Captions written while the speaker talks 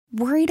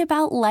Worried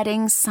about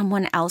letting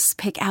someone else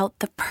pick out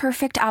the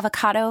perfect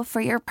avocado for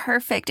your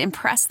perfect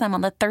impress them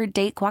on the third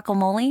date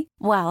guacamole?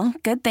 Well,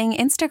 good thing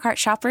Instacart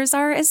shoppers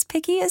are as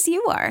picky as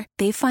you are.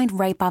 They find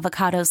ripe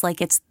avocados like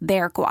it's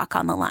their guac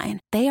on the line.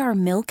 They are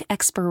milk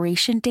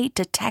expiration date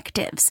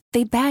detectives.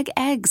 They bag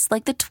eggs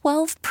like the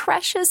 12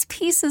 precious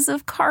pieces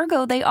of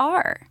cargo they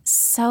are.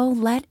 So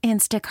let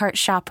Instacart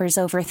shoppers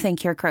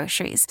overthink your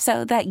groceries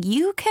so that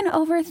you can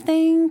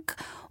overthink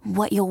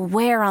what you'll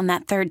wear on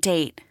that third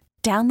date.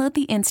 Download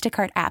the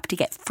Instacart app to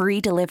get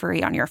free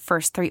delivery on your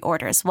first 3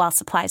 orders while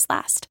supplies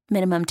last.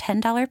 Minimum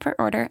 $10 per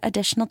order.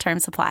 Additional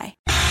terms apply.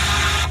 You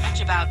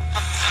gotta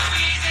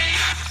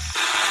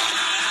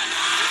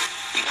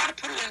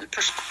put it in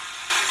perspective.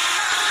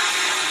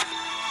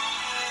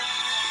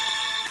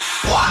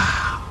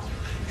 Wow.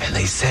 And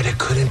they said it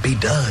couldn't be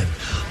done.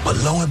 But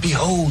lo and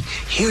behold,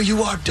 here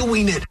you are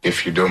doing it.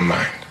 If you don't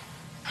mind,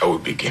 I will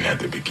begin at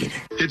the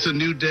beginning. It's a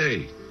new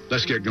day.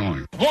 Let's get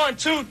going. 1,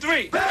 2,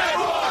 3. Bad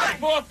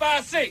boy. 4,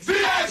 5, 6.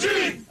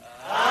 B.I.G.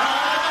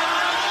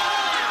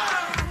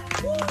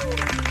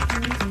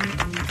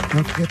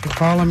 Don't forget to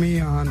follow me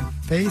on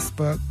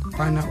Facebook.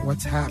 Find out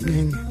what's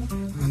happening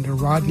under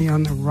Rodney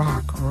on the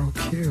Rock or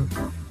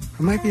OQ.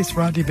 Or maybe it's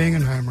Rodney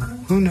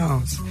Bingenheimer. Who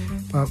knows?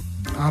 But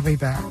I'll be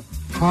back.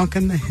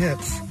 Honking the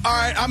hits. All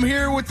right, I'm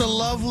here with the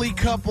lovely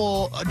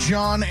couple,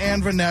 John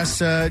and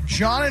Vanessa.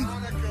 John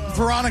and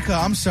Veronica,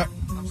 I'm sorry,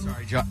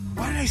 John.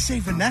 Why did I say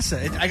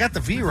Vanessa? I got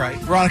the V right.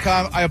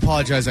 Veronica, I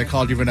apologize. I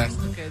called you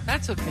Vanessa. Okay,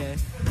 that's okay.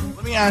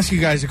 Let me ask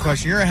you guys a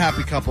question. You're a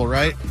happy couple,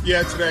 right?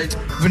 Yeah, today.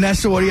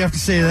 Vanessa, what do you have to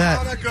say to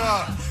that?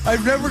 Veronica.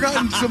 I've never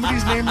gotten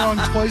somebody's name wrong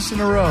twice in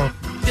a row.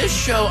 This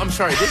show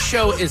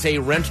is a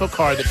rental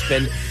car that's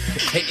been,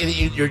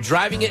 you're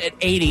driving it at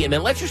 80 and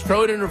then let's just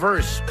throw it in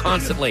reverse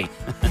constantly.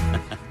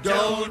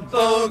 Don't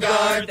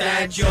bogart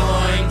that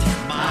joint,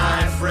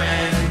 my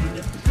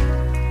friend.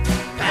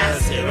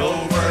 Pass it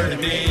over to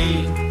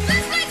me.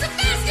 Let's play some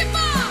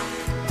basketball!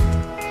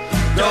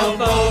 Don't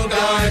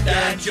bogart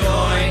that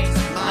joint,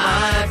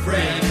 my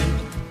friend.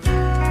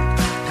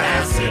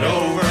 Pass it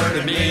over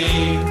to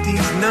me.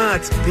 These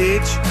nuts,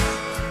 bitch.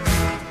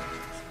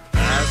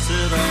 Pass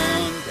it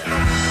on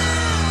down.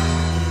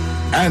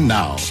 And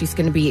now, She's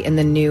going to be in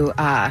the new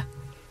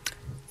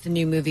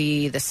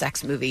movie, the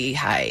sex movie.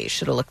 I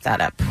should have looked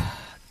that up.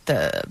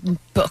 The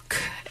book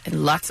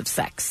and lots of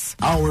sex.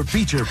 our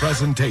feature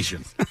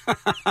presentation.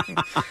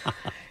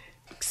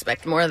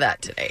 Expect more of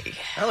that today.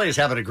 Ellie is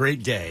having a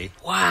great day.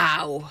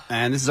 Wow.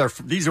 And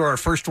these are our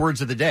first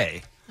words of the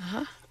day.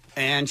 Uh-huh.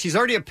 And she's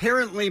already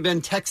apparently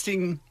been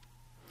texting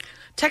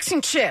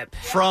Chip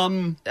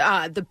from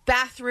the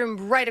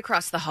bathroom right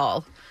across the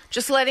hall.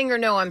 Just letting her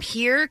know I'm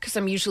here because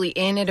I'm usually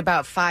in at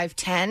about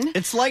 5:10.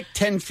 It's like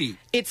 10 feet.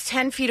 It's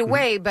 10 feet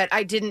away, but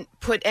I didn't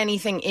put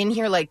anything in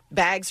here like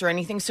bags or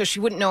anything, so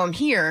she wouldn't know I'm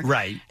here.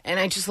 Right. And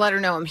I just let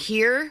her know I'm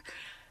here.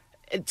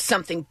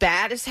 Something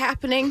bad is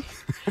happening,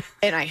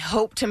 and I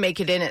hope to make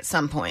it in at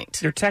some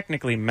point. You're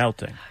technically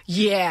melting.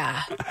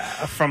 Yeah.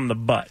 From the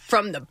butt.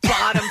 From the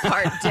bottom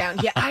part down.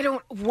 Yeah,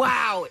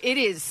 wow,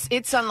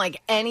 it's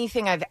unlike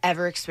anything I've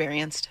ever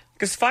experienced.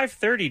 Because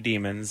 5:30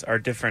 demons are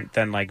different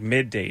than, like,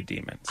 midday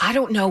demons. I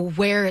don't know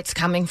where it's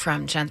coming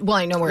from, Jen. Well,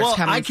 I know where it's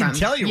coming from. I can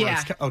tell you where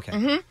it's coming from. Okay.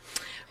 Mm-hmm.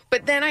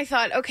 But then I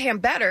thought, okay, I'm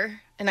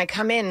better. And I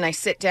come in and I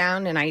sit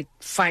down and I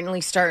finally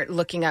start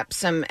looking up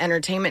some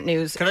entertainment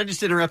news. Can I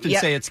just interrupt and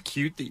say it's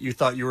cute that you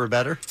thought you were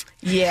better?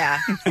 Yeah.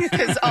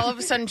 Because all of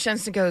a sudden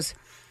Jensen goes,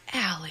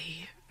 Allie.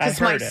 Because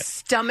my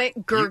stomach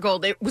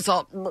gurgled. It was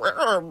all...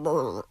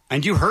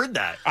 And you heard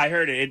that. I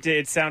heard it.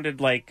 It sounded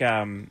like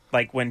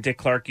when Dick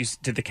Clark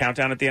did the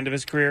countdown at the end of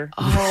his career.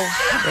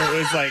 Oh. It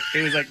was like,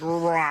 and it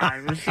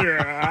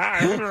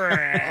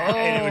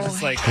was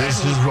just like...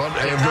 This is what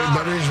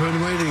everybody's been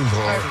waiting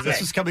for. This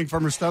was coming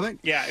from her stomach?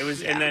 Yeah, it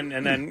was, and then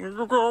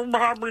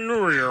Happy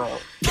New Year.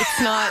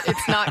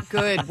 It's not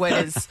good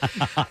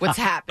what's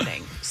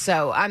happening.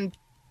 So I'm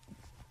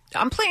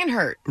playing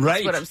hurt. Right.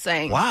 That's what I'm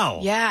saying.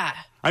 Wow. Yeah.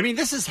 I mean,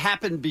 this has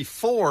happened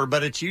before,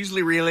 but it's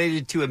usually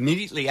related to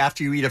immediately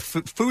after you eat a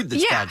food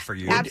that's bad for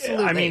you.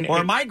 Absolutely. I mean, or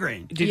a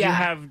migraine. Did you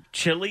have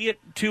chili at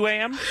 2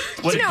 a.m.?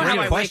 You know how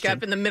I wake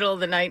up in the middle of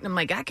the night and I'm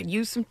like, I could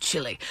use some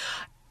chili.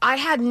 I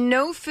had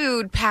no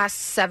food past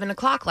 7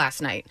 o'clock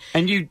last night.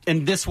 And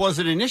this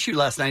wasn't an issue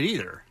last night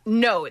either.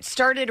 No, it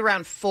started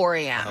around 4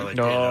 a.m. Oh, it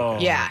did.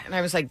 Okay. Yeah, and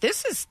I was like,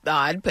 this is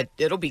odd, but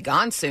it'll be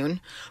gone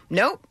soon.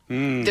 Nope.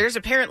 There's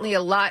apparently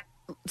a lot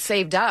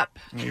saved up.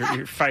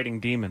 You're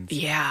fighting demons.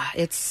 Yeah,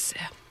 it's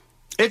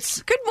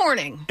good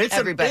morning,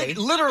 everybody.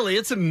 Literally,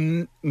 it's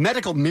a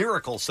medical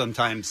miracle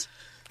sometimes.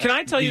 Can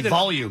I tell you that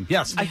volume?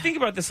 Yes, I think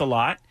about this a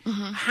lot.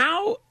 Mm-hmm.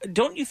 How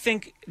don't you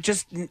think?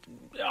 Just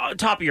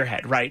top of your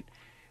head, right?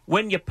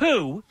 When you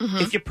poo,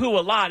 if you poo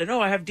a lot, and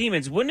I have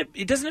demons,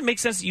 doesn't it make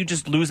sense that you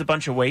just lose a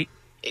bunch of weight?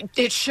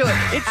 It should.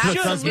 It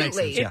should.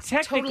 Absolutely. It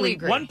technically, Totally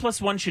agree. 1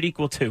 + 1 should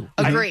equal 2.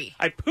 Agree.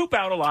 I poop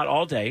out a lot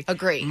all day.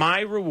 Agree. My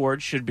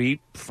reward should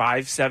be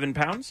 5-7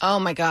 pounds. Oh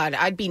my God,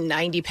 I'd be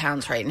 90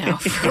 pounds right now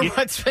for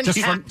what's been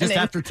happening. Just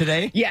after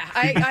today? Yeah,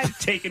 I've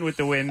taken with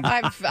the wind.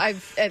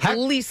 I've at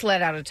least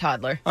let out a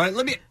toddler. All right,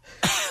 let me.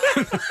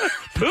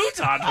 Poo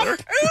toddler.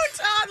 Poo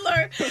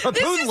toddler. This is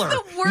poodler.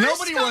 the worst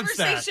Nobody wants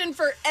that. conversation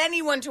for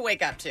anyone to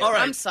wake up to. All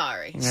right. I'm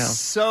sorry. Yeah.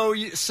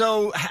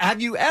 So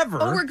have you ever?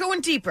 Oh, we're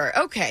going deeper.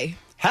 Okay.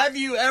 Have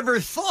you ever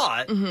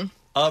thought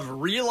of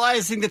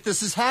realizing that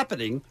this is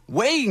happening,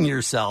 weighing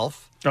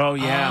yourself? Oh,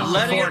 yeah.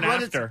 Letting Before it and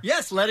run after.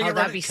 Yes, letting it run.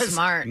 That'd be 'cause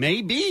smart.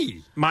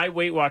 Maybe. My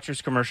Weight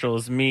Watchers commercial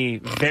is me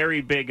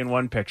very big in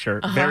one picture,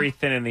 very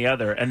thin in the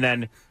other, and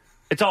then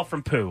it's all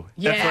from poo.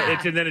 Yeah. That's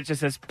what and then it just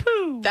says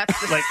poo.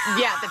 That's the, like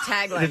the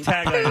tagline. the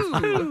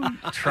tagline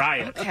is poo. Try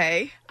it.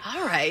 Okay.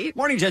 All right.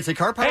 Morning, Jensen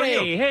Carp. How are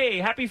you? Hey,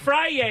 happy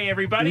Friday,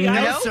 everybody.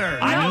 No, sir.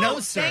 No,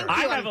 sir. thank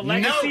I you. have a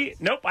legacy.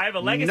 Nope, I have a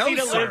legacy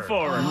to live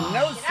for.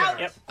 No, sir.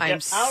 Yep, I'm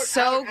yep.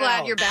 so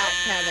glad you're back,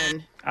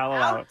 Kevin. I'll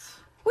allow it.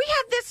 We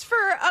had this for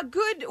a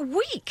good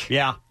week.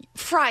 Yeah.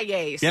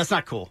 Fridays. Yeah, it's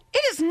not cool.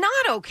 It is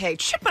not okay.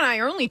 Chip and I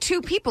are only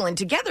two people, and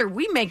together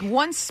we make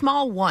one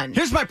small one.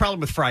 Here's my problem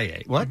with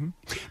Friday. What?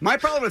 My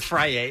problem with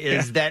Friday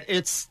is that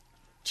it's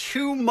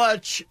too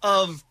much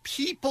of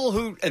people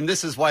who, and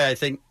this is why I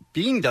think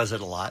Bean does it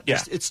a lot.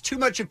 Yeah. It's too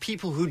much of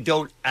people who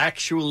don't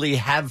actually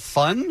have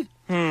fun.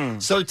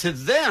 So to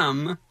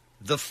them,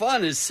 the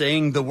fun is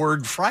saying the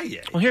word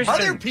Friday. Well, here's the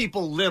Other thing.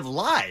 people live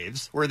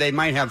lives where they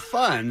might have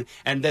fun,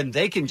 and then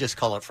they can just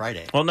call it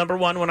Friday. Well, number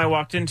one, when I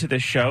walked into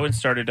this show and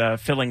started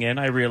filling in,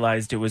 I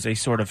realized it was a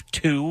sort of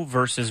 2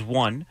 versus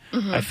 1.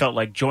 I felt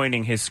like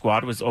joining his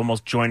squad was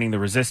almost joining the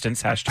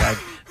resistance. Hashtag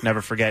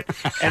never forget.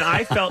 And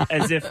I felt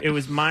as if it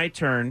was my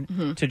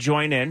turn to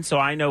join in. So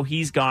I know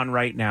he's gone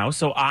right now.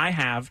 So I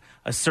have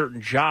a certain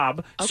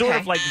job, sort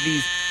of like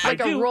these. Like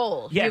I a do,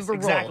 role. Yes, You have a role.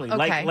 exactly.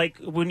 Okay. Like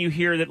when you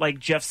hear that like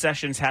Jeff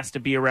Sessions has to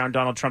be around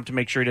Donald Trump to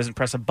make sure he doesn't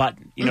press a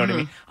button. You know what I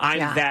mean? I'm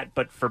Yeah. that,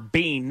 but for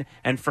Bean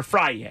and for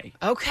Friday.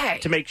 Okay.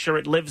 To make sure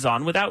it lives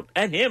on without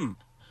and him.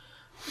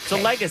 It's a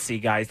legacy,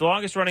 guys. The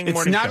longest running It's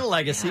morning not show. a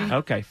legacy.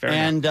 Okay, fair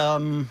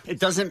enough. And it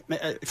doesn't.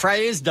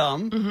 Friday is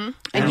dumb.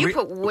 And you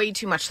put way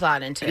too much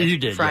thought into You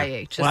did, Friday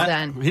yeah. just Well,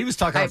 then. He was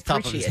talking I off the top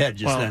of his appreciate head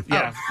just then.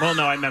 Yeah. Well,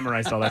 no, I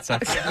memorized all that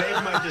stuff. I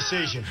made my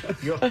decision.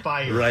 You're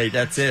fired. Right,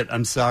 that's it.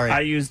 I'm sorry.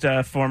 I used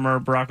former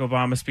Barack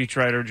Obama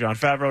speechwriter John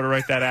Favreau to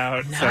write that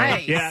out.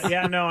 Nice.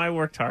 So, no, I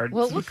worked hard.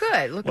 Well, look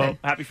good. Look Well, good.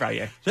 happy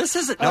Friday. This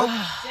isn't. Nope.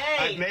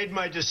 I made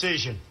my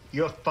decision.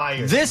 You're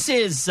fired. This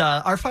is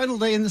our final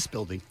day in this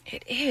building.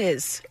 It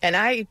is.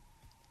 And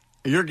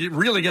You're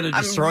really going to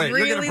destroy I'm it.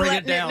 really You're going to bring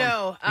letting it down.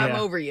 know I'm Yeah.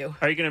 over you.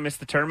 Are you going to miss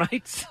the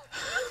termites?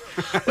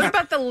 What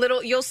about the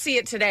little, you'll see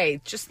it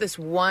today, just this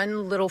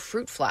one little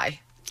fruit fly.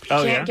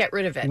 Oh, Can't yeah? get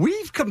rid of it.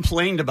 We've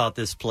complained about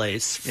this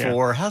place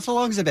for how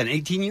long has it been?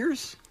 18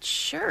 years?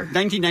 Sure.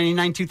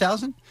 1999,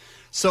 2000?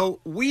 So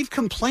we've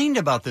complained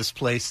about this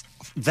place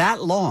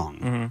that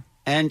long.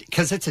 And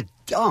because it's a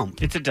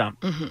dump. It's a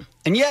dump.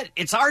 And yet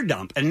it's our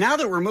dump. And now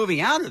that we're moving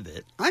out of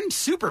it, I'm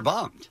super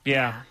bummed.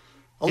 Yeah.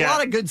 A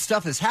lot of good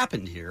stuff has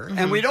happened here,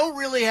 and we don't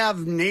really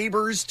have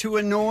neighbors to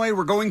annoy.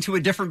 We're going to a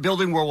different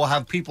building where we'll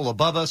have people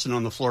above us and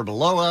on the floor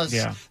below us.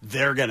 Yeah.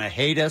 They're going to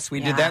hate us. We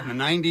did that in the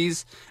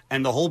 90s,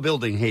 and the whole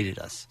building hated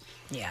us.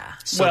 Yeah.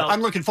 So Well,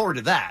 I'm looking forward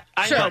to that.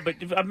 I know,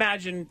 but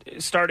imagine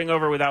starting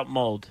over without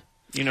mold.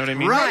 You know what I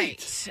mean?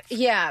 Right.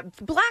 Yeah.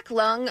 Black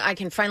lung, I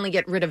can finally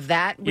get rid of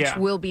that, which Yeah.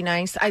 will be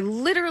nice. I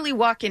literally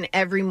walk in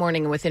every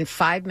morning, and within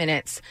 5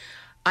 minutes,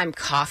 I'm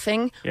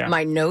coughing, Yeah.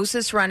 my nose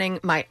is running,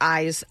 my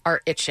eyes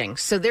are itching.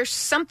 So there's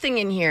something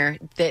in here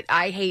that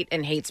I hate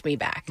and hates me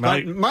back.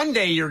 But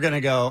Monday, you're going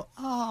to go,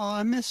 oh,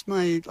 I miss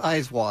my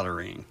eyes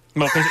watering.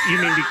 Well, you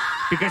mean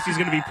because she's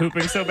going to be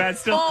pooping so bad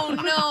still? Oh,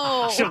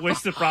 no. She'll wish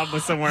the problem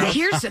was somewhere else.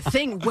 Here's the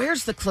thing.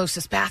 Where's the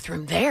closest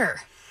bathroom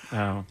there?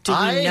 Oh. Do we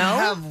I know?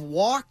 have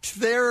walked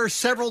there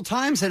several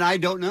times, and I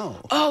don't know.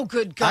 Oh,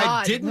 good God.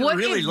 I didn't what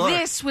really if look.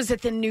 this was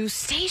at the new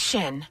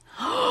station?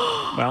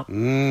 Well,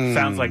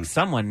 sounds like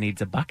someone needs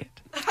a bucket.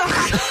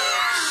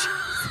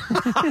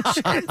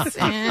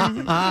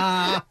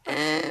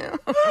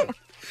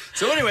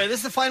 So anyway, this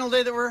is the final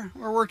day that we're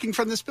working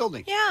from this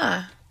building.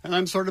 Yeah. And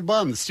I'm sort of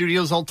bummed. The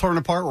studio's all torn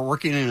apart. We're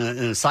working in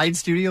a side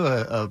studio,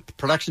 a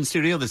production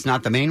studio that's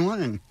not the main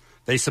one. And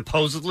they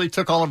supposedly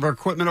took all of our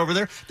equipment over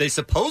there. They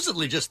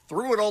supposedly just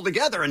threw it all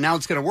together, and now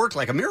it's going to work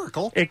like a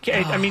miracle.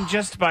 I mean,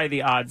 just by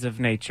the odds of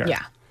nature.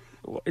 Yeah.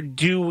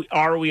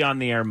 Are we on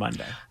the air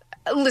Monday?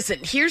 Listen,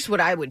 here's what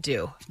I would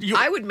do.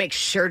 I would make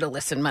sure to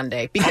listen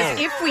Monday, because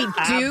if we do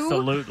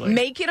absolutely.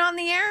 make it on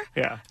the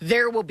air,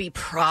 there will be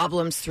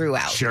problems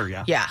throughout. Sure,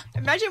 yeah. Yeah.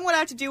 Imagine what I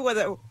have to do with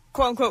a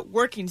quote-unquote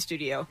working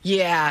studio.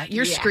 Yeah,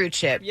 you're screwed,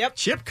 Chip. Yep.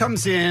 Chip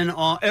comes in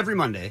every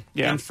Monday,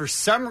 and for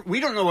we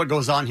don't know what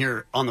goes on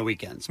here on the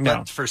weekends, but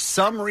No. for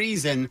some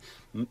reason,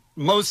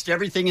 Most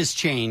everything is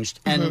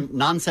changed, and Mm-hmm.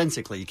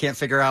 nonsensically. You can't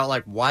figure out,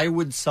 like, why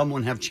would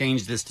someone have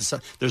changed this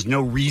to there's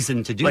no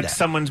reason to do Like that.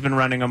 someone's been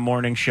running a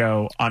morning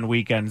show on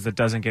weekends that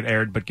doesn't get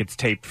aired but gets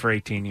taped for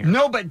 18 years.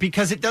 No, but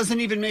because it doesn't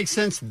even make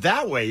sense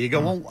that way. You go,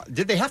 well,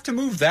 did they have to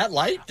move that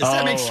light? Does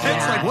that make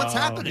sense? Like, what's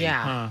happening?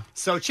 Yeah.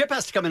 So Chip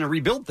has to come in and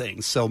rebuild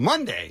things. So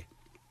Monday,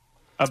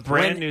 A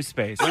brand new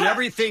space. when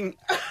everything...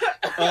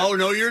 Oh,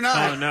 no, you're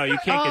not. Oh, no, you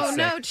can't get Oh sick.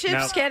 no,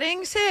 Chip's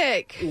getting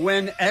sick.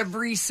 When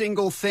every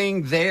single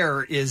thing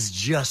there is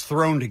just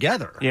thrown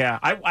together. Yeah,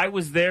 I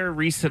was there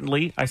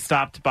recently. I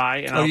stopped by.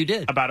 And you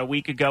did? About a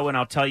week ago, and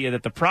I'll tell you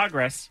that the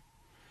progress,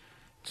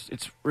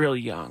 it's really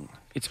young.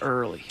 It's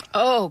early.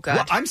 Oh God.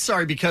 Well, I'm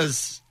sorry,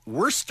 because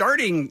we're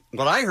starting...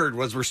 What I heard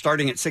was we're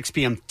starting at 6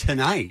 p.m.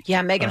 tonight.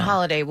 Yeah, Megan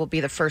Holiday will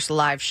be the first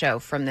live show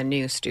from the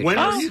new studio.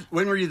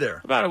 When were you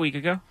there? About a week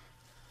ago.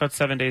 About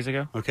 7 days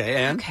ago. Okay,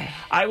 and? Okay.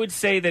 I would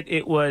say that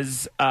it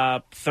was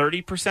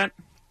 30%,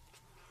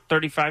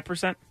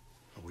 35%.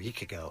 A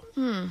week ago.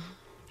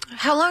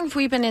 How long have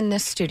we been in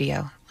this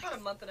studio? About a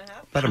month and a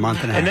half. About a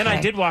month and a half. And then I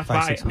did walk 5,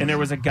 by, 6 and months. there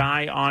was a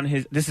guy on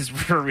his... This is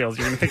for real.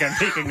 You're going to think I'm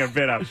making a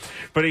bit up.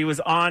 But he was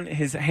on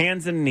his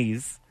hands and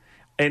knees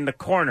in the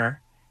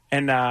corner,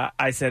 and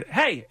I said,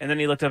 hey. And then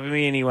he looked up at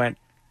me, and he went,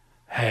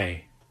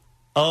 hey.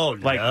 Oh,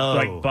 Like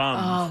bummed.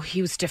 Oh,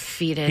 he was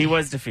defeated. He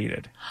was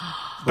defeated.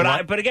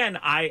 But again,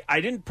 I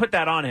didn't put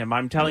that on him.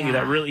 I'm telling you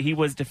that really he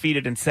was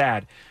defeated and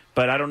sad.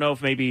 But I don't know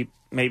if maybe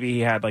he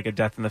had like a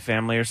death in the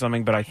family or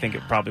something, but I think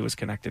it probably was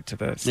connected to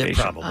the station. It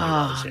probably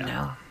was, yeah.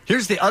 No.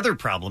 Here's the other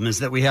problem is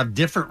that we have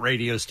different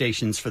radio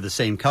stations for the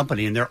same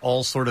company, and they're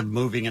all sort of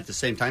moving at the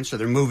same time. So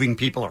they're moving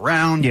people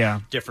around,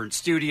 different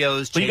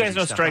studios. Well, you guys changing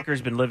know stuff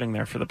Stryker's been living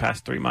there for the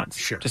past 3 months.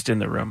 Sure. Just in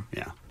the room.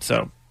 Yeah.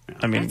 So,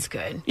 I mean. That's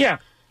good. Yeah.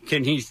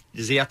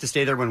 Does he have to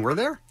stay there when we're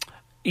there?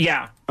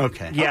 Yeah.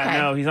 Okay. Yeah, Okay.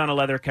 no, he's on a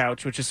leather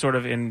couch, which is sort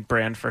of in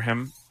brand for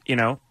him. You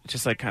know,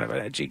 just like kind of an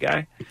edgy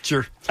guy.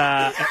 Sure.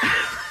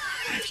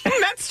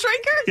 Matt Stryker?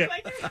 Yeah.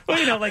 Well,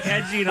 you know, like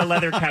edgy in a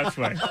leather couch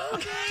way.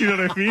 Do you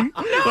know what I mean?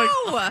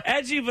 No. Like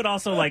edgy, but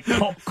also like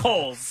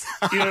coals.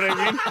 You know what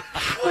I mean?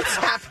 What's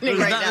happening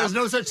right now? There's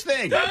no such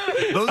thing.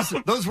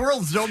 Those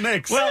worlds don't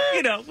mix. Well,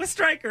 you know, with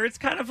Stryker, it's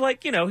kind of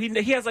like, you know, he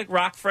has like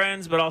rock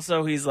friends, but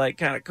also he's like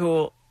kind of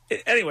cool.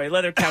 Anyway,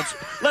 leather couch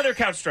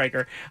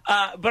Stryker.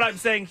 But I'm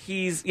saying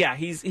he's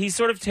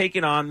sort of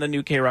taken on the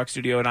new K-Rock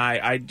studio, and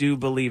I do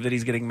believe that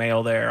he's getting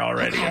mail there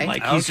already. Okay. And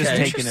like he's just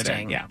taking it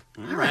in. Interesting. Yeah.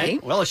 All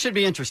right. Well, it should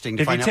be interesting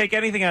to If you find out. take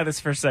anything out of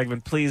this first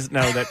segment, please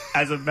know that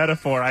as a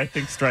metaphor, I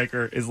think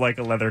Stryker is like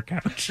a leather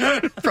couch.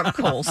 From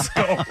Kohl's.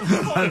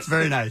 That's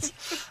very nice.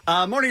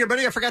 Morning,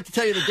 everybody. I forgot to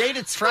tell you the date.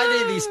 It's Friday,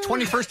 the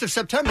 21st of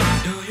September.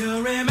 Do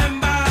you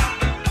remember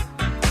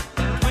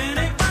when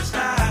it first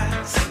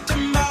died?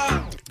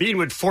 September. Bean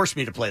would force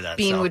me to play that.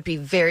 Bean so. would be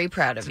very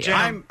proud of you.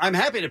 I'm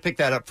happy to pick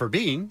that up for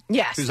Bean.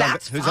 Yes, who's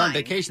that's on fine.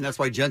 vacation. That's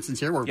why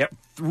Jensen's here. We're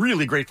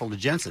really grateful to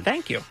Jensen.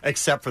 Thank you.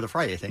 Except for the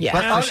Friday thing. Yeah,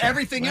 but for on sure.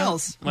 everything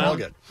else, Well, all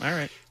good. All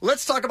right.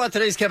 Let's talk about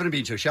today's Kevin and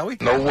Bean show, shall we?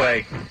 No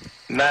way.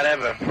 Not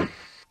ever.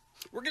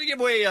 We're going to give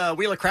away a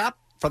Wheel of Crap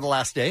for the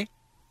last day,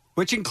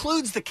 which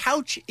includes the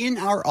couch in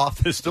our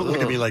office. Don't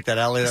look at me like that,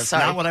 Allie. That's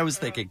Sorry. not what I was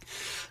thinking.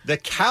 The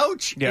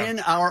couch Yeah. in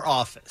our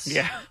office.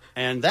 Yeah.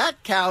 And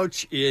that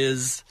couch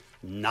is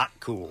not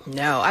cool.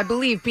 No, I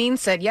believe Bean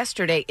said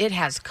yesterday it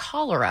has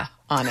cholera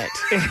on it.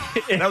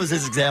 That was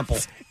his example.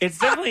 It's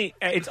definitely.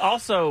 It's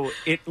also.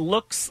 It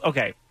looks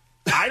okay.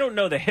 I don't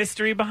know the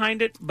history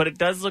behind it, but it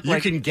does look You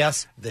like. can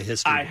guess the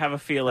history. I have a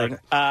feeling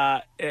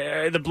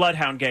the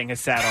Bloodhound Gang has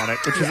sat on it,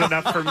 which is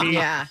enough for me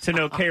Yeah. to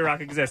know K-Rock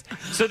exists.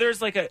 So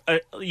there's like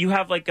you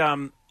have like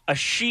a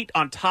sheet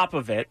on top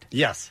of it,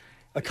 Yes.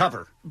 A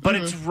cover. but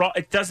it's raw.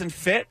 It doesn't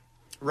fit.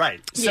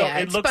 Right. So yeah,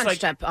 it it's looks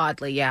bunched like up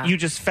oddly, yeah. you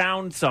just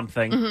found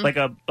something like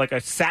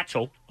a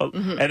satchel,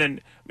 and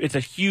then it's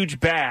a huge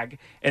bag,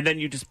 and then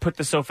you just put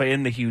the sofa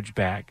in the huge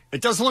bag. It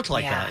does look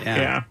like Yeah. that. Yeah.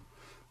 Yeah.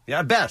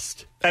 Yeah,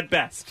 best. At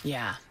best.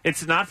 Yeah.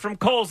 It's not from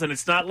Kohl's and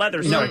it's not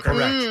leather. No, Stryker.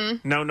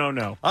 correct.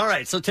 No. All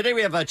right, so today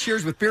we have a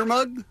Cheers with Beer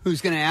Mug, who's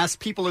going to ask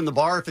people in the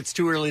bar if it's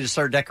too early to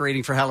start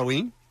decorating for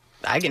Halloween.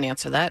 I can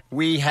answer that.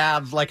 We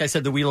have, like I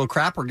said, the Wheel of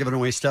Crap. We're giving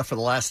away stuff for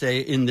the last day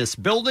in this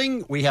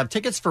building. We have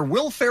tickets for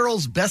Will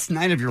Ferrell's Best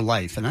Night of Your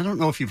Life. And I don't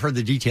know if you've heard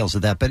the details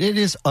of that, but it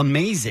is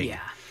amazing. Yeah.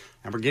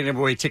 And we're giving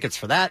away tickets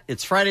for that.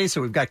 It's Friday, so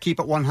we've got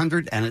Keep It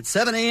 100. And at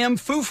 7 a.m.,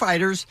 Foo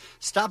Fighters.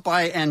 Stop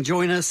by and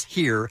join us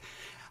here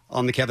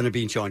on the Kevin and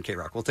Bean Show on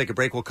K-Rock. We'll take a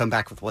break. We'll come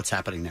back with what's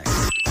happening next.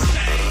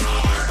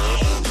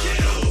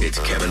 It's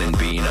Kevin and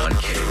Bean on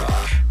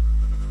K-Rock.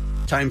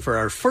 Time for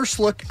our first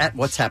look at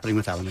what's happening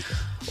with Alan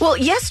McGraw. Well,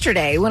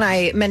 yesterday when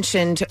I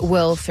mentioned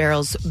Will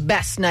Ferrell's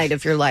Best Night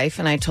of Your Life,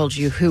 and I told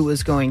you who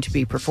was going to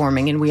be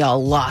performing, and we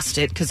all lost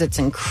it because it's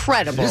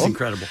incredible. It is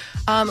incredible.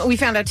 We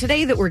found out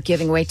today that we're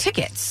giving away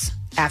tickets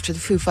after the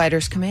Foo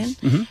Fighters come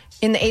in.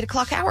 In the 8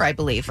 o'clock hour, I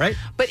believe. Right.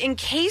 But in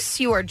case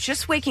you are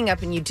just waking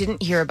up and you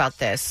didn't hear about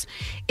this,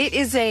 it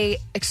is a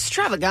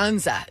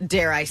extravaganza,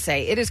 dare I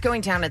say. It is going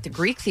down at the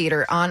Greek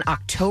Theater on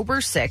October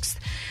 6th.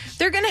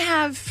 They're going to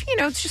have,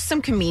 it's just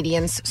some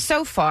comedians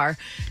so far.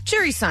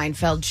 Jerry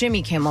Seinfeld,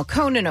 Jimmy Kimmel,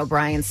 Conan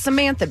O'Brien,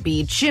 Samantha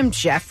Bee, Jim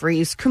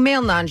Jeffries,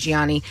 Kumail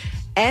Nanjiani,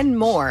 and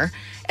more.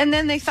 And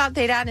then they thought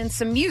they'd add in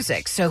some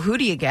music. So who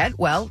do you get?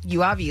 Well,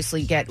 you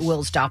obviously get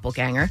Will's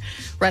doppelganger,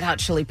 Red Hot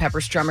Chili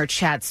Peppers drummer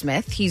Chad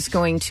Smith. He's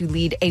going to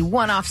lead a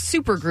one-off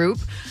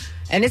supergroup,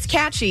 and it's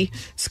catchy.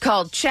 It's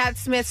called Chad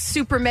Smith's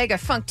Super Mega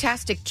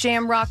Funktastic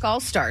Jam Rock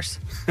All-Stars.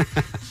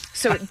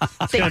 So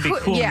it's going to be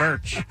cool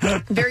merch.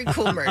 Very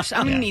cool merch.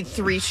 I'm going to need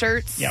 3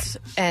 shirts,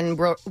 and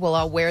we'll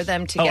all wear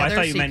them together I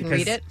thought you so meant you can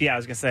read it. Yeah, I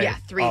was going to say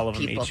 3 all of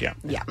people. them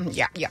each,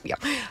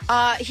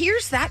 Yeah.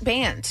 Here's that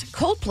band.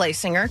 Coldplay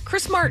singer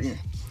Chris Martin.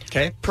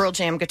 Okay. Pearl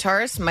Jam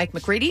guitarist Mike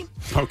McCready.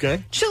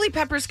 Okay. Chili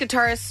Peppers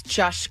guitarist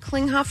Josh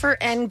Klinghoffer,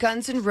 and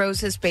Guns N'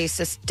 Roses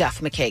bassist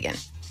Duff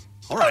McKagan.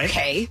 All right.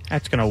 Okay.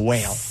 That's going to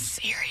wail.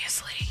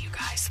 Seriously, you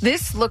guys.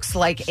 This looks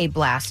like a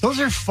blast.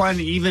 Those are fun,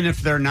 even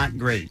if they're not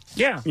great.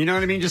 Yeah. You know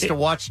what I mean? Just to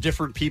watch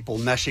different people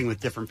meshing with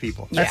different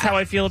people. That's how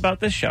I feel about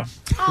this show.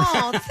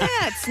 Oh,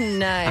 that's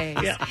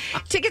nice. Yeah.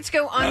 Tickets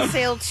go on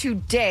sale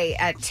today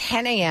at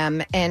 10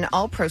 a.m., and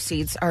all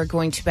proceeds are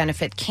going to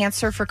benefit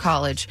Cancer for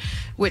College,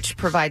 which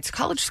provides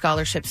college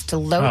scholarships to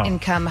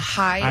low-income,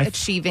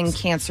 high-achieving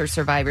cancer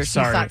survivors.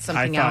 Sorry, You thought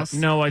something else?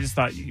 No, I just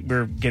thought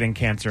we're getting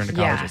cancer into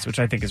colleges, which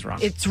I think is wrong.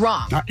 It's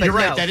wrong. But You're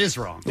right. no. That is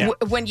wrong. Yeah.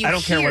 When you I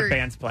don't care hear what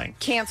band's playing.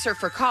 Cancer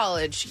for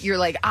College, you're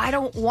like, I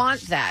don't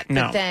want that.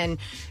 No. But then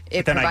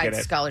it Then I provides get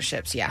it.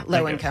 scholarships. Yeah,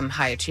 low-income,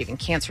 high-achieving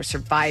cancer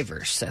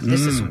survivors. So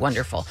this is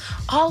wonderful.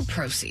 All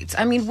proceeds.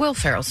 I mean, Will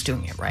Ferrell's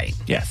doing it right.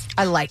 Yes.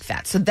 I like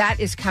that. So that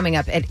is coming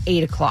up at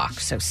 8 o'clock.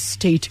 So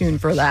stay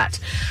tuned for that.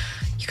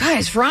 You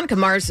guys, Veronica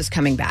Mars is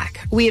coming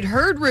back. We had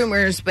heard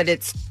rumors, but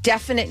it's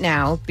definite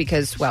now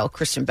because, well,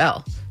 Kristen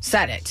Bell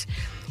said it.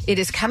 It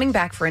is coming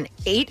back for an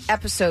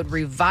 8-episode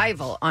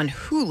revival on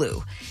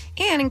Hulu.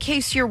 And in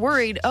case you're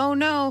worried, oh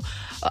no,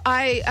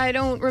 I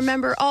don't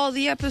remember all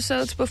the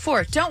episodes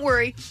before. Don't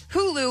worry,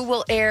 Hulu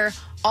will air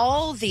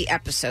all the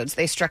episodes.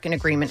 They struck an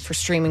agreement for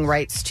streaming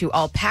rights to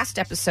all past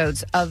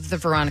episodes of The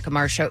Veronica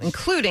Mars Show,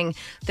 including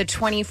the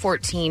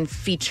 2014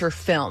 feature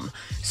film.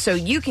 So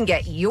you can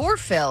get your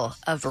fill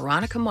of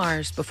Veronica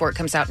Mars before it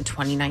comes out in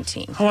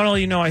 2019. Well,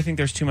 I think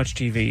there's too much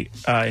TV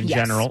in Yes.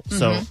 general.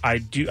 So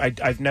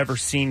I've never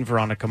seen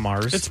Veronica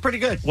Mars. It's pretty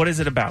good. What is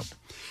it about?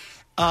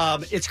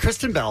 It's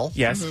Kristen Bell.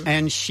 Yes.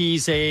 And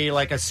she's a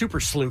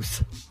super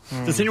sleuth.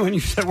 Does anyone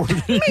use that word?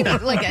 Maybe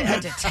like a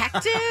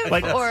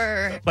detective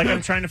or... Like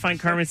I'm trying to find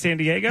Carmen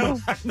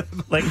Sandiego?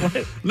 Like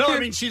what? No, I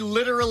mean, she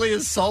literally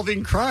is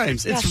solving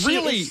crimes. Yeah, It's she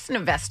really... is an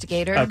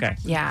investigator. Okay.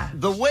 Yeah.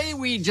 The way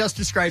we just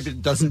described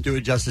it doesn't do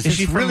it justice. Is It's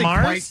she from really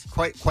Mars?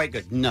 quite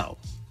good. No.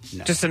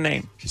 Just a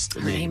name. Just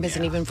Her name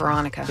isn't even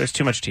Veronica. There's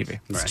too much TV.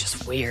 It's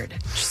just weird.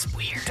 Just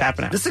weird. It's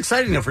happening. This is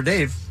exciting, though, for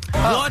Dave.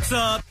 What's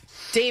up?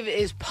 Dave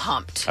is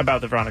pumped.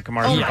 About the Veronica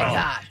Mars. Oh, my revival.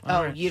 God.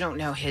 Oh, you don't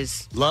know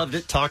his... Loved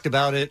it, talked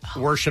about it,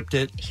 worshipped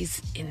it.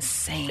 He's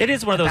insane. It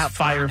is one of those about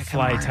Veronica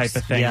Firefly Mars. type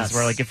of things Yes.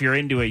 where, like, if you're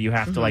into it, you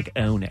have to, like,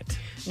 own it.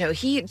 No,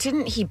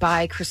 didn't he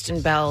buy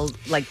Kristen Bell,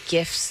 like,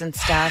 gifts and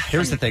stuff?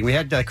 Here's the thing. We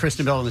had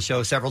Kristen Bell on the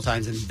show several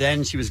times, and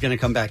then she was going to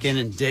come back in,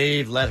 and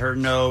Dave let her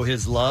know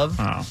his love.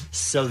 Oh.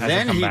 So Hasn't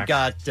then come he back.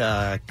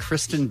 got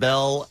Kristen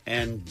Bell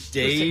and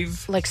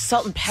Dave Like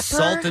salt and pepper?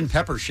 salt and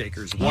pepper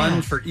shakers,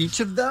 one for each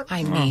of them.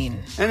 I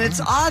mean... And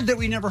it's odd that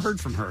we never heard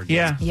from her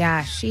again. Yeah.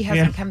 Yeah, she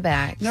hasn't Yeah. come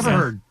back. Never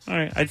heard. All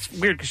right. It's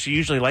weird because she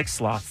usually likes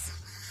sloths.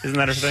 Isn't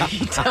that her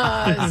thing?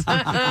 Does.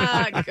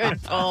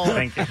 Good pull.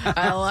 Thank you.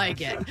 I like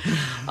it.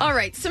 All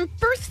right, some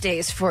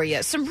birthdays for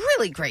you. Some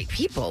really great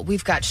people.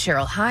 We've got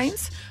Cheryl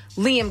Hines,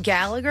 Liam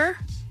Gallagher,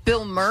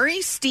 Bill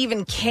Murray,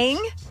 Stephen King.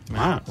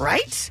 Wow.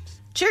 Right?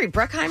 Jerry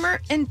Bruckheimer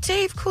and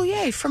Dave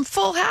Coulier from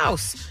Full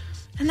House.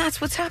 And that's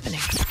what's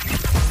happening.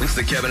 It's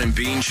the Kevin and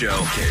Bean Show.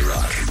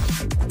 K-Rock.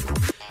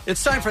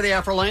 It's time for the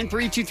Afro line,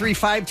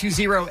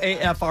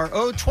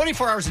 323-520-AFRO.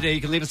 24 hours a day,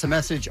 you can leave us a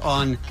message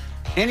on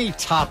any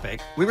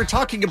topic. We were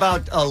talking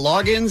about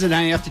logins and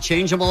how you have to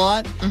change them a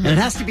lot. And it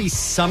has to be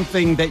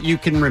something that you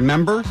can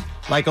remember.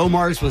 Like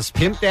Omar's was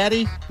Pimp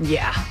Daddy.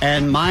 Yeah.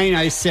 And mine,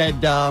 I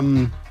said,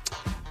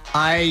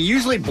 I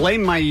usually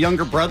blame my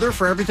younger brother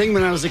for everything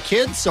when I was a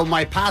kid. So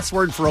my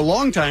password for a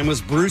long time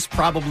was Bruce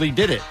probably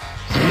did it.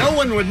 No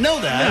one would know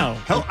that. No.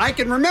 Hell, I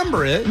can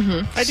remember it.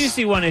 I do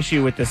see one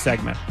issue with this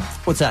segment.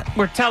 What's that?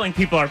 We're telling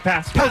people our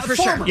password. Oh, for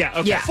sure. Yeah,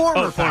 okay. Yeah.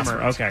 Former former.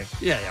 passwords. Okay.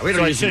 Yeah, we So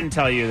don't I use shouldn't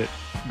tell you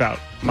about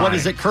mine. What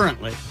is it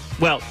currently?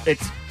 Well,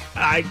 it's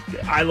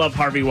I love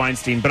Harvey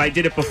Weinstein, but I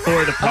did it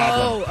before The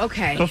Problem. Oh,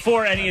 okay.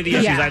 Before any of the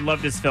issues, Yeah. I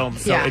loved his film,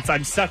 so Yeah.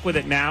 I'm stuck with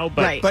it now.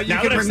 But, But you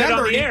now can that I've said it on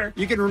remember the it. air,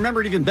 You can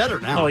remember it even better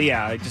now. oh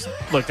yeah, I just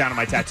looked down at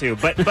my tattoo.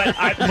 But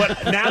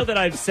now that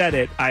I've said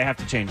it, I have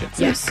to change it.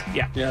 So, Yes.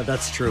 Yeah,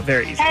 that's true.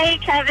 Very easy. Hey,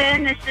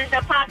 Kevin. This is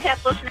a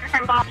podcast listener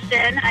from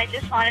Boston. I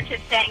just wanted to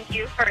thank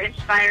you for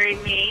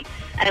inspiring me.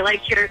 I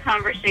liked your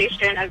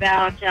conversation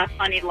about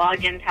funny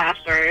login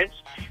passwords.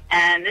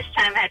 And this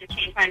time I had to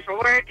change mine for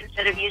work.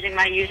 Instead of using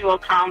my usual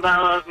combo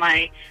of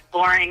my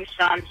boring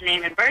son's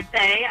name and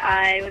birthday,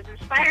 I was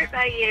inspired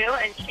by you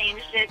and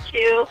changed it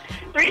to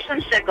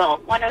Threesome Sickle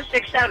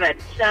 1067.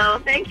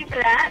 So thank you for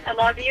that. I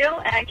love you,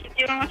 and keep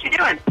doing what you're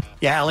doing.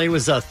 Yeah, Allie, it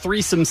was a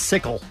threesome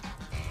sickle.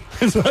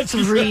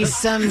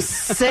 Threesome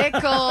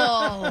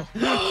Sickle.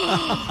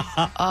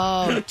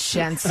 Oh,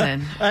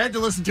 Jensen. I had to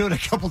listen to it a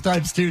couple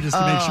times, too, just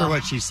to make sure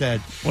what she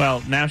said.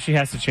 Well, now she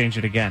has to change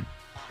it again.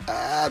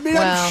 I mean,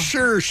 Well, I'm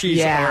sure she's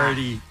yeah.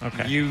 already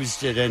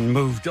used it and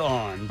moved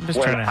on.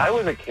 When I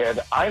was a kid,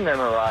 I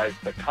memorized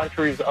the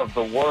Countries of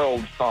the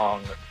World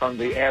song from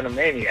the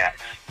Animaniacs.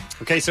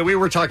 Okay, so we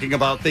were talking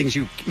about things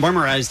you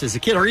memorized as a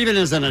kid or even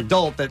as an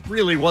adult that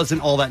really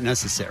wasn't all that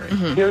necessary.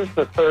 Here's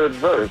the third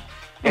verse.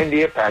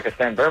 India,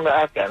 Pakistan, Burma,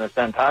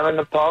 Afghanistan, Thailand,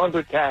 Nepal, and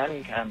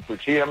Bhutan,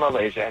 Cambodia,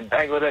 Malaysia, and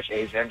Bangladesh,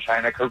 Asia, and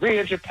China,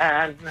 Korea,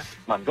 Japan,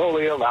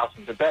 Mongolia, Laos,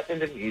 and Tibet,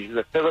 Indonesia,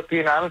 the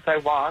Philippine Islands,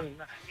 Taiwan,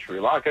 Sri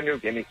Lanka, New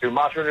Guinea,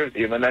 Sumatra, New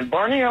Zealand, and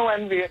Borneo,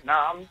 and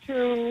Vietnam,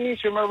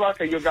 Tunisia,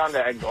 Morocco,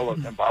 Uganda, Angola,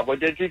 Zimbabwe,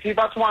 Djibouti,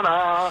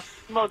 Botswana,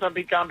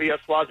 Mozambique, Gambia,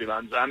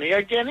 Swaziland,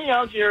 Zambia, Guinea,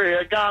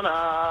 Algeria,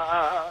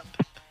 Ghana.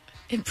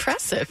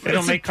 Impressive. They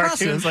don't make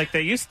cartoons like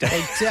they used to.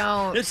 They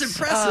don't. It's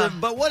impressive,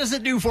 but what does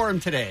it do for him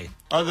today?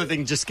 Other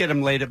than just get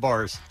him laid at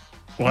bars.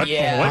 What?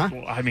 Yeah.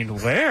 What? I mean,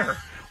 where?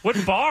 What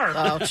bar?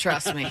 Oh,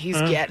 trust me, he's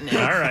getting it.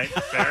 All right,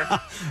 fair.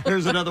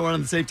 Here's another one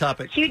on the same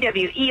topic.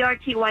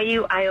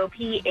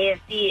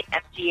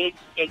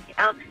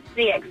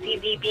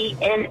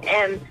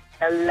 QWERTYUIOPAFCFGHCXCVBNM.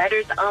 The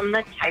letters on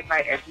the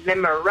typewriter.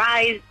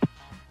 Memorize.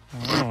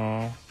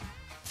 Oh.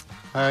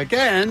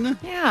 Again.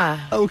 Yeah.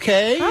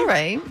 Okay. All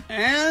right.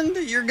 And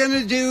you're going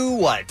to do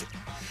what?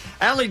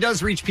 Allie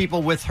does reach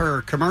people with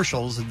her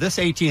commercials. This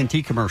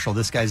AT&T commercial,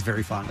 this guy's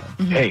very fond of.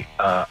 Hey,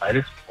 I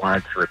just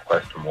wanted to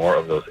request more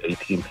of those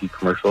AT&T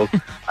commercials.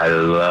 I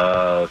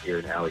love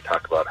hearing Allie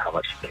talk about how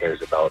much she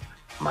cares about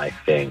my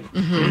thing.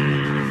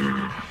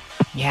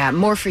 Yeah,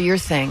 more for your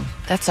thing.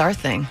 That's our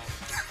thing.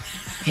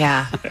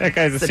 Yeah. That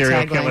guy's a The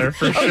serial tagline. killer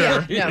for Oh,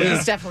 sure. yeah. No,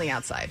 he's definitely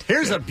outside.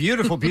 Here's a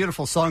beautiful,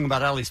 beautiful song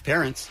about Allie's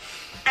parents.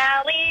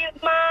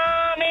 Allie's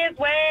mom is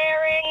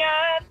wearing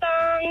a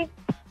thong.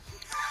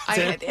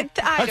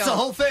 That's the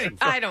whole thing.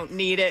 I don't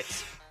need it.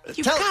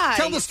 You tell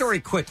guys. the story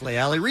quickly,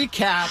 Allie.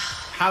 Recap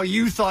how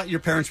you thought your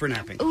parents were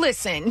napping.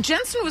 Listen,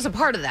 Jensen was a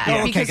part of that Oh,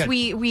 okay, because good.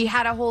 we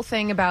had a whole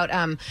thing about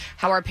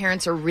how our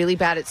parents are really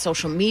bad at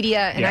social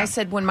media. And Yeah. I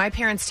said, when my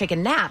parents take a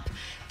nap,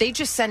 they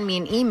just send me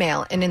an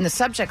email. And in the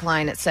subject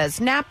line, it says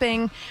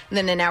napping. And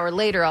then an hour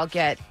later, I'll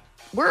get,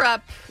 we're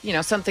up,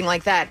 something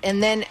like that.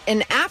 And then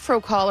an Afro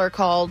caller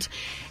called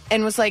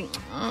and was like,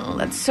 oh,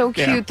 that's so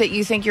cute Yeah. that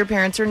you think your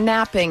parents are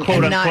napping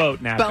Quote, and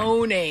unquote, not napping.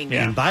 boning.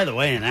 Yeah. And by the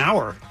way, an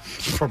hour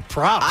for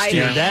props I to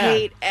your dad.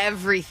 hate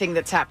everything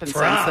that's happened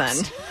Props.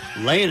 since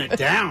then. Laying it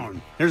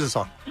down. Here's a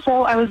song.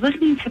 So I was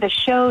listening to the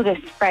show this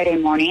Friday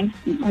morning,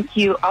 and since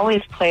you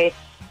always play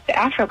the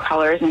Afro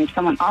colors and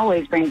someone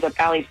always brings up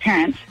Allie's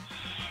parents,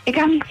 it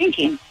got me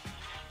thinking.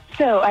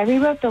 So I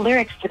rewrote the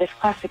lyrics to this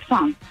classic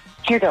song.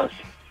 Here goes.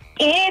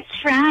 It's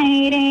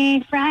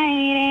Friday,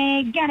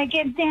 Friday, gotta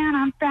get down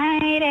on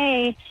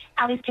Friday.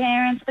 Allie's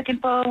parents looking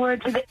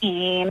forward to the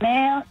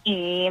email.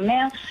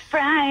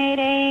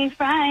 Friday,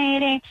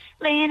 Friday,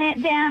 laying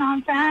it down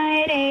on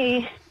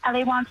Friday.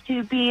 Allie wants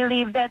to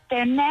believe that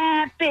they're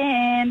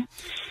napping.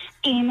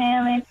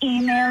 Emailing,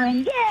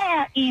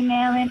 yeah.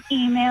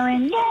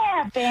 Emailing,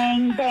 yeah.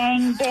 Bang,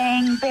 bang,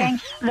 bang, bang.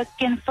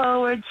 Looking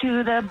forward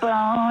to the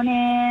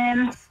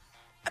bone-in.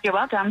 You're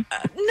welcome.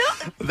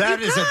 That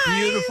is a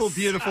beautiful,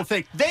 beautiful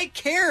thing. They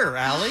care,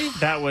 Allie.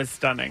 That was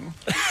stunning.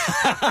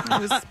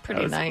 It was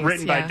pretty nice.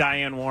 Written by yeah.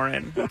 Diane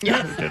Warren.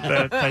 Yeah. Who did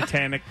the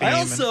Titanic theme. I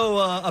also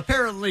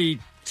apparently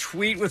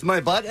tweet with my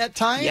butt at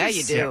times. Yeah,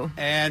 you do.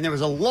 And there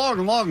was a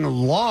long, long,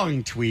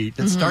 long tweet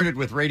that started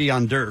with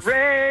Radion Durf.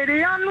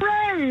 Radion Durf.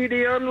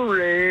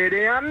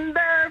 Radion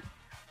Durf.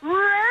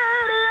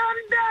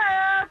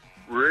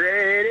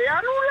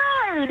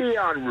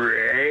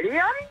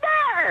 Radion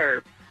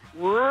Durf.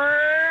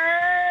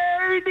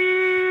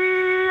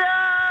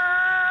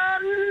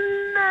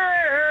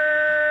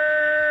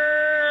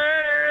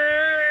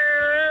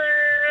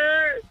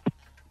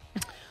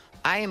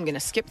 I am going to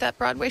skip that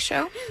Broadway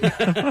show,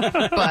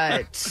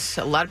 but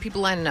a lot of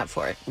people lining up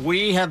for it.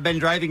 We have been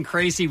driving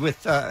crazy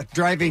with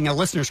driving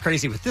listeners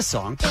crazy with this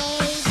song.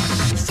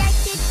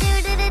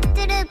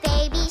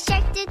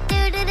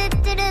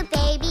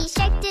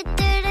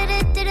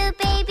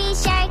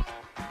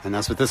 And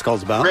that's what this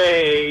call's about.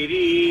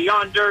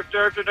 Radion Durf,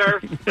 Durf,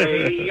 Durf.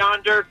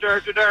 Radion Durf,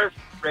 Durf, Durf.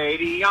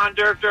 Radion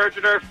Durf, Durf,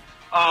 Durf.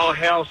 Oh,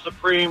 hail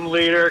Supreme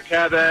Leader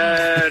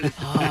Kevin.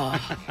 A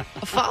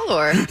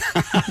follower.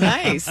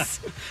 Nice.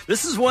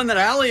 This is one that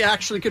Allie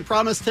actually could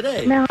promise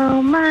today.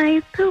 Smell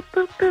my poop,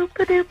 poop, poop,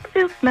 doop,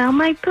 doop. Smell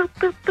my poop,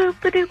 poop, poop,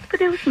 doop,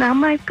 doop. Smell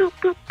my poop,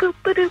 poop, poop,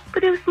 doop,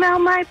 doop. Smell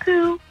my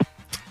poo.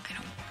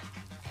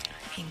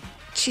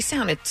 She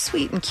sounded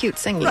sweet and cute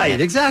singing Right,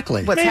 it.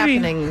 exactly. What's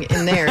happening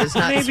in there is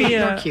not sweet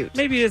nor cute.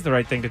 Maybe it is the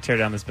right thing to tear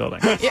down this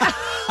building. What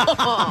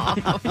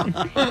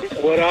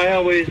I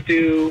always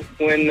do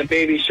when the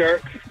Baby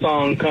Shark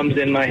song comes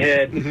in my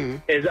head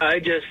is I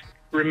just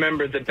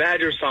remember the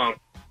Badger song.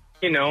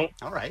 You know,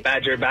 all right.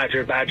 Badger,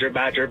 badger, badger,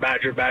 badger,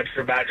 badger,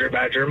 badger, badger,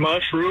 badger,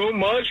 mushroom,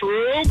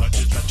 mushroom.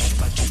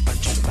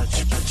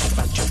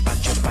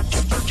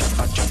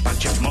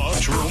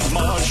 Mushroom,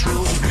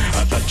 mushroom.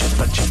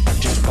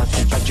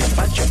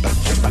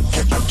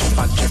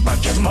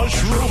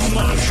 Mushroom,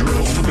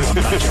 mushroom.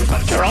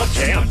 They're all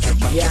jammed.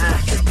 Yeah.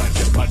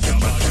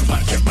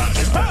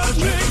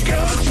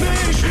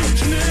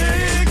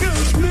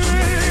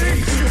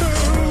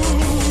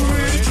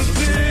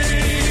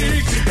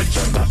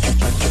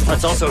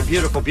 That's also a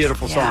beautiful,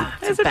 beautiful song.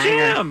 It's a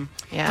jam.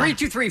 Yeah.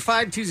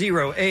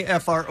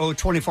 323-520-AFRO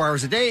 24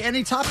 hours a day,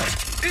 any topic.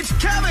 It's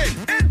Kevin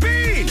and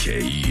Bean.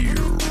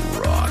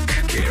 K-Rock.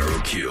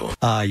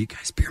 KROQ. You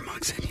guys beer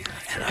mugs in here.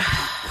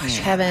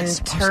 Kevin,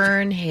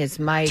 turn his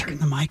mic Turn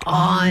the mic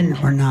on.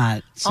 or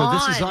not. So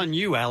this is On. on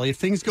you, Allie. If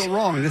things go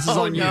wrong, this is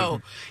Oh, on you.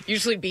 no.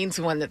 Usually Bean's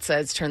the one that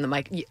says turn the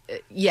mic.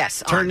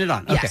 Yes. Turn it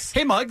on. Okay. Yes.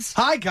 Hey, Mugs.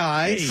 Hi,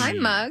 guys. Hi,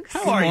 Mugs.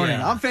 How are you?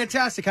 I'm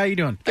fantastic. How you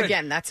doing?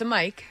 Again, that's a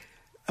mic.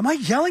 Am I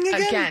yelling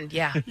again? Again,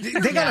 yeah.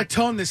 They got to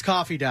tone this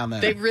coffee down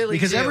there. They really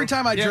because do. every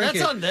time I drink that's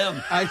it, on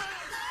them.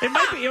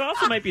 It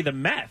also might be the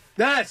meth.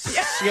 Yes,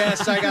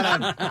 I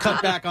got to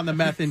cut back on the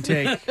meth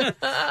intake.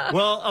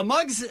 Well, a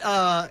Mugs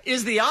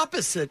is the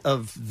opposite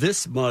of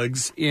this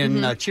Mugs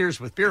in Cheers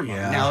with Beer Mug.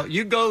 Yeah. Now,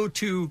 you go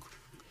to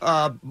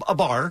a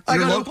bar,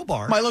 your local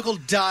bar. My local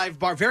dive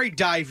bar, very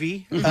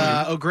divey.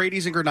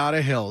 O'Grady's in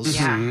Granada Hills.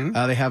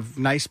 Yeah. They have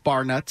nice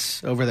bar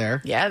nuts over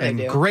there. Yeah, they and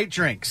do. Great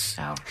drinks.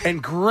 Oh.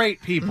 And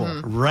great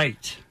people.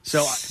 Right.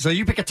 So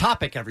you pick a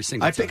topic every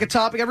single time. I pick a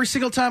topic every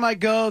single time I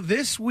go.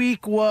 This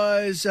week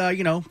was,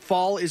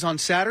 fall is on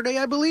Saturday,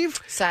 I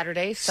believe.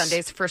 Saturday,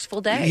 Sunday's the first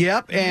full day.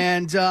 Yep,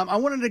 and I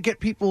wanted to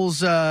get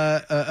people's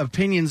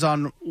opinions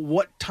on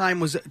what time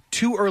was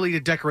too early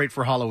to decorate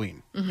for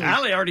Halloween.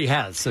 Allie already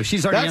has, so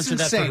she's already That's answered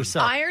that insane. for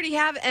herself. I already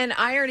have, and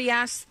I already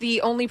asked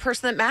the only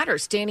person that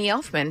matters, Danny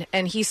Elfman,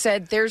 and he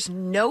said there's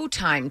no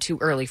time too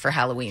early for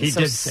Halloween. He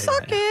so did say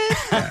suck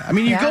that. it. I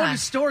mean, you go Yeah.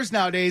 into stores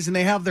nowadays and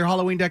they have their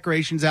Halloween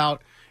decorations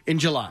out in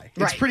July.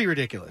 It's Right. pretty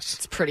ridiculous.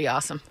 It's pretty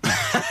awesome. So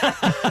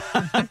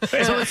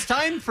it's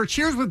time for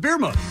Cheers with Beer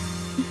Mug.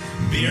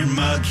 Beer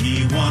Mug,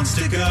 he wants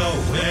to go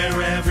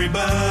where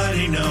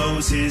everybody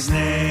knows his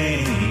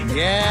name.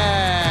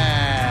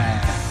 Yeah.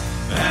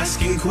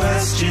 Asking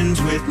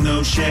questions with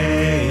no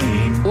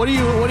shame. What do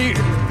you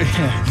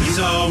He's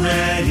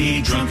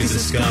already drunk as a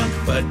skunk,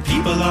 but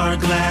people are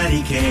glad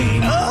he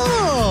came.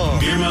 Oh.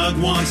 Beer Mug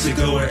wants to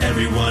go where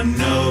everyone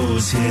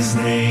knows his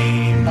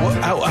name.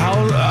 Wow.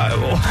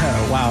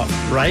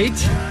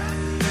 Right?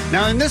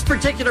 Now, in this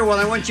particular one,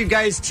 I want you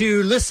guys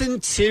to listen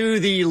to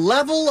the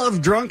level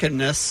of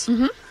drunkenness,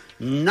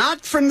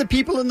 not from the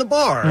people in the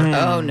bar.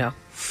 Oh, no.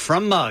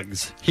 From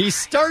Muggs. He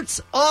starts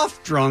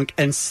off drunk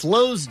and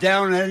slows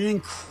down at an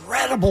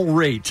incredible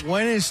rate.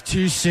 When is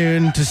too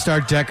soon to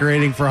start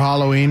decorating for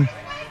Halloween?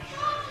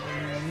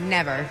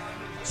 Never.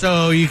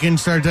 So you can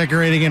start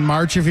decorating in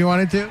March if you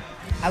wanted to?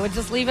 I would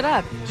just leave it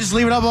up. Just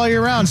leave it up all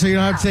year round so you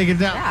don't have to take it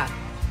down. Yeah.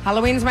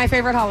 Halloween's my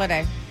favorite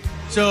holiday.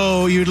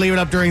 So you would leave it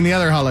up during the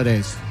other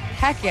holidays?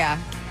 Heck yeah.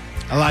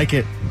 I like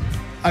it.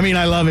 I mean,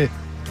 I love it.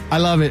 I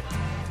love it.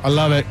 I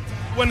love it.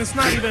 When it's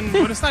not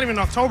even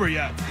October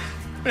yet.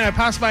 I mean, I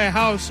passed by a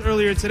house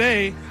earlier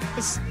today.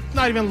 It's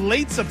not even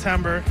late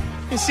September.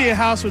 You see a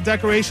house with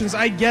decorations.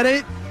 I get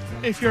it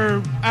if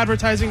you're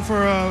advertising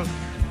for a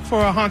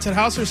haunted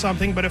house or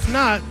something, but if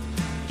not,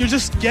 you're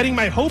just getting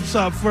my hopes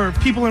up for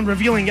people in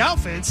revealing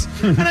outfits,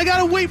 and I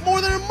gotta wait more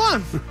than a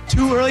month.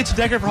 Too early to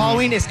decorate for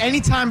Halloween is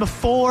any time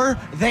before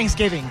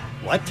Thanksgiving.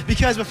 What?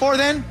 Because before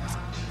then,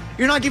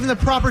 you're not giving the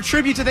proper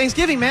tribute to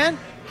Thanksgiving, man.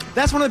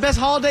 That's one of the best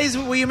holidays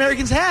we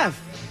Americans have.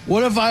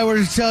 What if I were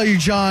to tell you,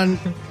 John,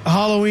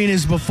 Halloween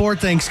is before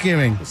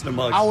Thanksgiving?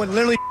 I would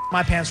literally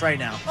my pants right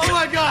now. Oh,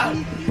 my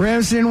God.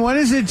 Ramson, when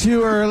is it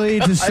too early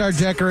to start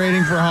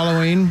decorating for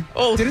Halloween?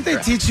 Oh, didn't they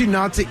teach you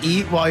not to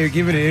eat while you're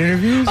giving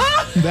interviews?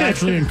 They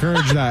actually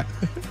encourage that.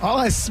 All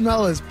I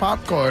smell is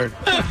popcorn.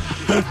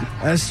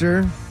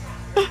 Esther,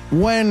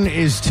 when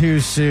is too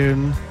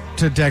soon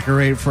to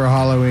decorate for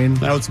Halloween?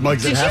 Now it's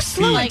Muggs Did at you half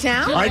slow speed. it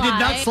down? I did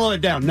not slow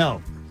it down,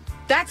 no.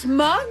 That's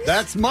Muggs?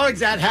 That's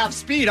Muggs at half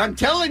speed. I'm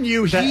telling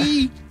you,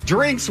 he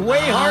drinks way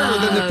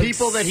harder than the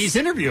people that he's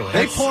interviewing.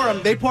 They pour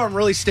them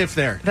really stiff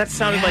there. That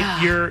sounded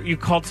like you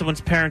called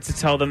someone's parents to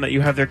tell them that you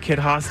have their kid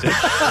hostage.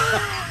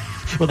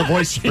 With a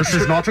voice. This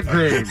is not a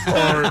game.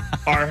 Or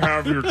I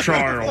have your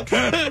child.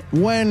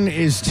 When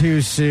is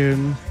too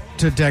soon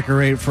to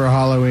decorate for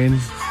Halloween?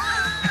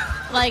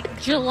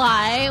 like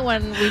July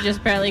when we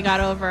just barely got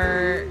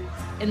over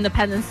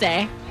Independence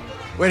Day.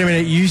 Wait a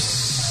minute. You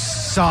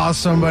saw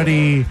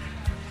somebody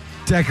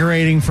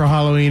decorating for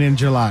Halloween in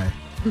July.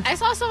 I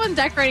saw someone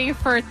decorating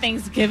for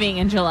Thanksgiving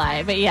in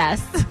July, but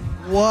yes.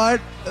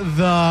 What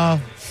the...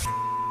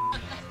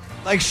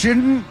 Like,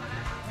 shouldn't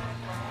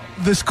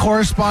this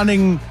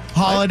corresponding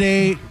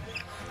holiday...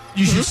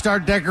 You should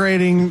start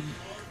decorating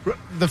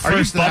the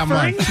first of that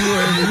month.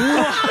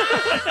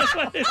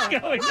 What is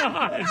going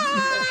on?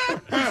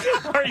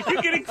 Are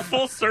you getting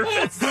full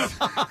service?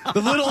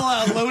 The little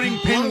loading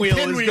pinwheel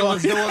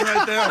is going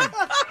right there.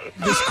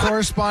 This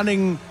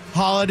corresponding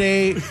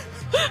holiday,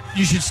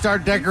 you should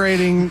start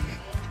decorating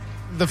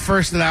the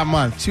first of that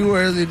month. Too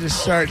early to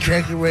start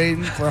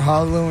decorating for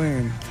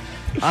Halloween.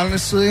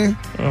 Honestly,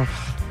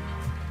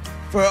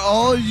 for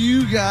all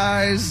you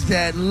guys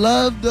that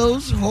love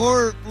those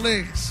horror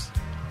flicks,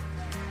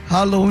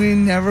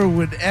 Halloween never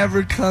would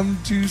ever come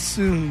too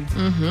soon.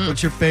 Mm-hmm.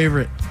 What's your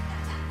favorite?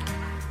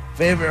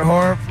 Favorite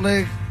horror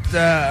flick?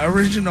 The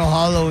original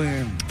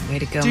Halloween. Way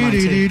to go,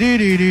 Monty.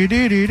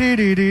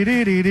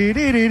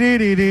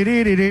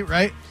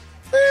 Right?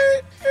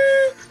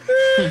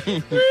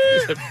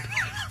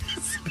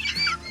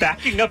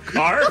 Backing up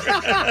car?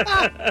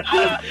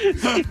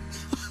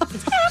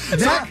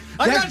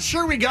 I'm not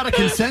sure we got a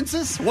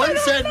consensus. One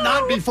said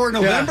not before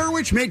November,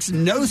 which makes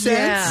no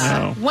sense.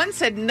 Yeah. One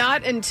said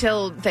not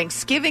until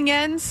Thanksgiving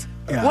ends.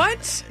 Yeah.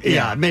 What?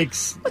 Yeah, it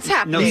makes What's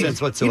happening? no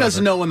sense whatsoever. He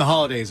doesn't know when the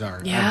holidays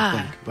are. Yeah.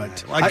 I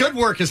think, but Good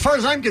work. As far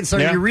as I'm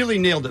concerned, Yeah. you really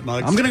nailed it,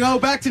 Muggs. I'm going to go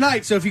back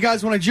tonight, so if you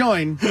guys want to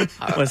join...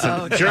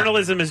 Listen,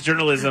 journalism is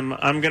journalism.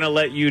 I'm going to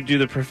let you do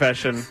the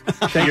profession.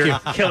 You're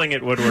killing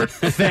it, Woodward.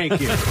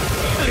 Thank you.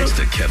 It's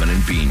the Kevin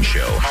and Bean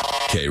Show.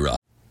 K-Rock.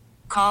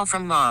 Call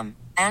from mom.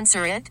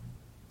 Answer it.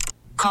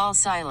 Call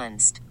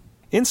silenced.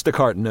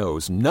 Instacart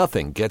knows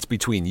nothing gets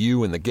between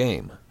you and the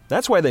game.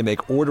 That's why they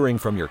make ordering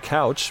from your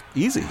couch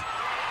easy.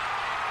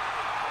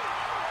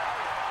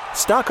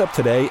 Stock up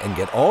today and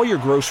get all your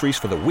groceries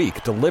for the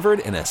week delivered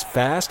in as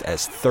fast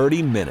as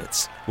 30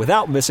 minutes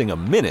without missing a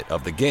minute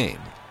of the game.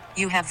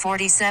 You have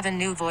 47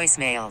 new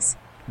voicemails.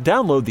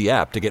 Download the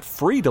app to get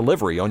free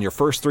delivery on your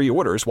first 3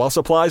 orders while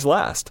supplies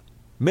last.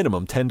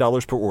 Minimum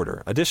 $10 per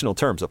order. Additional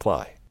terms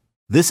apply.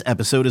 This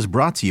episode is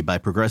brought to you by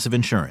Progressive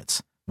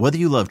Insurance. Whether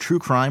you love true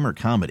crime or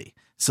comedy,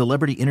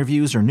 celebrity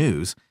interviews or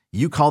news,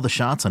 you call the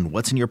shots on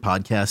what's in your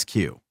podcast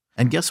queue.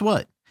 And guess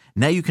what?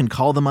 Now you can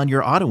call them on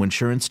your auto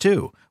insurance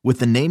too with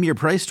the Name Your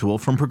Price tool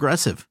from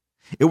Progressive.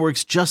 It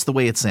works just the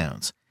way it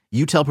sounds.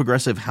 You tell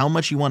Progressive how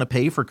much you want to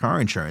pay for car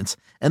insurance,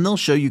 and they'll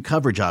show you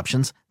coverage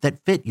options that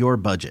fit your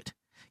budget.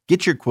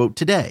 Get your quote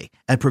today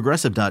at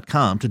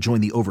Progressive.com to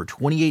join the over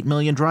 28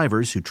 million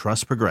drivers who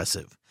trust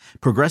Progressive.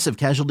 Progressive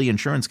Casualty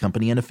Insurance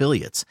Company and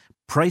Affiliates.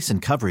 Price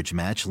and coverage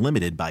match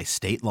limited by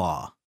state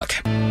law.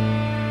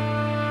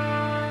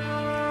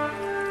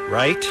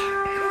 Right?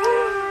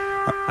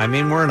 I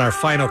mean, we're in our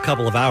final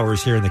couple of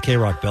hours here in the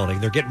K-Rock building.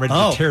 They're getting ready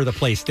to tear the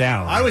place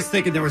down. I was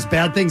thinking there was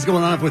bad things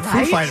going on with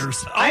Foo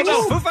Fighters. Oh,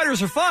 no, Foo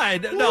Fighters are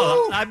fine.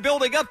 No, I'm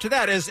building up to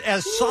that. As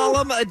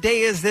solemn a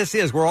day as this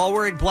is, we're all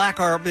wearing black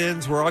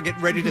armbands. We're all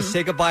getting ready to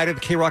say goodbye to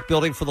the K-Rock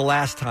building for the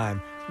last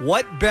time.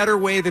 What better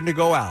way than to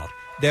go out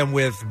than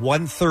with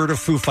 1/3 of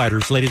Foo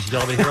Fighters, ladies and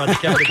gentlemen, here on the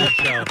Kevin and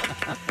Bean Show.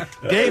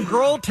 Dave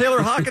Grohl,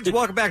 Taylor Hawkins,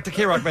 welcome back to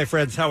K-Rock, my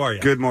friends. How are you?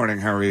 Good morning.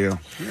 How are you?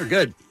 You're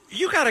good.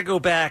 You got to go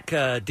back,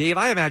 Dave.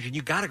 I imagine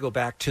you got to go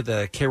back to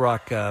the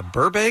K-Rock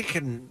Burbank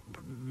and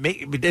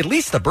at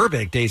least the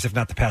Burbank days, if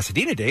not the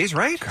Pasadena days,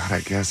 right? God,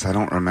 I guess I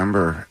don't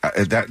remember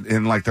that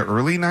in like the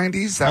early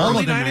 90s.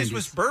 Early 90s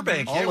was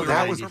Burbank. All of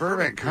that was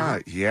Burbank,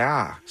 huh?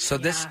 Yeah. So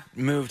this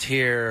moved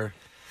here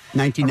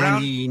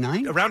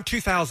 1999? Around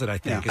 2000, I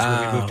think, is when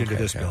we moved into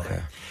this building.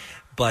 Okay.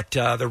 But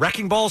the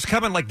Wrecking Ball's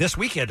coming like this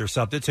weekend or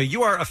something. So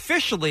you are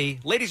officially,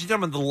 ladies and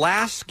gentlemen, the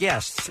last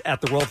guests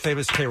at the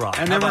world-famous K-Rock.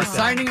 And then we're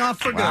signing off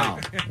for good. Wow.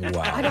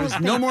 I don't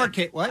think, no more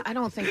K. What? I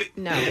don't think,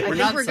 no. We're I think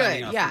not we're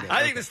signing good. off Yeah. for good.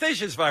 I think the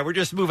station's fine. We're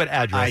just moving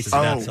addresses.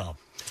 That's all.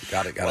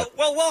 Got it.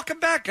 Well, welcome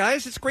back,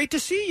 guys. It's great to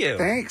see you.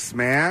 Thanks,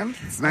 man.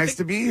 It's nice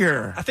to be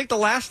here. I think the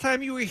last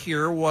time you were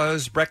here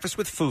was Breakfast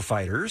with Foo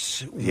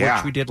Fighters, Yeah.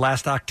 which we did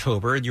last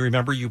October. And you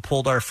remember you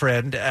pulled our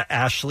friend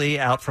Ashley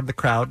out from the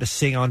crowd to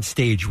sing on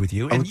stage with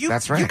you. And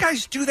that's right. You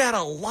guys do that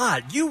a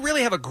lot. You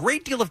really have a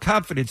great deal of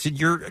confidence in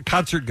your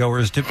concert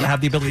goers to have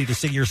the ability to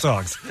sing your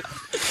songs.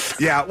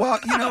 Yeah, well,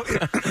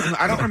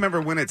 I don't remember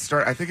when it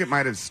started. I think it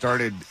might have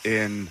started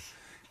in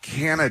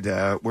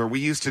Canada, where we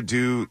used to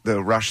do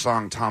the Rush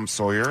song "Tom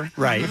Sawyer,"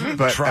 right?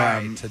 But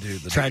tried to do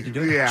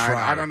it.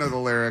 Yeah, I don't know the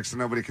lyrics, and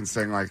nobody can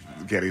sing like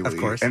Geddy Lee. Of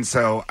course. And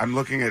so I'm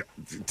looking at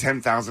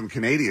 10,000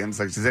 Canadians.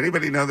 Like, does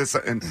anybody know this?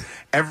 And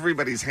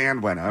everybody's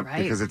hand went up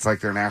because it's like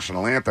their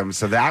national anthem.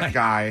 So that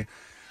guy.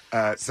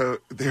 So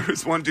there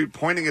was one dude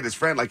pointing at his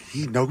friend like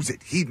he knows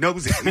it. He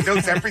knows it. He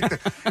knows everything.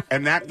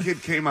 And that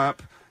kid came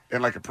up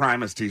in like a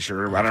Primus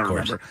T-shirt. I don't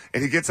remember.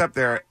 And he gets up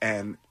there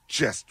and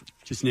just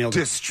nailed it.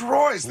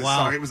 Destroys the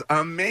Wow. song. It was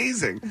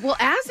amazing. Well,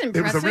 as impressive.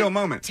 It was a real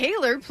moment.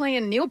 Taylor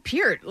playing Neil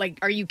Peart. Like,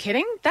 are you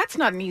kidding? That's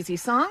not an easy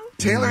song.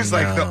 Taylor's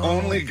like the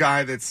only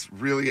guy that's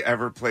really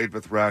ever played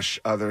with Rush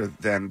other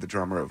than the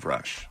drummer of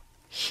Rush.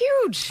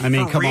 Huge. I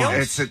mean, come on.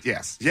 It's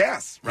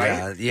yes,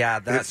 right? Yeah,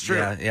 that's It's true.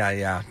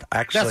 Yeah.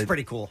 Actually, That's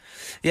pretty cool.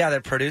 Yeah,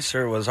 the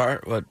producer was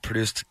what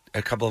produced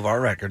a couple of our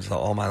records, the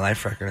All My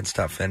Life record and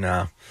stuff. And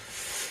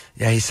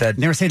he said,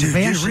 Never said the "Dude,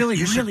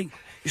 band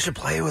you should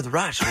play with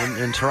Rush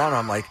in Toronto."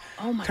 I'm like,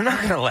 they're not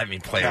going to let me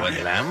play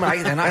with them.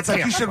 That's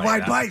like, you should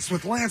ride bikes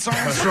with Lance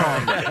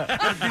Armstrong.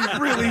 It'd be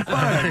really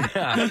fun.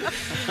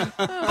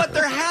 But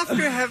there have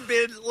to have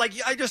been, like,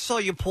 I just saw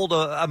you pulled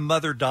a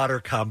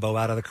mother-daughter combo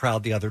out of the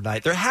crowd the other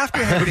night. There have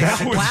to have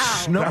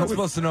been. No one's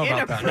supposed to know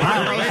about that.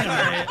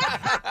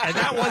 And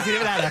that wasn't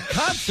even at a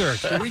concert.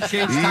 Can we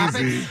change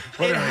topic?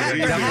 There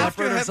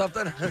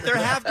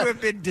have to have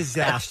been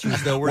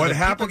disasters, though. Where What the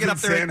people happens get in up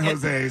there San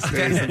Jose stays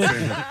in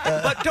San Jose.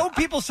 But don't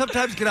people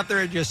sometimes get up there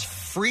and just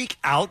freak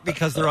out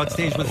because they're on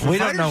stage with We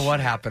don't know what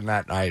happened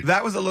that night.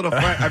 That was a little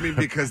fun. I mean,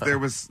 because there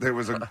was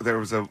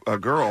a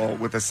girl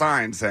with a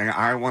sign saying,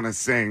 "I want to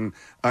sing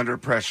Under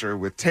Pressure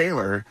with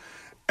Taylor,"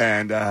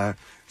 and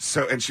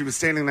she was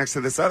standing next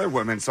to this other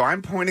woman. So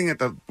I'm pointing at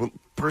the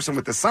person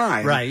with the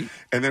sign, Right.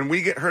 And then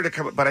we get her to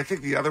come up, but I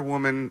think the other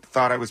woman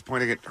thought I was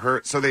pointing at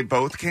her, so they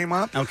both came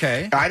up.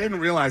 Okay. I didn't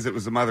realize it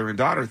was a mother and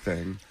daughter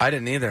thing. I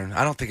didn't either.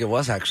 I don't think it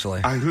was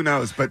actually. Who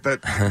knows? But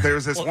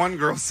there's this one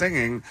girl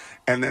singing,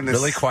 and then this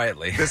Really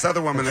quietly. this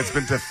other woman that's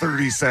been to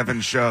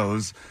 37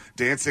 shows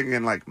dancing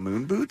in like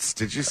moon boots.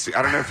 Did you see?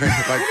 I don't know if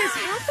it's like. What is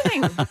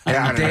happening?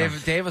 Yeah, I don't know.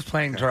 Dave was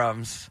playing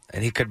drums,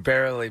 and he could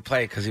barely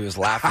play because he was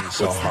laughing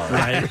so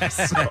hard.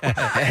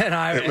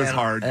 It was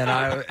hard. And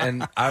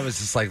I was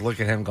just like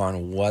looking at him,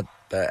 going, "What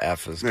the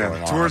f is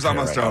going on? Tour's up here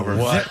almost right now? over.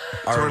 What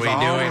are Tour's we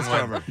doing? almost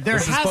over.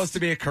 This is supposed to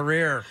be a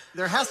career."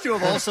 There has to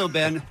have also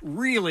been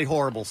really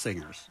horrible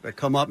singers that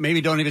come up,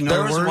 maybe don't even know There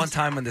the was words. one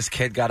time when this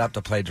kid got up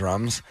to play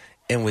drums,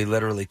 and we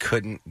literally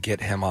couldn't get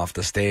him off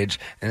the stage.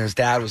 And his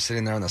dad was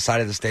sitting there on the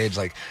side of the stage,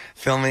 like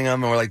filming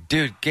him, and we're like,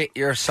 "Dude, get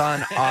your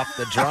son off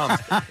the drums."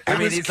 It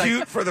was he's cute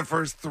like, for the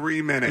first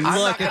 3 minutes.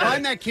 Look, if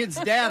I'm that kid's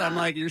dad, I'm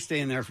like, you're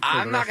staying there for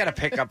I'm not gonna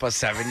pick up a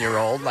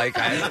 7-year-old. Like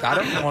I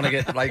don't want to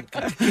get like.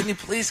 Can you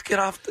please get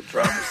off the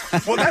drums?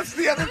 Well, that's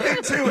the other thing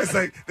too. Is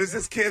like there's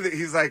this kid that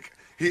he's like.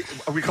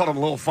 We called him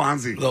Lil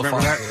Fonzie. Lil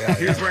Remember Fonzie, that? yeah,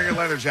 He was wearing a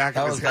leather jacket.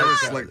 That His was hair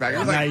was nice. slicked back. He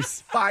was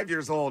Nice. like 5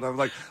 years old. I was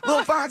like,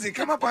 Lil Fonzie,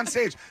 come up on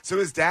stage. So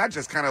his dad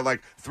just kind of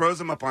like throws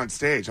him up on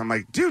stage. I'm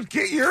like, dude,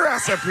 get your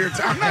ass up here.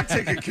 I'm not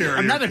taking care of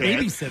I'm your not a kid.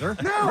 babysitter.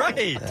 No.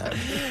 Right.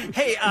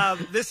 Hey,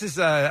 this is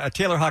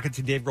Taylor Hawkins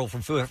and Dave Grohl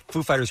from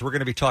Foo Fighters. We're going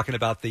to be talking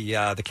about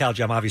the Cal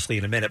Jam, obviously,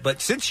 in a minute. But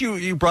since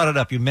you brought it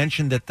up, you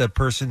mentioned that the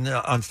person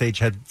on stage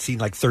had seen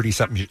like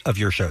 30-something of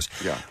your shows.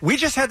 Yeah. We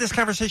just had this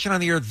conversation on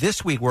the air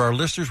this week where our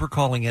listeners were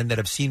calling in that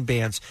have seen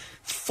bands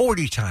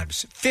 40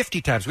 times,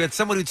 50 times. We had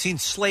someone who'd seen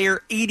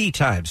Slayer 80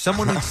 times,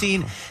 someone who'd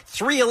seen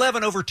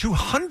 311 over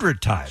 200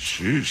 times.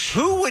 Sheesh.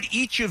 Who would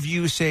each of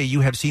you say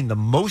you have seen the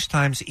most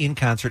times in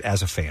concert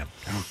as a fan?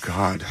 Oh,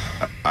 God.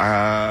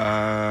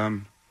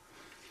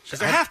 'Cause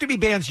there have to be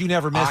bands you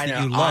never missed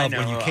that you love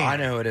when you can. I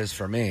know who it is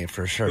for me,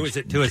 for sure. Who is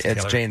it? Who is it,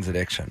 It's Taylor? Jane's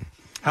Addiction.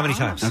 How many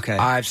times? Okay.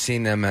 I've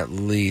seen them at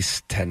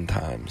least 10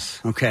 times.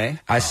 Okay.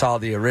 I saw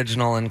the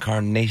original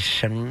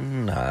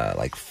incarnation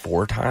like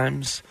 4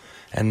 times,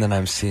 and then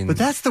I've seen. But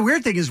that's the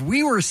weird thing is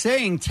we were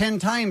saying 10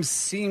 times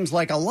seems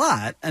like a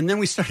lot, and then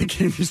we started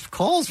getting these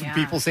calls from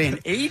people saying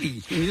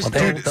 80. And you just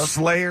Dude,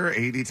 Slayer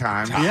 80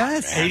 times.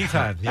 Yes. 80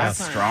 times. Yeah.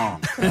 That's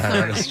strong.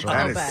 That is strong.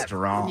 That is bet.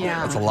 strong.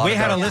 Yeah. That's a lot. We of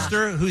had a dollars.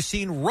 listener who's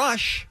seen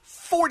Rush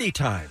 40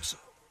 times.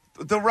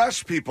 The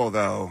Rush people,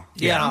 though.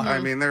 Yeah. I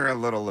mean, they're a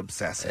little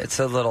obsessive. It's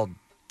a little.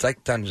 It's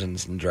like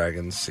Dungeons and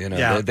Dragons, you know.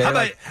 Yeah. They How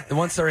like,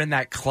 once they're in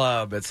that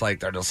club, it's like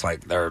they're just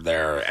like they're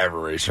there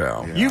every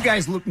show. You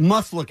guys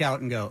must look out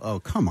and go, "Oh,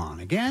 come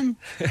on again!"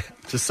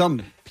 To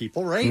some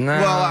people, right? No.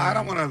 Well, I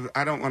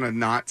don't want to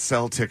not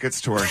sell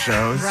tickets to our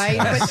shows. Right,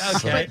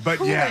 but, But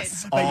cool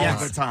yes, it. all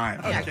the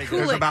time. Yeah, cool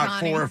There's it, about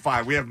Connie. 4 or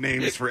 5. We have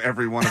names for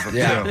every one of them,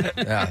 Yeah, too.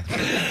 yeah.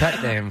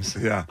 Pet names.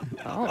 Yeah.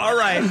 All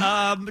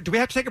right. Do we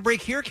have to take a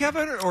break here,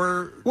 Kevin?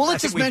 Or Well, I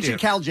let's think just we mention do.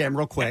 Cal Jam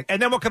real quick.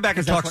 And then we'll come back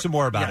and Because talk that's some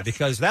more about it yes.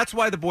 because that's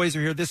why the boys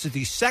are here. This is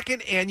the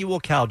second annual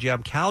Cal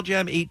Jam. Cal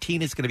Jam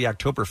 18 is going to be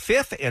October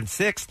 5th and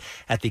 6th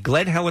at the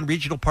Glen Helen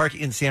Regional Park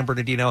in San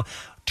Bernardino.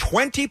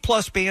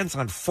 20-plus bands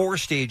on 4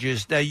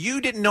 stages. Now,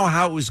 you didn't know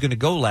how it was going to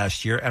go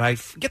last year, and I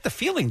get the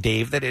feeling,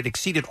 Dave, that it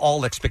exceeded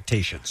all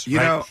expectations. You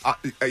right?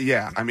 know,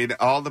 yeah. I mean,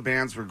 all the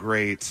bands were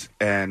great,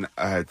 and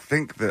I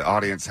think the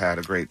audience had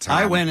a great time.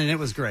 I went and it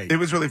was great. It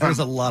was really fun. It was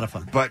a lot of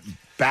fun. But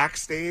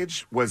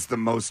backstage was the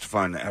most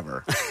fun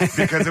ever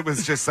because it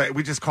was just like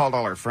we just called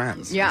all our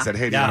friends. Yeah. We said,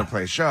 "Hey, do you want to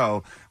play a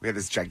show?" We had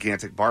this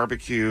gigantic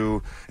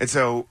barbecue, and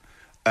so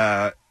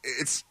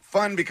it's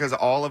fun because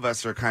all of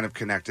us are kind of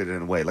connected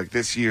in a way. Like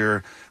this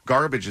year,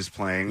 Garbage is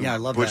playing. Yeah, I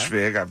love Butch that.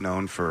 Vig. I've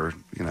known for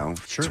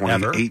 28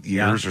 Ever.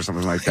 years or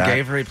something like that.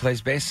 Avery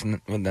plays bass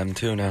with them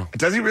too now.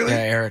 Does he really? Yeah,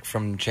 Eric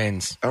from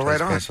Chains. Oh, plays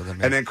right on. bass with them,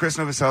 yeah. And then Chris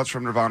Novoselic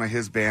from Nirvana,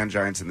 his band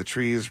Giants in the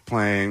Trees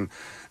playing.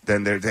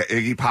 Then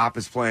Iggy Pop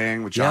is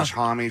playing with Josh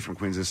Homme from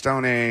Queens of the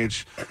Stone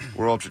Age.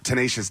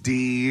 Tenacious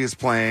D is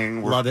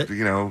playing. Love it.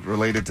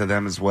 Related to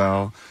them as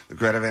well. The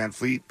Greta Van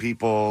Fleet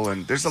people,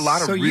 and there's a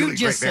lot of so really you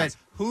just great bands.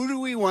 said, who do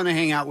we want to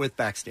hang out with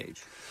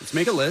backstage? Let's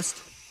make a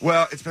list.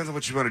 Well, it depends on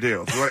what you want to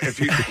do. If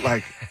you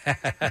like,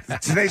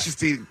 Tenacious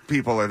D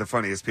people are the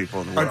funniest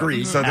people in the world.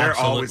 Agreed. So they're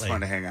Absolutely. always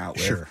fun to hang out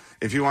with. Sure.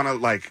 If you want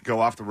to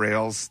go off the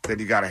rails, then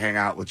you got to hang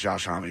out with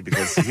Josh Homme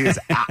because he is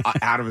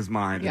out of his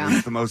mind. Yeah. And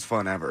it's the most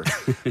fun ever.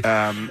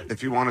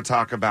 If you want to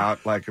talk about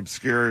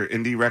obscure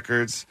indie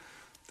records,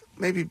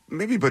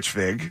 maybe Butch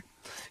Vig.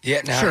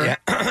 Yeah, no, Sure.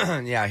 yeah,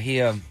 yeah.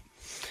 He,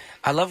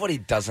 I love what he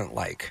doesn't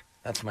like.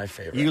 That's my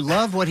favorite. You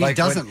love what he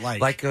doesn't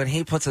like. Like when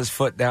he puts his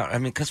foot down. I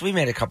mean, because we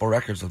made a couple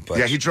records with Butch.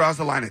 Yeah, he draws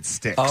the line at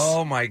sticks.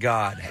 Oh my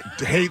God,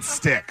 hates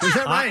sticks. Is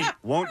that right?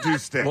 Won't do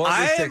sticks.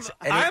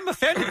 I'm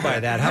offended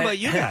by that. How about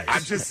you guys?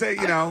 I'm just saying,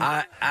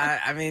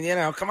 I mean,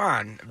 come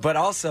on. But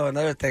also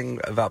another thing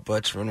about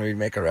Butch, when we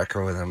make a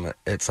record with him,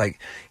 it's like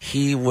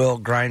he will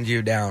grind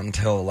you down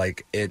till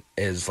it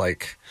is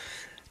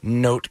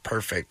note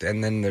perfect.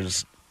 And then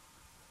there's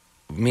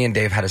me and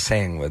Dave had a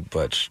saying with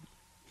Butch.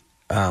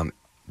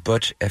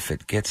 Butch, if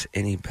it gets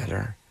any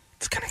better,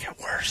 it's going to get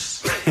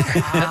worse.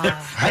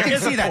 I can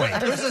see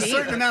that. There's a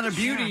certain amount of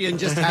beauty in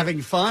just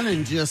having fun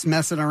and just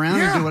messing around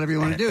and do whatever you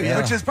want to do.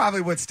 Which is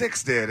probably what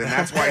Styx did, and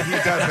that's why he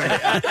doesn't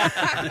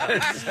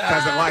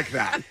like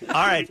that.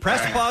 All right,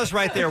 press pause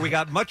right there. We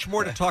got much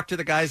more to talk to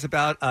the guys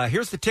about.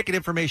 Here's the ticket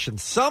information.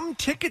 Some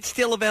tickets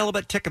still available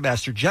at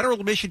Ticketmaster. General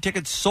admission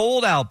tickets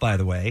sold out, by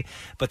the way,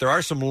 but there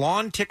are some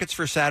lawn tickets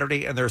for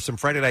Saturday, and there are some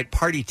Friday night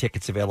party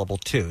tickets available,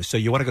 too. So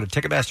you want to go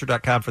to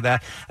Ticketmaster.com for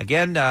that.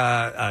 Again,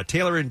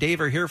 Taylor and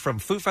Dave are here from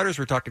Foo Fighters.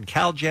 We're talking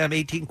Cal Jam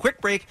 18.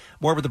 Quick break.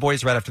 More with the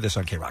boys right after this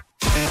on K-Rock.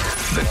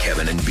 The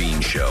Kevin and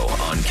Bean Show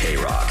on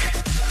K-Rock.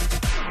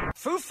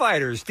 Foo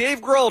Fighters, Dave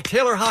Grohl,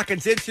 Taylor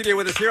Hawkins in studio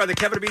with us here on the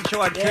Kevin and Bean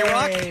Show on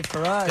K-Rock. For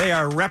us. They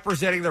are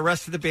representing the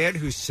rest of the band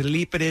who's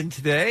sleeping in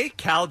today.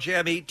 Cal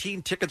Jam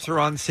 18 tickets are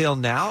on sale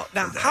now.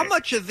 Now, how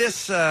much of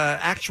this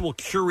actual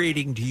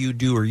curating do you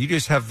do, or you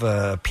just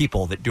have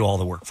people that do all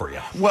the work for you?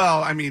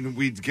 Well, I mean,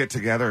 we get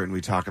together and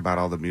we talk about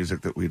all the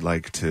music that we'd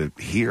like to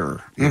hear,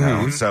 you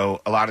know?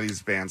 So a lot of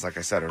these bands, like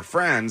I said, are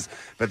friends,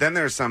 but then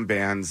there are some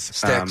bands...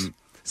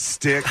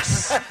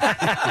 Styx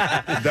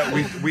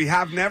that we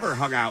have never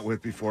hung out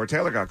with before.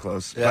 Taylor got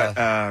close. Yeah.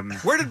 But,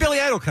 where did Billy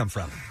Idol come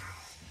from?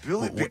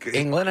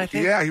 England, I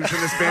think. Yeah, he was in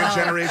this band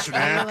Generation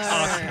X.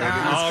 And he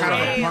was kind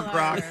of a punk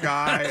rock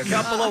guy. A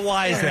couple of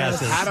wise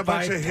asses. Had a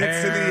bunch of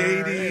hits in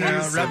the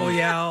 80s. Rebel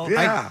Yell.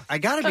 Yeah. I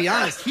got to be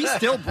honest, he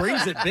still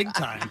brings it big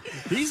time.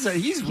 He's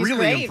really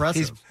great.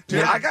 impressive.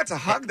 Dude, I got to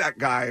hug that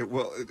guy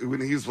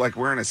when he was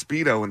wearing a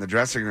Speedo in the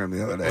dressing room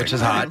the other day. Which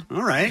is hot.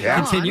 All right. Yeah.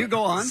 Continue.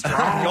 Go on.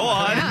 Strong. Go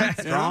on.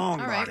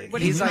 Strong All right. body.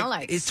 What do you smell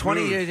like? He's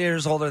 20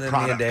 years older than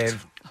Product. me and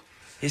Dave.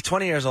 He's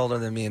 20 years older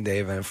than me and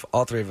Dave, and if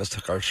all three of us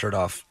took our shirt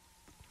off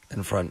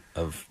in front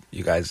of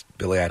you guys,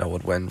 Billy Idol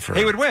would win.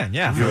 He would win,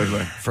 yeah. He would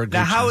win. For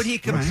now, how Gucci's. would he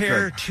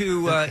compare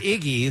to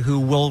Iggy,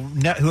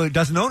 who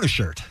doesn't own a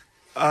shirt?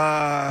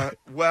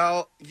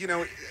 Well,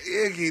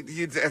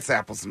 Iggy, it's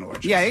apples and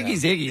oranges. Yeah,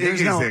 Iggy's Iggy. There's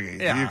Iggy's no, Iggy.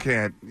 yeah. You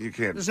can't.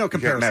 There's no you can't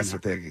comparison. mess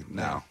with Iggy.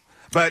 No.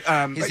 But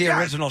He's the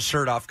original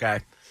shirt off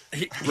guy.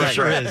 He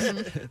sure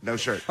is. No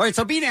shirt. All right,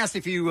 so Bean asked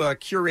if you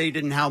curated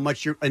and how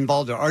much you're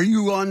involved. Are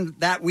you on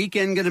that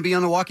weekend going to be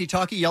on the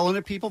walkie-talkie yelling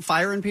at people,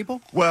 firing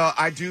people? Well,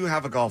 I do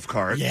have a golf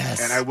cart. Yes.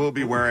 And I will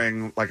be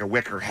wearing like a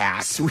wicker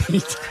hat.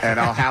 Sweet. And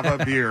I'll have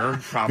a beer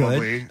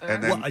probably.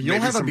 And then Well, you'll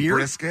maybe have a some beer?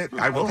 brisket.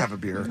 I will have a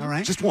beer. All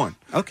right. Just one.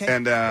 Okay.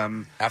 And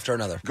After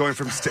another. going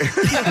from stage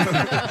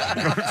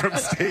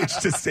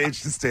to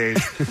stage,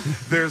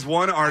 there's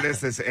one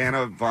artist, this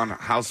Anna von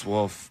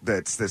Hauswolf,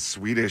 that's this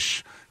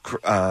Swedish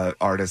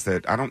artist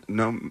that I don't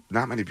know,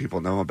 not many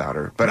people know about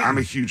her, but I'm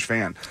a huge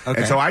fan. Okay.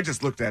 And so I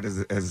just looked at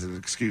it as an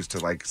excuse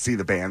to see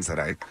the bands that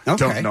I Okay.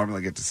 don't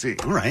normally get to see.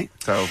 All right.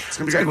 So it's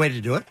going to be That's a great. good way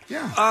to do it.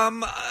 Yeah.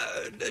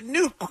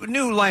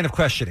 New line of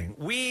questioning.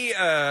 We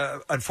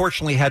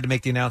unfortunately had to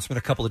make the announcement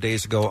a couple of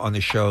days ago on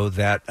the show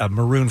that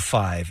Maroon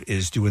 5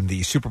 is doing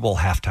the Super Bowl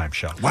halftime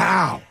show.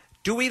 Wow.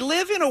 Do we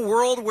live in a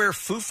world where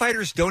Foo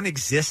Fighters don't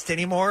exist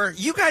anymore?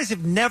 You guys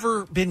have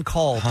never been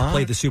called to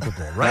play the Super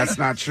Bowl, right? That's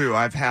not true.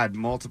 I've had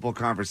multiple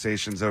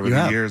conversations over You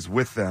the have? years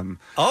with them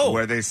Oh.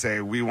 where they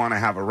say, we want to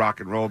have a rock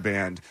and roll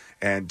band.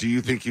 And do you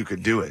think you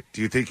could do it?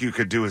 Do you think you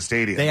could do a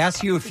stadium? They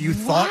asked you if you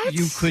thought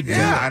you could do it.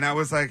 Yeah, and I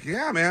was like,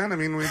 yeah, man. I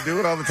mean, we do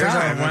it all the Here's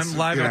time. our It's,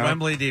 live you at know.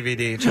 Wembley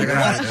DVD. Check it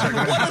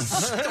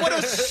out. What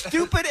a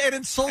stupid and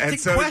insulting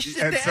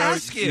question to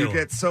ask you. You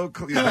get so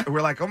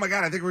we're like, oh my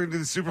god, I think we're gonna do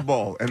the Super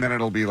Bowl, and then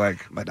it'll be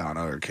like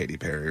Madonna or Katy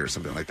Perry or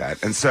something like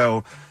that. And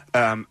so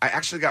I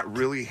actually got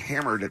really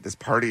hammered at this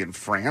party in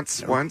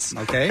France once,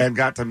 and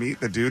got to meet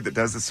the dude that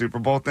does the Super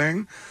Bowl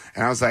thing.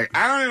 And I was like,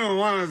 I don't even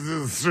want to do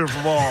the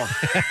Super Bowl.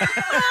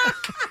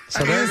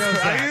 So there goes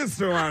that. I used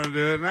to want to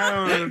do it, and I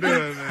don't want to do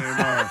it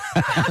anymore.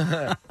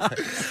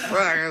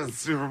 Well, I got the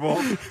Super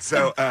Bowl.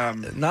 So,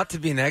 not to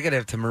be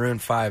negative to Maroon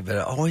 5, but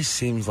it always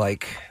seems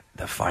like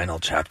the final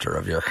chapter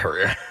of your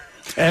career.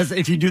 As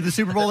if you do the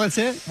Super Bowl, that's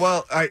it?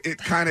 Well, it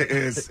kind of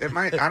is. It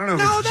might. I don't know if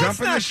No, it's that's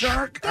jumping the not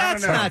shark.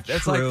 That's I don't know. not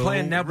That's like true.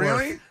 playing Nebworth.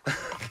 Really?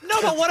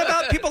 No, but what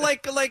about people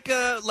like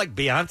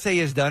Beyonce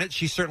has done it?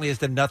 She certainly has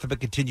done nothing but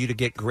continue to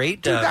get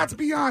great. Dude, that's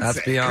Beyonce. That's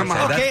Beyonce. Come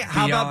on. Okay, That's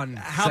how beyond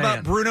about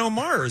saying. Bruno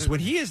Mars when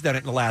he has done it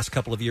in the last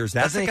couple of years?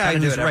 That's Doesn't the he guy kinda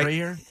do who's it right. every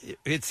year?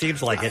 It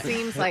seems like it.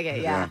 Seems like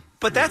it, yeah.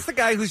 But that's the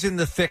guy who's in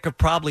the thick of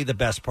probably the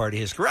best part of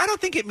his career. I don't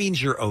think it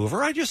means you're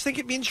over. I just think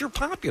it means you're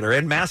popular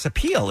and mass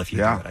appeal if you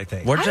do it, I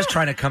think. We're just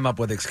trying to come up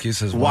with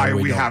excuses Why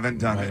we we don't- haven't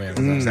done why it. we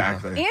haven't done it.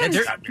 Exactly. And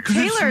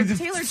Taylor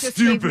just gave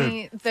stupid.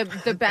 me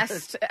the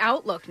best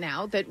outlook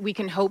now that we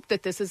can hope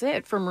that this is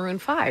it for Maroon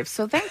 5.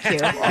 So thank you.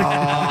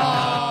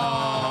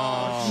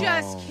 Oh,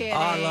 just kidding.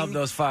 I love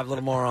those 5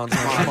 little morons.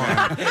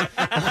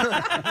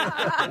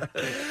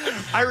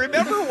 I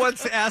remember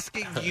once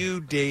asking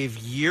you, Dave,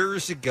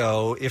 years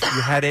ago, if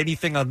you had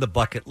anything on the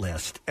bucket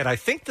list. And I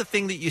think the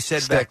thing that you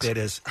said back then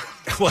was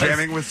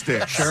Jamming with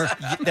sticks. Sure.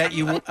 That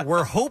you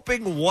were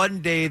hoping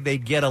one day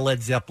they'd get a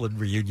Led Zeppelin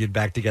reunion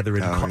back together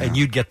and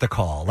you'd get the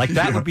call. Like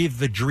that would be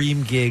the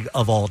dream gig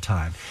of all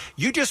time.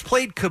 You just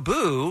played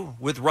Kaboo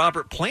with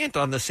Robert Plant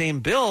on the same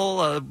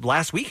bill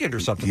last weekend or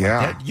something like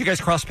that. You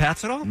guys cross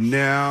paths at all?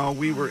 No,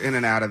 we were in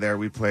and out of there.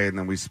 We played and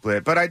then we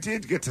split. But I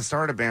did get to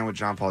start a band with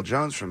John Paul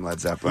Jones from Led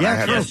Zeppelin. Yeah, I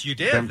had yes, you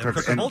did. them The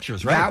Crooked and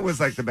Vultures, right? That was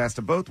like the best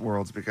of both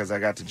worlds because I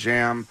got to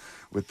jam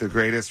with the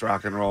greatest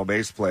rock and roll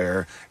bass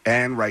player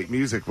and write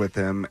music with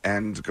him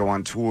and go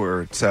on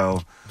tour.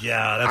 So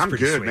yeah, that's I'm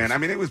pretty good, sweet. man. I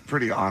mean, it was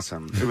pretty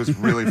awesome. It was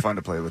really fun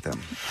to play with him.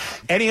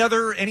 Any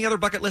other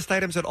bucket list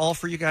items at all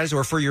for you guys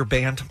or for your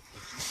band?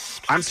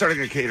 I'm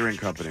starting a catering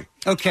company.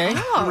 Okay.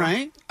 Oh. All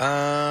right.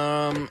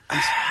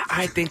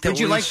 I think that Would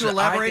you we like should, to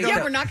elaborate on Yeah,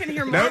 that? we're not going to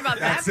hear more Nope, about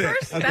that that's it.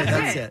 first. Okay,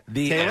 that's it.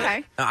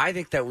 Okay. I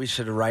think that we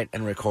should write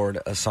and record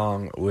a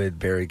song with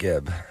Barry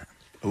Gibb.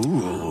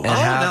 Ooh. And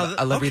have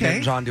now, Olivia okay.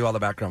 Newton-John do all the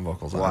background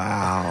vocals.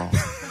 Wow.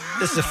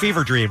 This is a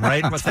fever dream,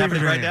 right? What's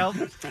happening right now?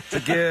 To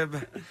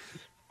Gibb.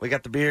 We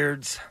got the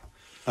beards.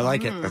 I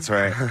like it. That's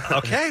right.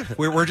 Okay,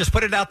 we're just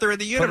putting it out there in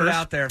the universe. Put it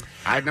out there.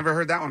 I'd never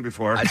heard that one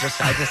before. I just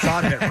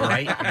thought of it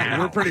right now.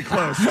 We're pretty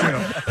close, too.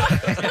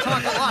 You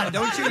talk a lot,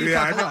 don't you?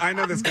 Yeah, I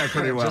know this guy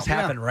pretty well. Just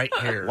happened right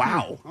here.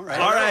 Wow. All right.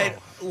 All right,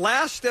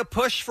 last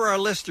push for our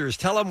listeners.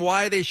 Tell them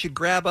why they should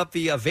grab up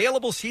the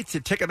available seats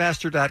at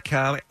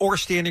Ticketmaster.com or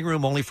standing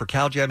room only for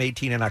Cal Jam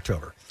 18 in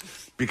October.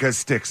 Because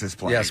Styx is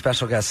playing. Yeah,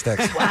 special guest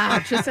Styx. Wow,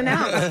 just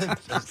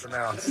announced. Just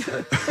announced.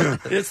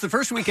 It's the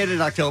first weekend in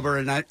October,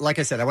 and like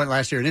I said, I went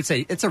last year, and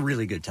it's a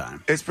really good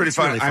time. It's pretty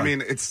fun. really I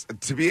mean, it's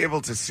to be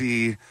able to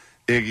see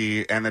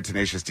Iggy and the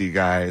Tenacious D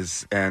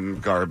guys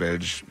and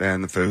Garbage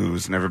and the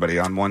Foos and everybody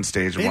on one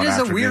stage in It one is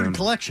afternoon. a weird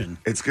collection.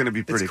 It's going to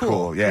be pretty It's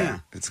cool. Yeah. Yeah.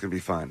 It's going to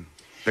be fun.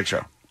 Big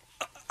show.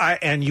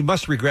 And you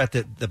must regret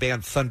that the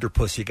band Thunder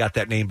Pussy got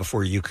that name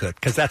before you could,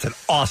 because that's an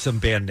awesome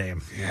band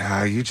name.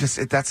 Yeah,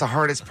 that's the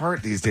hardest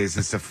part these days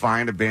is to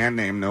find a band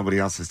name nobody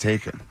else has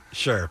taken.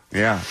 Sure.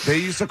 Yeah. They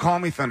used to call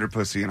me Thunder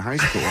Pussy in high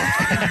school.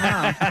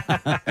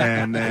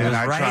 And then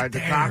I right tried to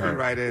there.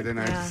 copyright it, and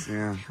It's the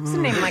I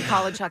name of my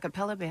college a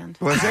cappella band.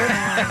 Was it?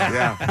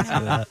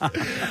 Yeah.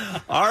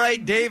 All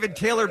right, Dave and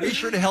Taylor, be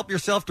sure to help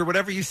yourself to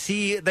whatever you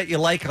see that you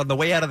like on the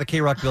way out of the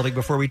K-Rock building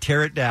before we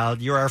tear it down.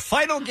 You're our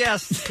final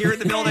guests here in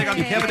the building on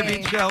the Kevin and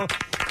Bean Show.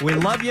 We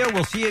love you.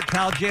 We'll see you at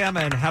Cal Jam,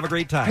 and have a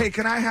great time. Hey,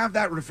 can I have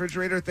that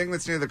refrigerator thing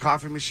that's near the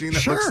coffee machine that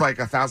Sure. looks like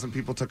 1,000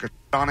 people took a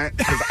on it?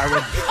 Because I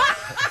would.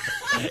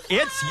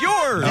 It's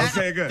yours.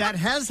 Okay, good. That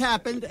has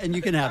happened, and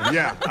you can have it.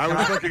 Yeah, I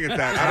was looking at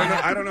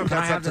that. I don't know if Can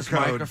I that's have up to this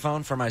code.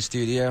 microphone for my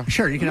studio?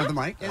 Sure, you can have the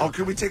mic. Oh,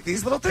 can we take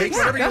these little Take things?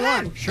 whatever you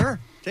want. Sure,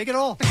 take it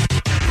all.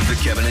 The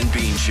Kevin and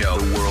Bean Show,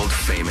 the world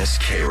famous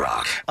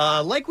K-Rock.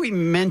 Like we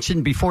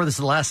mentioned before, this is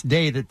the last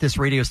day that this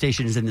radio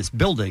station is in this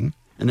building.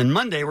 And then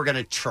Monday, we're going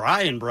to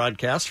try and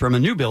broadcast from a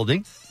new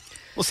building.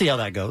 We'll see how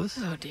that goes.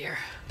 Oh, dear.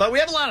 But we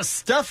have a lot of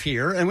stuff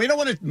here, and we don't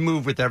want to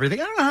move with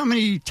everything. I don't know how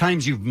many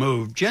times you've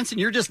moved. Jensen,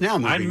 you're just now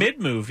moving. I'm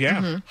mid-move, yeah.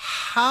 Mm-hmm.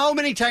 How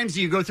many times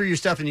do you go through your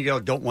stuff and you go,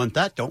 don't want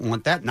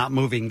that, not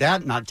moving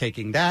that, not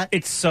taking that?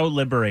 It's so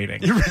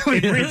liberating.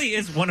 It really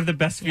is one of the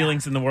best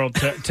feelings in the world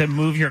to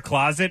move your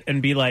closet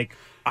and be like,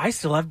 I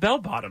still have bell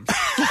bottoms.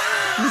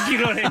 You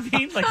know what I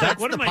mean? Like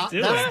what am I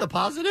doing? That's the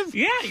positive?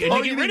 Yeah, and you you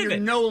get mean rid of you're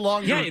it. no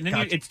longer... Yeah, and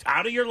then it's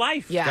out of your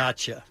life. Yeah.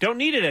 Gotcha. Don't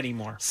need it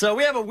anymore. So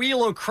we have a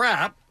wheel of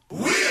crap.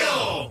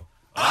 Wheel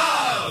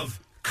of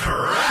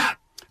crap.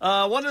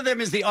 One of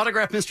them is the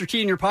autographed Mr.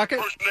 T in your pocket.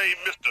 First name,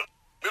 Mr.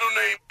 Middle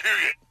name,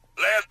 period.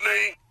 Last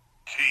name,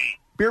 T.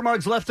 Beer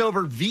mugs,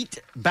 leftover Veet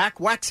back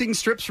waxing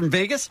strips from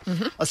Vegas,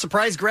 a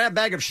surprise grab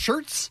bag of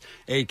shirts,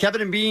 a Kevin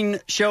and Bean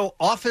Show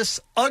office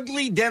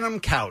ugly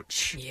denim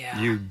couch. Yeah.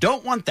 You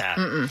don't want that.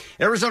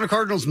 Arizona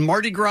Cardinals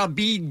Mardi Gras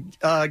bead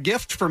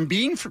gift from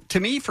Bean to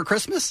me for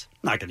Christmas.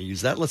 Not going to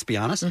use that, let's be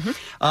honest.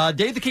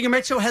 Dave the King of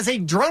Mexico has a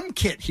drum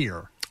kit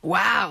here.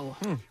 Wow.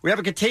 We have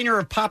a container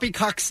of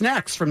poppycock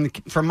snacks from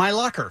my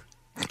locker.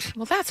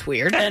 Well, that's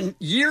weird. And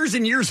years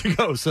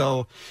ago,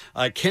 so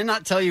I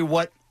cannot tell you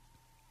what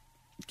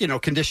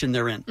condition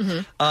they're in.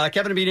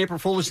 Kevin and Bean April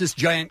Foolishness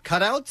giant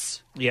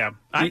cutouts. Yeah,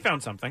 I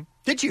found something.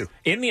 Did you?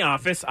 In the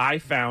office, I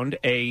found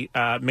a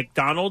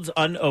McDonald's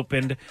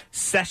unopened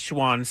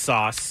Szechuan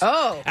sauce.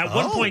 Oh. At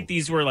one point,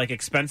 these were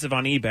expensive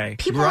on eBay.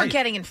 People are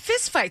getting in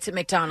fistfights at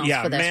McDonald's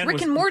for this.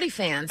 Rick and Morty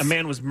fans. A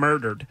man was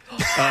murdered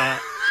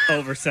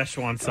over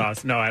Szechuan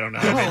sauce. No, I don't know.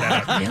 I made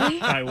that up.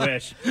 Really? I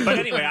wish. But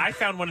anyway, I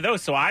found one of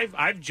those, so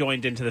I've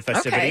joined into the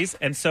festivities,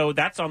 and so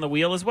that's on the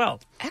wheel as well.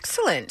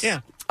 Excellent.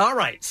 Yeah. All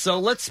right, so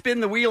let's spin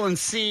the wheel and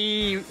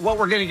see what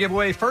we're going to give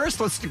away first.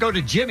 Let's go to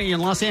Jimmy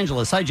in Los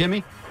Angeles. Hi,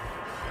 Jimmy.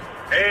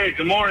 Hey,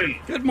 good morning.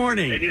 Good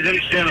morning. Ladies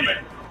and gentlemen.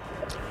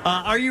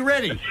 Are you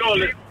ready?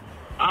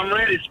 I'm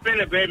ready.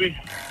 Spin it, baby.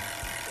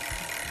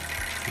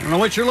 I don't know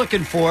what you're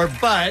looking for,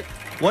 but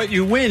what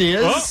you win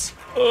is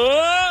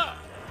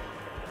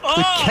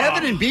the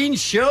Kevin and Bean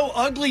Show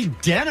ugly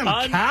denim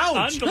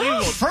couch.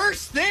 Unbelievable.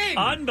 First thing.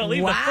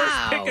 Unbelievable. Wow. The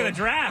first pick of the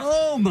draft.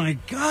 Oh, my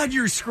God,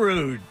 you're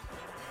screwed.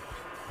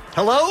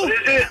 Hello? What is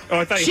it? Oh,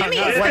 I thought you Jimmy,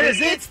 hung up. What is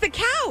it? it's the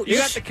couch. You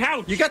got the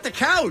couch. You got the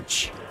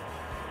couch.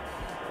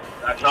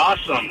 That's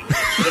awesome.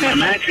 Go to my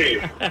man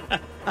cave.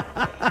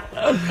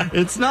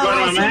 It's not Go to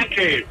my awesome. man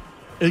cave.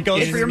 It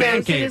goes for your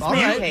man cave. his All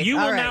man right. cave. You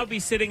All will right. now be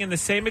sitting in the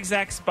same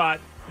exact spot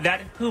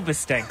that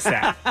Hoobastank's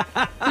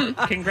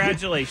at.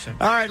 Congratulations.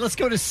 All right, let's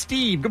go to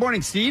Steve. Good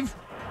morning, Steve.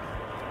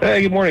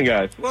 Hey, good morning,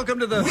 guys. Welcome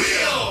to the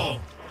Wheel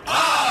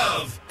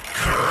of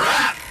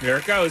crap. There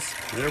it goes.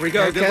 There we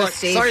go. There it Good goes, luck.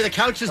 Steve. Sorry, the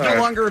couch is no All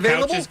right. longer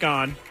available. Couch is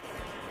gone.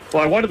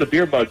 Well, I wanted the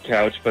beer bug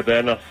couch, but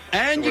then...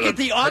 And you get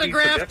the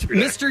autographed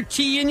Mr.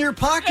 T in your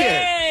pocket.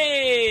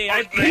 Hey,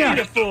 I played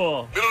a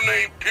fool. Middle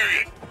name,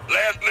 period.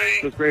 Last name.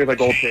 It's great as like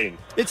gold chains.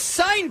 It's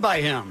signed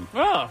by him.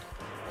 Oh.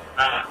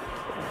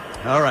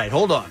 All right,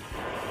 hold on.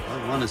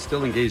 One is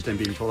still engaged, I'm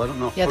being told. I don't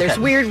know. Yeah, there's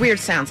Okay. weird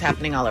sounds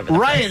happening all over the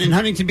Ryan place. in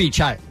Huntington Beach.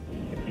 Hi.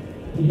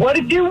 What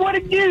it do? What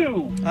it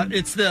do?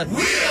 It's the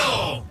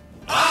Wheel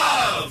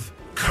of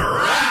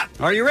crap.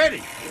 Are you ready?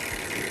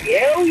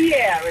 Hell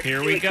yeah. Let's Here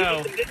do we it. Give go.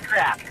 us some good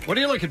crap. What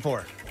are you looking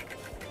for?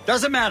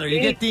 Doesn't matter.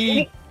 You get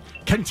the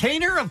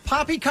container of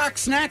poppycock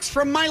snacks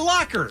from my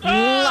locker.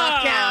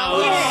 Lockout.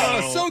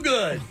 Oh, so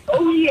good.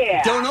 Oh,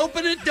 yeah. Don't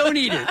open it, don't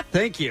eat it.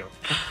 Thank you.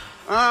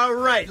 All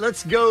right,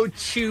 let's go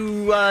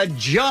to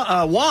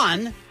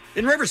Juan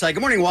in Riverside.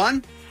 Good morning,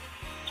 Juan.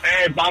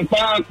 Hey, bonk,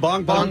 bonk.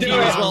 Bonk, bonk to you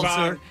as well,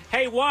 sir.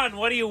 Hey, Juan,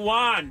 what do you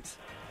want?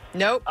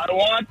 Nope. I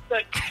want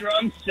the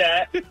drum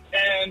set,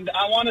 and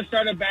I want to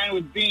start a band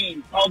with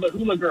Bean called the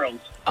Hula Girls.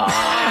 Oh,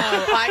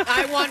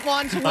 I want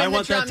one to win I the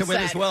want that drum to win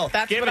set. as well.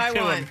 That's Give what it I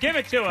to want. him. Give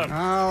it to him.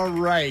 All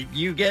right,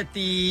 you get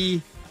the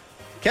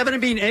Kevin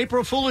and Bean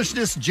April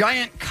Foolishness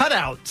giant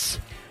cutouts.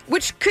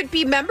 Which could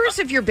be members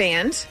of your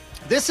band.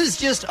 This is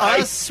just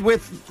us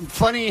with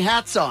funny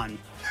hats on.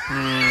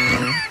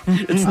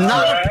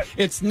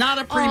 It's not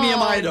a premium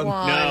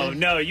item.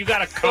 No, you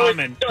got a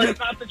common. So it's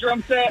not the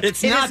drum set?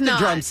 It's not the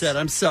drum set.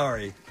 I'm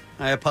sorry.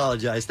 I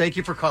apologize. Thank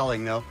you for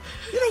calling, though.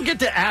 You don't get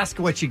to ask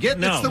what you get.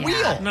 No. That's the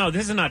wheel. No,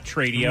 this is not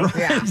Tradio.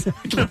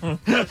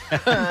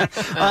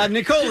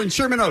 Nicole in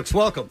Sherman Oaks,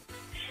 welcome.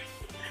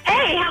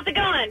 Hey, how's it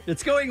going?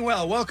 It's going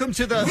well. Welcome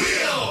to the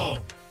Wheel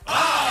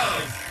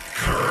of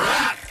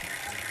crap.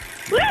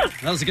 Woo!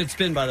 That was a good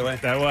spin, by the way.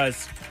 That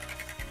was.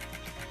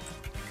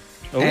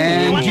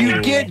 And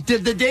you get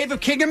the Dave of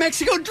King of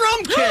Mexico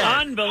drum kit.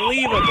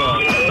 Unbelievable.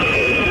 Oh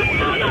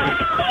my God,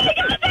 that's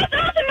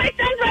awesome! My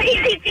son's right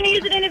here. He's going to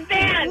use it in his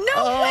band.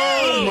 No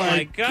way! Oh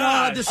my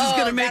God! This is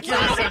going to make your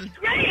That's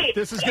great.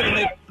 this is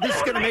going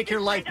to make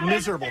your life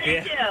miserable.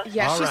 Yeah,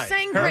 All she's right.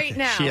 saying great Okay.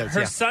 now. She is.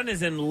 Her Yeah. son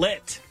is in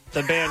Lit,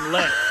 the band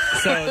Lit.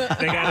 So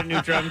they got a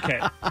new drum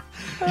kit.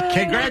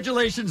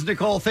 Congratulations,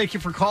 Nicole. Thank you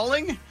for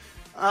calling.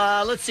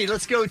 Let's see.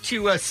 Let's go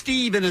to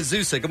Steve in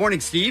Azusa. Good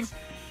morning, Steve.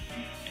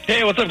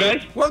 Hey, what's up,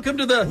 guys? Welcome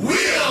to the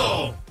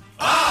Wheel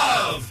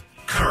of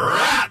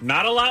crap.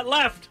 Not a lot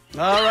left.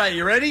 All right,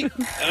 you ready?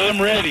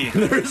 I'm ready.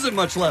 There isn't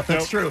much left.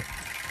 That's true.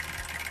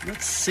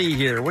 Let's see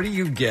here. What do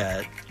you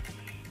get?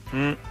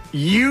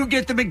 You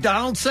get the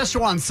McDonald's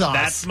Szechuan sauce.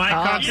 That's my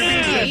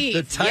contribution.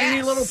 The tiny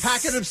Yes. little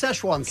packet of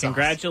Szechuan sauce.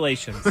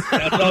 Congratulations. That's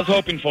what I was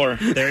hoping for.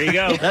 There you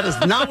go. That is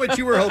not what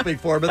you were hoping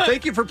for, but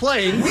thank you for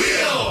playing.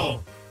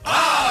 Wheel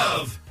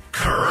of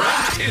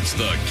crap. It's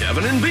the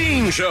Kevin and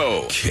Bean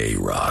Show.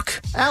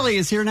 K-Rock. Allie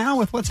is here now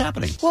with what's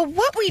happening. Well,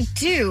 what we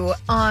do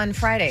on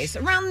Fridays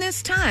around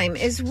this time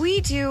is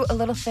we do a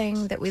little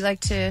thing that we like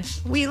to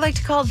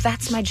call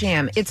That's My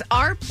Jam. It's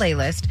our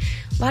playlist.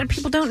 A lot of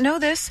people don't know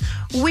this.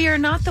 We are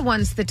not the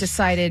ones that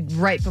decided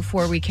right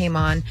before we came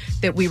on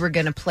that we were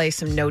going to play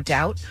some No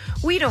Doubt.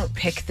 We don't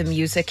pick the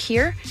music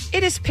here.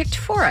 It is picked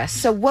for us.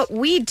 So what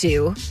we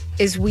do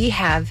is we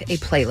have a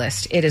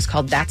playlist. It is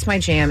called That's My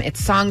Jam.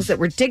 It's songs that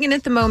we're digging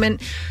at the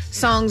moment,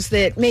 songs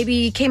that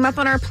maybe came up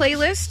on our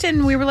playlist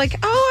and we were like,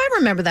 oh, I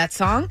remember that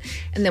song.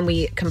 And then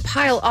we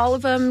compile all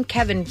of them.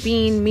 Kevin,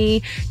 Bean,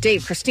 me,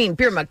 Dave, Christine,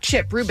 Beer Mug,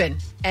 Chip, Ruben,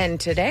 and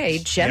today,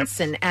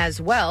 Jensen as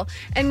well.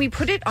 And we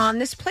put it on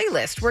this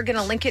playlist. We're going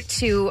to link it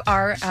to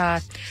our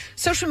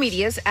social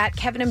medias at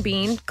Kevin and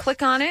Bean.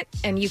 Click on it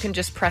and you can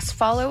just press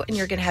follow and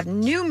you're going to have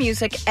new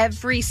music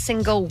every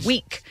single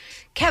week.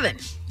 Kevin,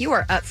 you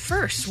are up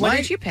first. What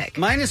did you pick?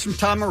 Mine is from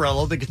Tom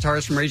Morello, the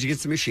guitarist from Rage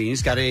Against the Machine.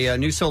 He's got a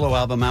new solo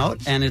album out,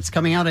 and it's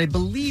coming out, I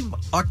believe,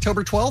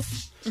 October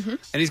 12th. Mm-hmm.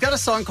 And he's got a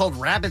song called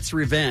Rabbit's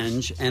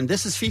Revenge, and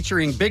this is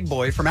featuring Big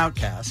Boy from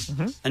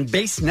Outkast and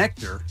Bass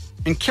Nectar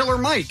and Killer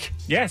Mike.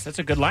 Yes, that's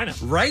a good lineup.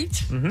 Right?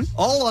 Mm-hmm.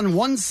 All on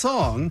one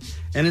song,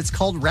 and it's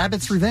called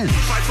Rabbit's Revenge.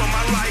 Fight for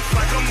my life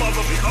like a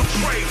motherfucker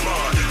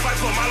Trayvon. Fight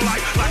for my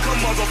life like a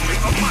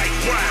motherfucker Mike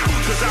Brown.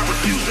 Cause I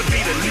refuse to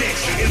be the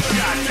next and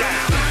shot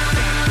down.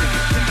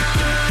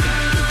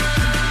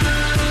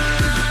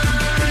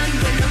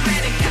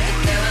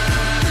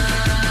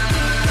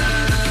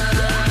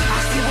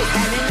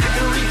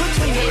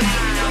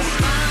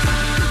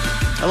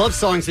 I love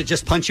songs that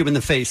just punch you in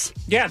the face.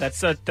 Yeah,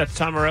 that's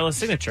Tom Morello's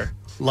signature.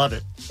 Love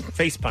it.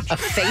 Face punch. A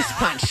face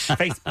punch.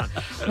 Face punch.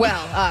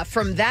 Well,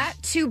 from that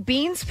to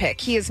Bean's pick.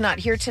 He is not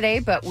here today,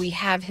 but we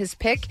have his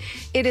pick.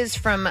 It is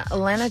from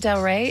Lana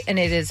Del Rey, and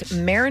it is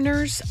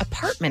Mariner's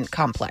Apartment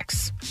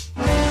Complex.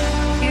 You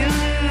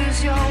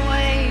lose your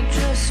way,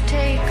 just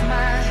take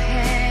my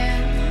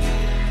hand.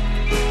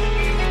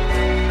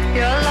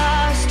 You're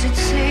lost at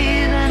sea,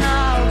 then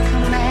I'll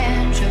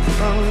command your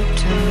boat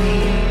to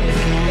me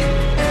again.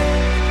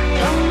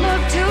 Don't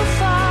look too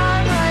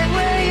far, right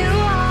where you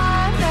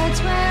are, that's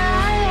where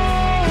I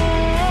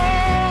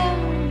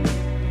am.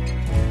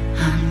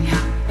 I'm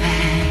your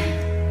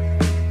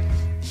man.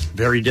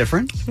 Very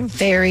different.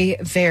 Very,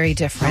 very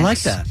different. I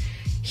like that.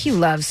 He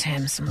loves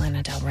him, some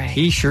Lana Del Rey.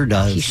 He sure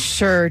does. He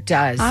sure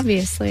does.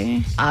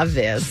 Obviously.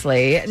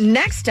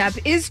 Next up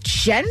is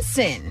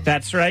Jensen.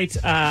 That's right.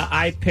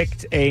 I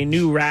picked a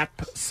new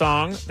rap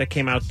song that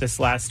came out this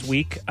last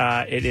week.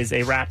 It is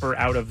a rapper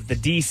out of the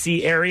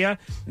D.C. area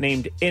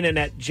named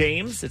Internet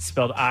James. It's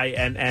spelled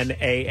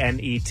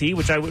I-N-N-A-N-E-T,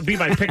 which I would be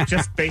my pick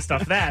just based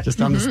off that.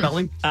 Just on the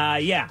spelling?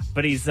 Yeah,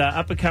 but he's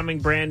up and coming,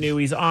 brand new.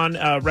 He's on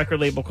a record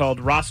label called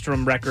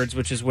Rostrum Records,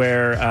 which is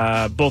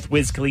where both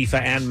Wiz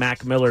Khalifa and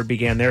Mac Miller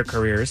began their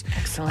careers.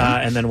 Excellent.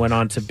 And then went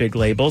on to big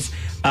labels.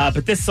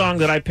 But this song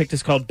that I picked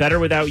is called Better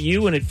Without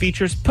You, and it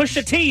features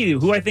Pusha T,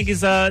 who I think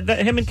is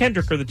him and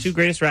Kendrick are the two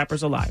greatest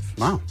rappers alive.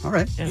 Wow. All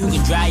right. Yeah. You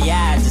can dry your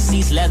eyes, the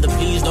seats leather,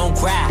 please don't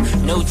cry.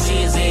 No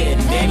tears in,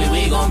 baby,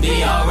 we gon'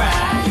 be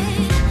alright.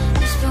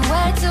 It's been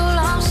way too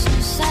long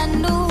since I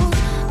knew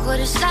what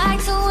it's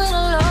like to win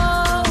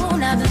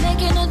alone. I've been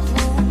making it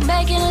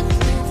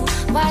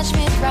through. Watch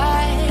me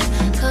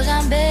thrive, cause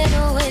I'm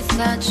better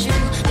without you.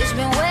 It's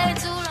been way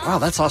too long. Wow,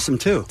 that's awesome,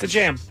 too. It's a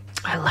jam.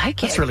 I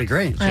like it. That's really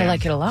great. I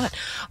like it a lot.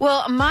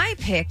 Well, my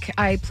pick,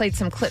 I played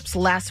some clips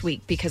last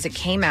week because it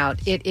came out.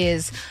 It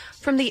is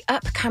from the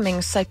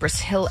upcoming Cypress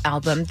Hill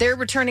album. They're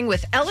returning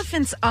with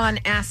Elephants on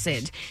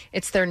Acid.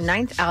 It's their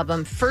 9th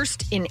album,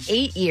 first in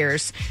 8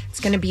 years.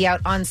 It's going to be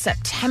out on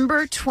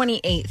September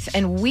 28th.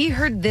 And we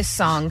heard this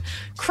song,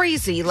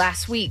 Crazy,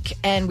 last week.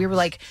 And we were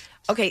like,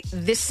 okay,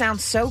 this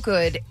sounds so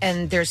good,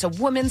 and there's a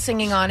woman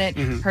singing on it.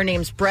 Mm-hmm. Her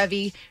name's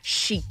Brevi.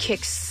 She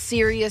kicks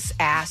serious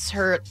ass.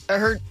 Her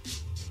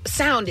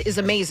sound is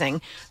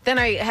amazing. Then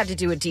I had to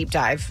do a deep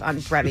dive on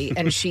Brevi,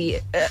 and she,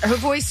 her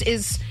voice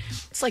is,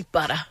 it's like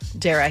butter,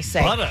 dare I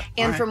say. Butter.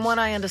 And from what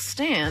I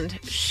understand,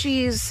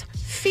 she's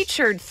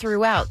featured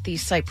throughout the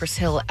Cypress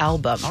Hill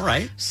album. All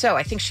right. So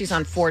I think she's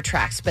on 4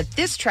 tracks, but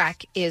this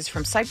track is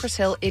from Cypress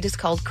Hill. It is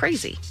called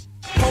Crazy.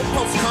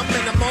 Post come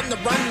and I'm on the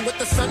run with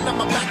the sun on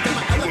my back and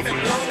my elephant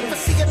long. If I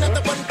see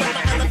another one, grab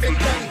my elephant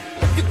gun.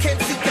 You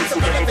can't see it's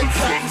irrelevant,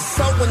 something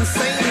so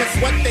insane. That's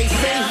what they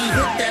say. He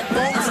hit that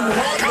bone too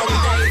hard one day.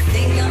 I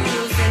think I'm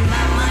losing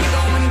my mind,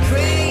 going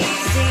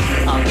crazy.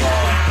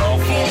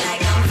 Feel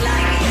like I'm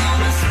flying on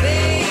a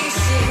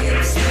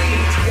spaceship.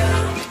 Street go.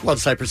 Love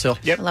Cypress Hill.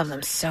 I love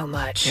them so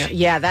much.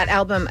 Yeah, that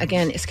album,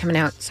 again, is coming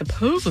out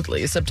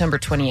supposedly September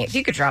 28th.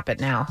 You could drop it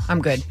now.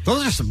 I'm good.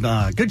 Those are some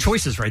good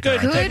choices right there.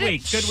 Good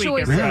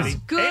week, everybody.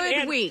 Good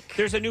and week.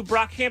 There's a new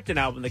Brockhampton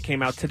album that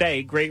came out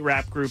today. Great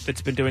rap group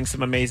that's been doing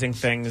some amazing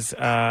things.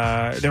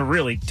 They're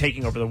really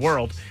taking over the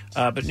world.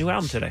 But new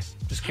album today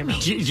just came out.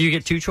 Do you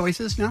get 2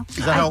 choices now? Is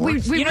that how it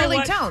works? We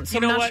really don't, so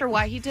I'm not sure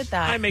why he did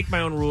that. I make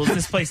my own rules.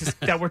 This place is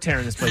we're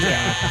tearing this place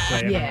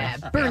down. Yeah,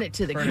 burn it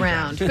to the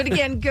ground. But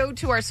again, go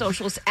to our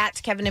socials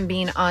at Kevin and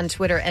Bean on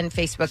Twitter and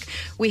Facebook.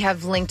 We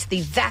have linked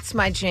the That's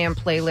My Jam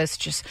playlist.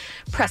 Just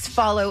press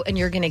follow, and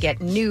you're going to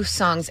get new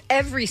songs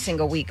every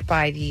single week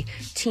by the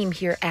team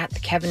here at the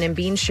Kevin and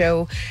Bean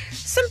Show.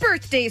 Some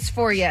birthdays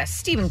for you.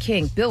 Stephen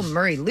King, Bill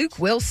Murray, Luke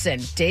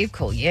Wilson, Dave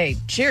Collier,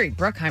 Jerry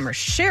Bruckheimer,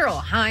 Cheryl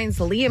Hines,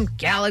 Liam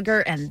Gallagher,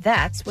 and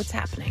that's what's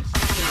happening.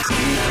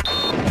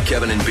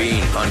 Kevin and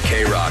Bean on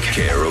K-Rock,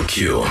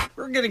 KROQ.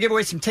 We're going to give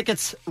away some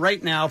tickets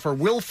right now for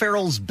Will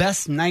Ferrell's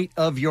Best Night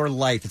of Your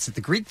Life. It's at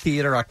the Greek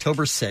Theater,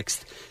 October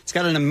 6th. It's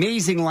got an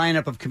amazing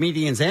lineup of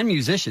comedians and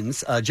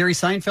musicians. Jerry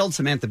Seinfeld,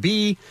 Samantha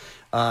Bee,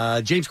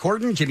 James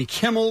Corden, Jimmy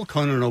Kimmel,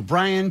 Conan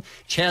O'Brien,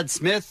 Chad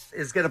Smith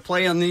is going to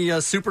play on the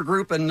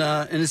supergroup, and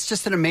it's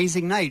just an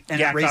amazing night. And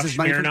Yakov it raises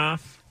money for...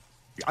 Smirnoff.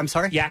 I'm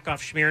sorry?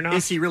 Yakov Smirnoff.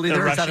 Is he really the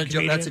there? Is that a Russian joke?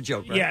 comedian? That's a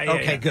joke, right? Yeah,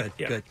 okay, good,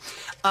 yeah.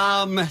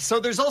 good. So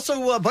there's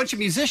also a bunch of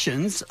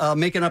musicians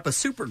making up a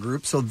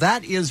supergroup. So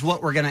that is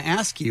what we're going to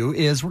ask you,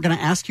 we're going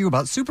to ask you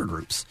about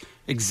supergroups,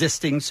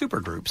 existing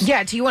supergroups.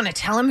 Yeah, do you want to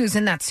tell him who's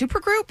in that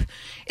supergroup?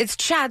 It's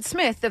Chad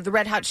Smith of the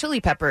Red Hot Chili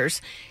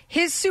Peppers.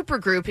 His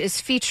supergroup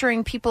is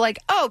featuring people like,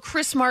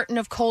 Chris Martin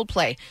of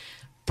Coldplay,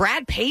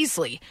 Brad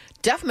Paisley,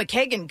 Duff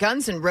McKagan,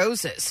 Guns N'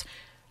 Roses,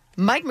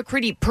 Mike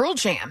McCready, Pearl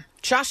Jam,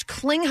 Josh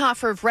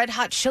Klinghoffer of Red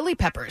Hot Chili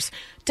Peppers,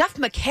 Duff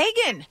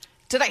McKagan.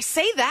 Did I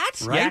say that?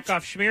 Right?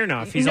 Yakov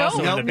Smirnoff. He's No, also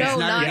in the band.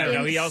 not yeah, in-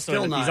 no, he's also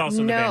Still in the not.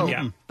 band.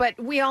 Yeah. But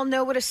we all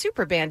know what a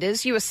super band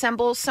is. You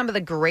assemble some of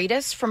the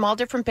greatest from all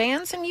different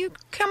bands, and you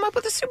come up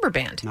with a super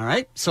band. All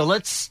right. So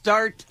let's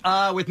start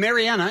with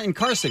Mariana in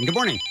Carson. Good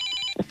morning.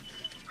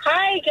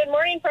 Hi, good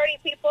morning, party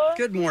people.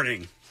 Good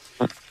morning.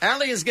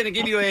 Allie is going to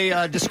give you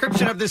a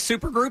description of this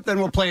supergroup, then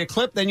we'll play a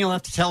clip, then you'll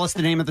have to tell us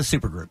the name of the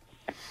supergroup.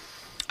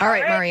 All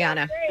right,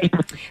 Mariana.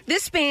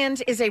 This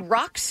band is a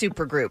rock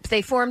supergroup.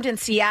 They formed in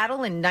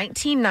Seattle in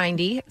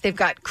 1990. They've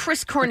got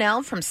Chris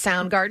Cornell from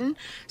Soundgarden,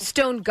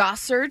 Stone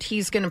Gossard,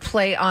 he's going to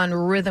play on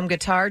rhythm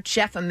guitar,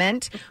 Jeff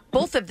Ament,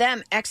 both of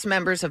them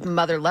ex-members of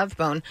Mother Love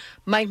Bone,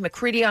 Mike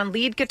McCready on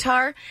lead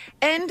guitar,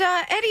 and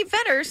Eddie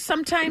Vedder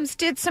sometimes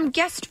did some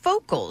guest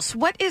vocals.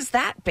 What is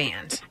that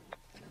band?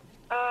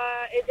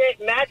 Is it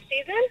Mad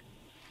Season?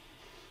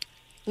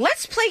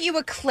 Let's play you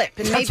a clip,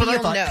 and That's maybe what I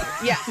you'll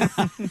thought.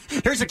 know. Yeah.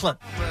 Here's a clip.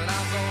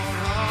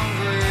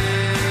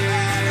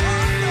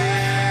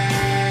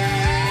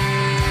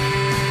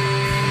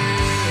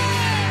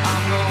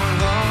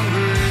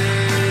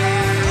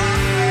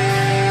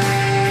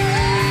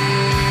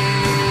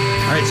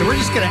 All right, so we're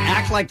just going to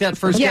act like that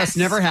first guess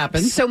never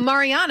happened. So,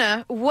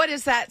 Mariana, what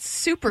is that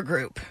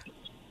supergroup?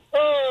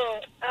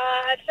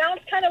 It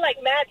sounds kind of like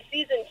Mad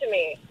Season to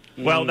me.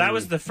 Well, that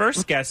was the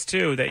first guess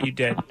too that you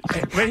did.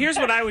 But here's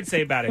what I would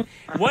say about it.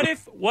 What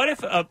if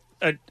a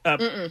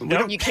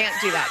nope. You can't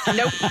do that.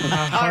 Nope.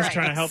 I was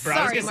trying to help her.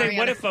 I was Sorry, going to say,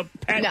 what Mariana. if a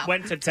pet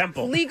went to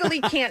temple? Legally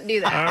can't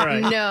do that. All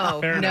right. No,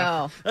 Fair no.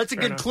 enough. That's a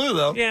Fair good enough. clue,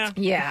 though. Yeah.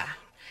 Yeah.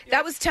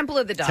 That was Temple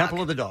of the Dog.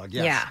 Temple of the Dog,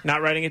 yes. Yeah.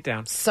 Not writing it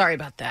down. Sorry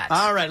about that.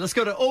 All right, let's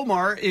go to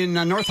Omar in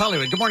North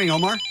Hollywood. Good morning,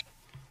 Omar.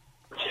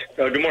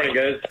 Good morning,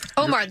 guys.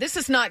 Omar, this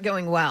is not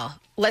going well.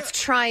 Let's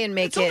try and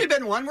make It's only it.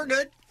 been one. We're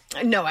good.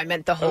 No, I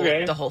meant the whole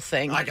Okay. the whole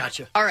thing. I got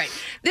you. All right.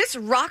 This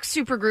rock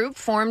supergroup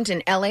formed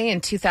in LA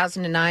in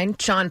 2009.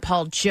 John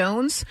Paul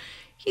Jones.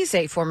 He's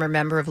a former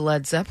member of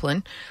Led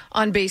Zeppelin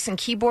on bass and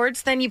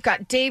keyboards. Then you've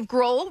got Dave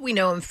Grohl. We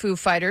know him, Foo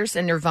Fighters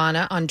and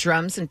Nirvana on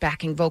drums and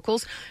backing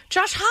vocals.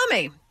 Josh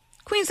Homme,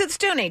 Queens of the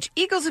Stone Age,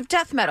 Eagles of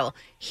Death Metal.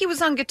 He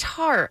was on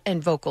guitar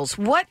and vocals.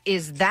 What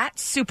is that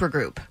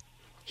supergroup?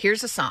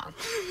 Here's a song.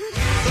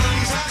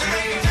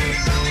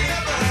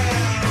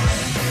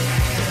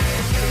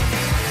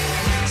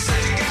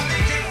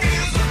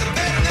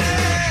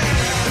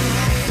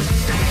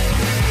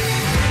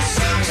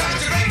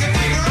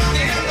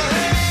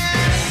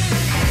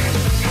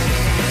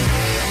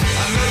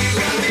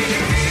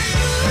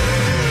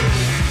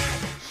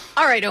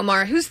 All right,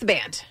 Omar, who's the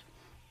band?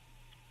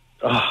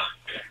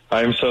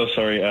 I'm so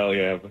sorry, Allie.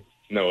 I have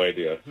no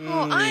idea.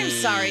 Oh, I'm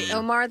sorry,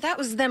 Omar. That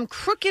was them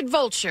Crooked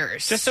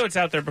Vultures. Just so it's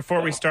out there,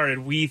 before we started,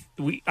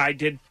 I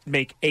did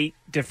make 8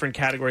 different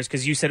categories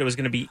because you said it was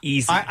going to be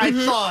easy. I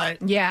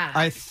thought. Yeah.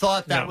 I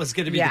thought that No. was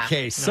going to be Yeah. the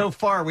case. No. So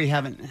far, we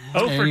haven't.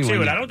 Oh for anyone 2,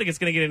 and yet. I don't think it's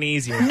going to get any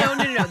easier. No.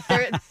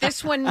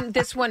 This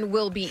one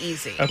will be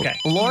easy. Okay.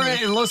 Laura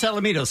in Los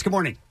Alamitos. Good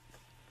morning.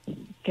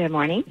 Good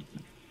morning.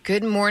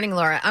 Good morning,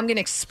 Laura. I'm going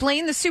to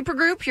explain the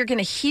supergroup. You're going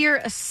to hear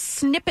a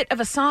snippet of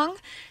a song,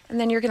 and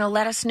then you're going to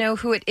let us know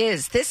who it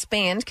is. This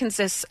band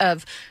consists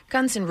of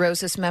Guns N'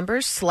 Roses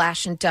members,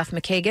 Slash and Duff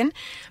McKagan.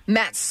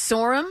 Matt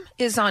Sorum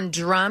is on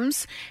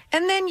drums.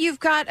 And then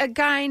you've got a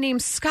guy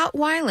named Scott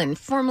Weiland,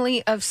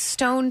 formerly of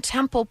Stone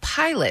Temple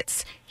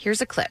Pilots. Here's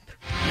a clip.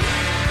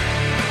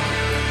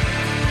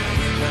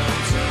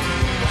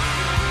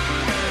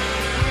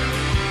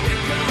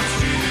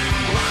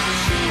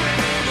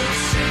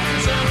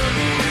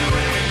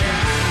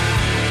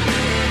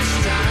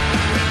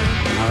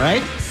 All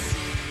right.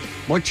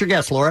 What's your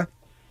guess, Laura?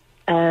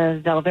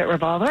 Velvet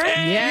Revolver.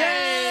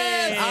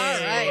 Yes!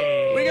 All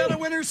right. We got a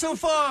winner so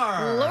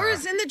far.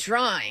 Laura's in the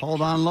drawing.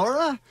 Hold on,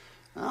 Laura.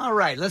 All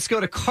right, let's go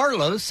to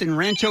Carlos in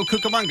Rancho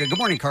Cucamonga. Good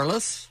morning,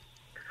 Carlos.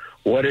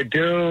 What it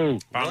do?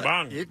 Bong,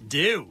 bong. It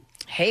do.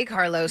 Hey,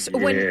 Carlos.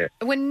 Yeah.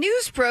 When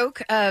news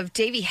broke of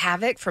Davey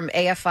Havok from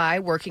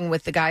AFI working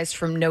with the guys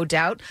from No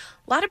Doubt,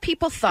 a lot of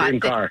people thought Dream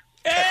that... car.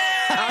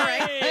 All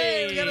right.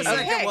 Hey, we got a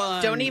second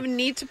one. Don't even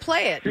need to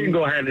play it.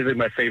 Single-handedly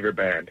my favorite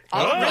band.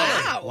 Oh,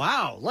 wow.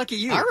 Wow, lucky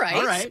you. All right.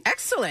 All right.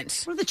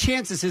 Excellent. What are the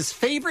chances his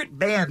favorite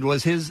band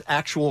was his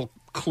actual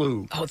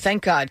clue? Oh,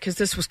 thank God, because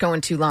this was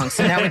going too long,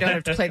 so now we don't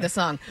have to play the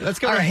song. Let's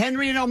go All to right.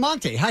 Henry in El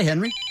Monte. Hi,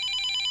 Henry.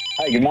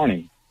 Hi, good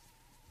morning.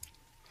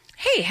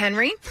 Hey,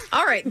 Henry.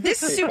 All right,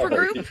 this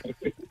supergroup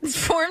is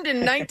formed in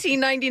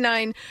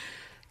 1999.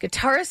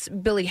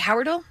 Guitarist Billy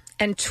Howardle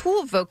and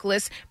Tool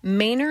vocalist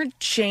Maynard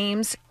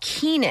James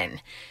Keenan.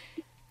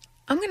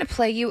 I'm going to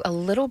play you a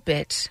little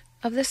bit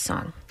of this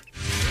song.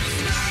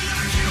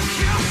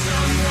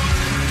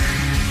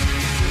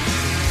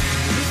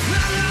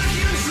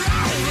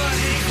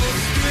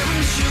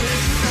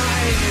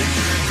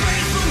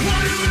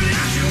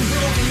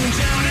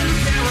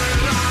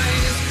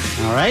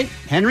 All right,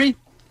 Henry.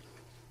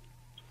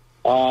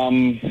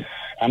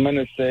 I'm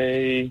gonna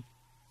say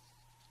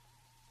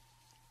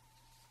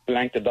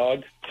Blank the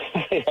Dog.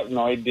 I have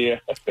no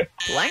idea.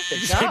 Blank the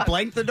Did you say dog.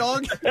 blank the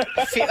dog?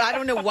 I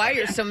don't know why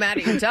you're so mad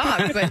at your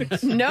dog,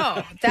 but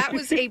no, that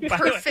was a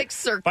perfect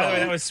circle. By the way,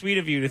 that was sweet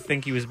of you to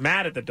think he was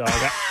mad at the dog.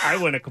 I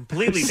went a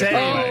completely different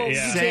Same. way.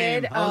 You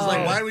did? I was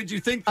like, Oh. why would you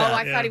think Oh, that?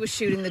 I thought he was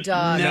shooting the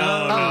dog.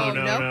 No,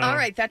 no. All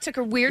right, that took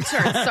a weird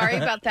turn. Sorry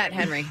about that,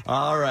 Henry.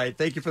 All right,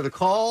 thank you for the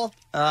call.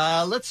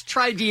 Let's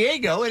try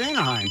Diego in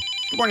Anaheim.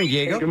 Good morning,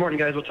 Diego. Hey, good morning,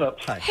 guys. What's up?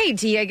 Hi. Hey,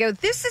 Diego,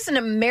 this is an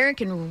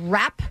American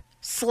rap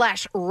 /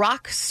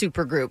 rock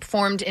supergroup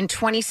formed in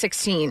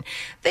 2016.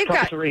 They've got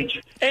Tropical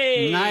Reach.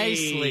 Hey.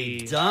 Nicely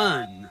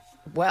done.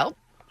 well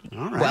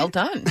All right.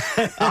 done.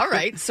 All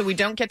right, so we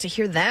don't get to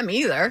hear them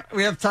either.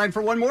 We have time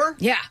for one more?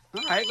 Yeah.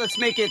 All right, let's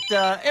make it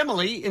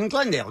Emily in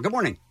Glendale. Good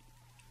morning.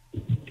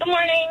 Good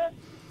morning.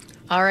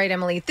 All right,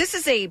 Emily, this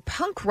is a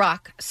punk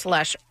rock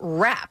 /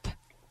 rap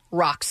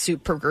rock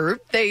supergroup.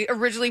 They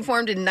originally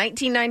formed in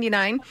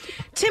 1999.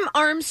 Tim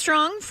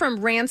Armstrong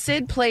from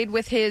Rancid played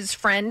with his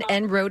friend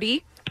and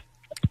roadie.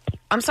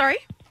 I'm sorry?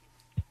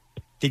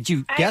 Did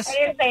you guess? I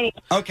didn't say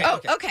anything. Okay. Oh,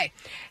 okay.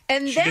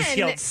 And She then just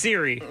yelled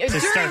Siri to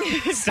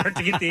During- start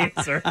to get the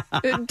answer.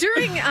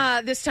 during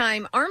this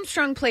time,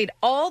 Armstrong played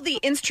all the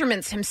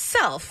instruments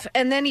himself,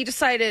 and then he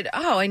decided,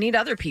 I need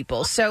other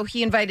people. So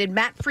he invited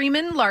Matt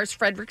Freeman, Lars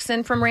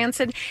Fredriksson from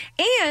Rancid,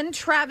 and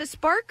Travis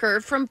Barker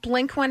from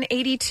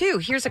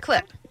Blink-182. Here's a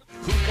clip.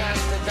 Who got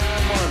the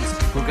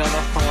diamonds? Who gonna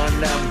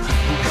find them?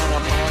 Who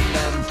gonna find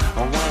them?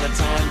 I wanna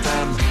time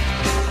them.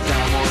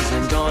 Diamonds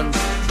and guns,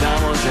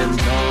 diamonds and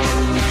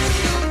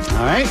guns.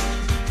 All right.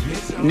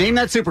 Name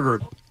that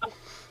supergroup.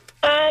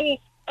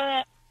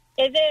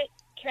 Is it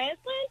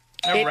Transplant?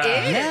 It is.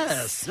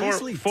 Yes.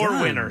 Nicely Four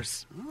done.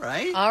 winners. All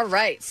right. All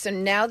right, so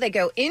now they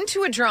go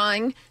into a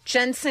drawing.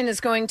 Jensen is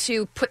going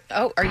to put...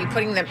 Oh, are you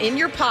putting them in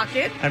your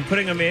pocket? I'm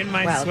putting them in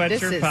my Well,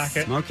 this sweatshirt is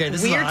pocket. Okay,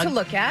 this Weird is to odd.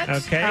 look at. Okay.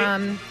 He's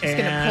going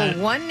to And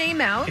pull one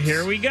name out.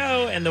 Here we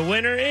go, and the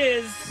winner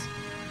is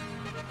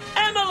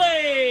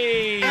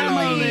Emily.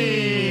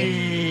 Emily.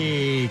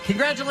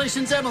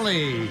 Congratulations,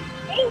 Emily.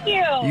 Thank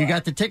you. You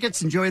got the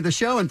tickets. Enjoy the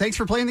show, and thanks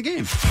for playing the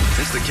game.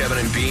 It's the Kevin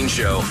and Bean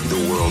Show,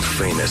 the world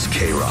famous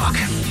K-Rock.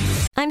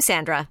 I'm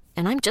Sandra,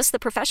 and I'm just the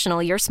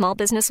professional your small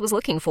business was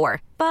looking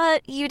for.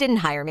 But you didn't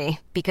hire me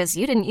because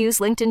you didn't use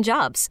LinkedIn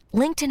Jobs.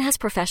 LinkedIn has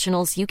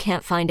professionals you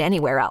can't find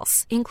anywhere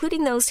else,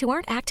 including those who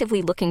aren't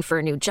actively looking for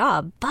a new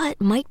job, but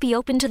might be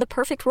open to the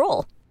perfect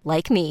role,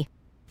 like me.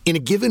 In a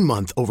given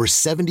month, over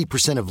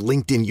 70% of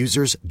LinkedIn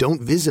users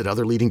don't visit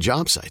other leading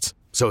job sites.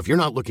 So if you're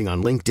not looking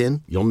on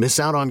LinkedIn, you'll miss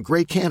out on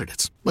great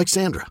candidates like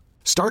Sandra.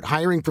 Start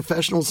hiring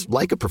professionals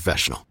like a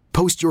professional.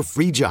 Post your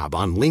free job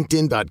on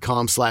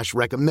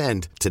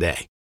linkedin.com/recommend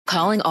today.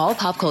 Calling all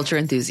pop culture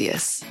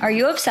enthusiasts. Are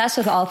you obsessed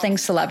with all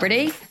things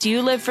celebrity? Do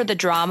you live for the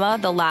drama,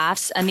 the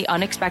laughs, and the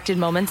unexpected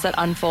moments that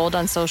unfold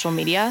on social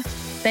media?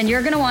 Then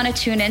you're going to want to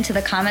tune in to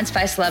the Comments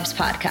by Celebs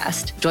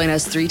podcast. Join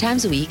us 3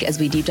 times a week as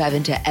we deep dive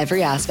into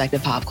every aspect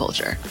of pop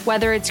culture.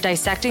 Whether it's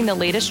dissecting the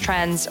latest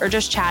trends or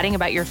just chatting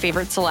about your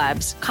favorite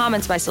celebs,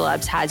 Comments by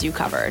Celebs has you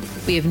covered.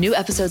 We have new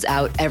episodes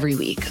out every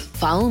week.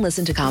 Follow and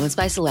listen to Comments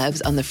by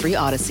Celebs on the free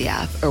Odyssey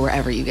app or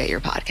wherever you get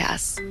your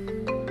podcasts.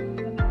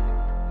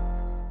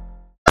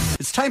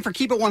 It's time for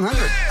Keep It 100.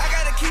 I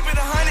gotta keep it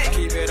 100.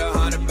 Keep it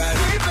 100, baby.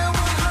 Keep it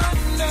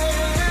 100.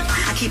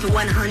 I keep it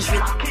 100.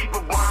 Keep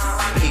it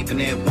 100. Keeping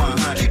it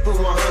 100. Keep it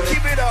 100.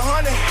 Keep it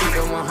 100. Keep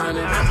it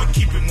 100. I'ma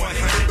keep it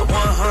 100.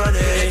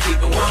 100. Keep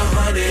it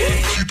 100.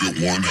 Keep it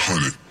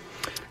 100.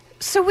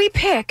 So we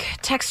pick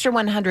Texture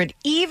 100,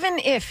 even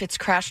if it's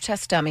Crash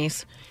Test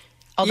Dummies.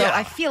 Although Yeah.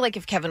 I feel like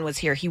if Kevin was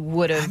here, he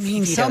would have. I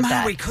mean, vetoed somehow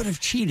that. we could have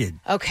cheated.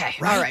 Okay,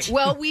 Right? all right.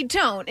 Well, we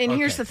don't. And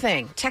here's Okay. the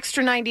thing.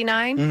 Texter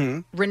 99,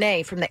 Mhm.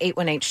 Renee from the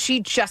 818, she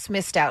just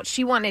missed out.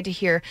 She wanted to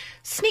hear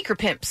Sneaker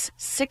Pimps,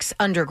 6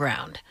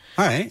 Underground.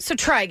 All right. So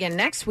try again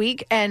next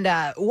week. And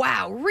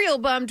wow, real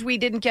bummed we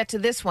didn't get to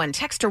this one.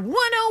 Texter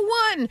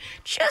 101,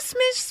 just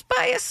missed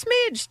by a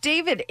smidge.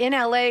 David in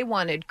LA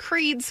wanted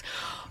Creed's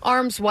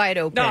Arms Wide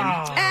Open.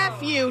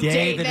 F you,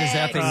 David. is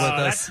effing with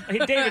us.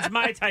 David's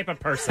my type of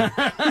person.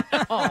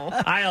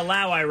 I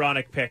allow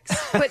ironic picks.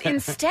 But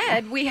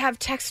instead, we have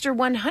Texter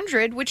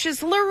 100, which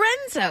is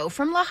Lorenzo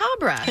from La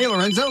Habra. Hey,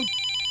 Lorenzo.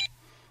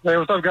 Hey,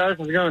 what's up, guys?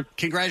 How's it going?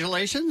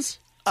 Congratulations.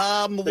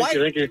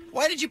 Thank you.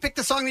 Why did you pick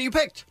the song that you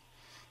picked?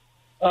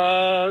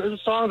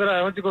 It's a song that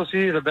I went to go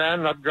see the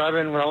band up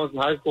driving when I was in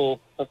high school.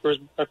 My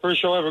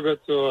first show ever, go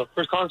to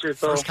first concert.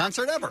 So. First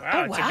concert ever.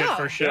 Wow, it's a good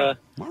first show.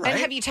 Yeah. And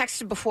have you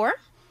texted before?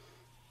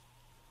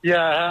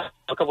 Yeah, I have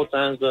a couple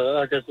times, but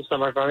I guess this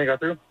time I finally got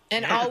through.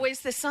 And always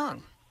this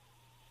song?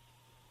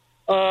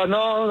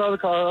 No, other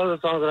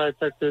songs that I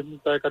texted.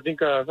 Like, I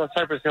think a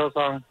Cypress Hill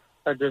song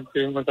I did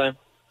too one time.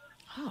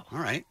 Oh. All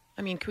right.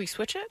 I mean, can we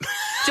switch it?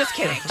 Just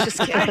kidding. Just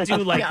kidding. I do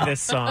like No.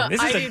 this song.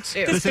 This I is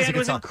do too. This band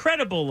was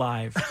incredible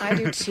live. I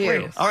do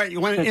too. All right, you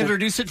want to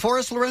introduce it for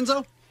us,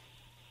 Lorenzo?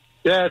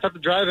 Yeah, it's up to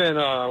drive in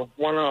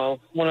one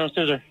on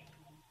Scissor.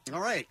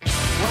 All right.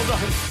 Well done.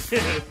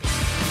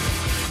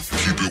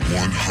 Keep it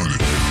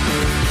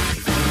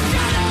 100.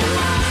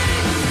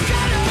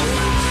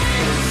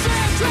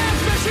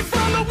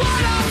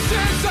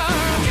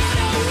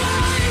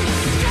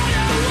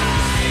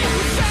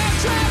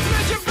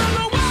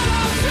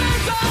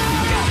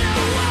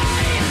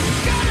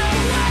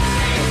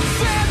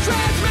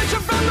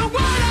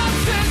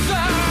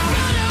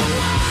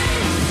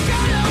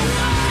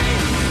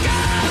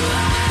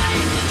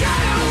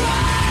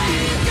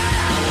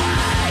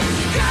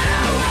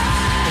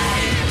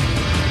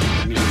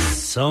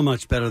 So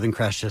much better than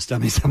Crash Test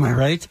Dummies, am I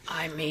right?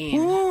 I mean,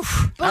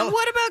 but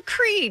what about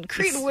Creed?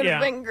 Creed would have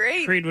been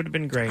great. Creed would have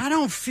been great. I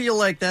don't feel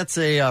like that's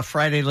a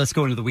Friday, let's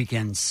go into the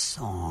weekend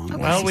song.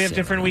 Well, we have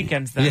different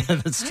weekends then. Yeah,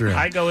 that's true.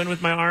 I go in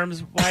with my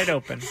arms wide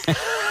open.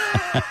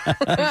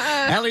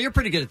 Allie, you're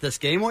pretty good at this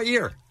game. What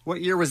year?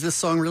 What year was this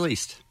song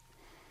released?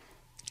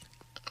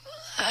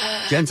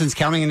 Jensen's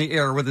counting in the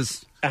air with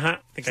his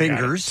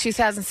fingers.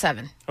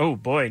 2007. Oh,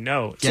 boy,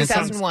 no.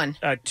 2001.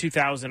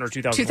 2000 or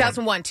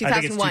 2001. 2001. I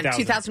think it's 2001.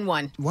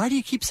 2001. Why do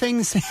you keep saying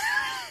the same?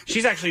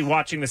 She's actually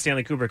watching the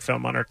Stanley Kubrick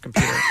film on her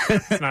computer.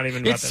 It's not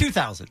even about It's this.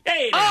 2000.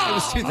 Hey, Oh, it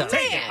was 2000.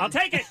 I'll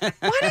take it. Why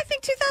did I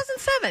think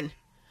 2007?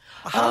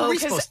 How are we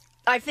 'cause supposed to-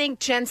 I think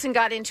Jensen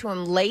got into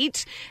him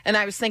late, and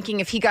I was thinking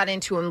if he got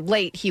into him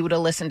late, he would have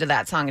listened to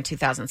that song in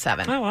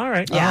 2007. Oh, all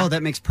right. Yeah. Oh,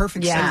 that makes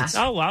perfect Yeah. sense.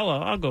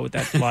 I'll go with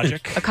that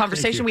logic. A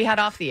conversation we had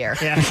off the air.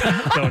 Yeah,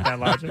 go with that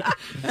logic.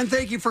 And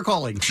thank you for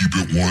calling. Keep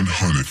it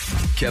 100.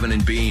 Kevin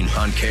and Bean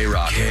on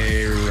K-Rock.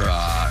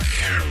 K-Rock.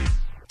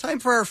 Time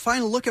for our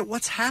final look at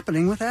what's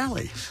happening with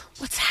Allie.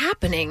 What's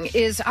happening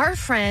is our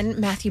friend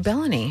Matthew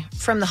Bellany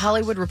from The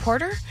Hollywood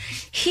Reporter.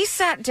 He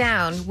sat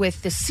down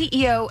with the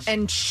CEO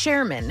and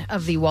chairman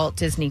of the Walt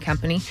Disney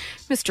Company,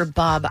 Mr.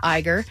 Bob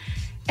Iger,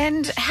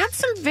 and had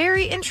some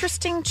very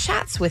interesting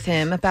chats with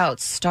him about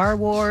Star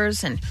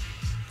Wars. And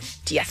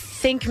do you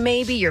think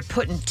maybe you're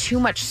putting too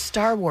much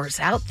Star Wars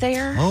out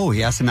there? Oh,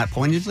 he asked him that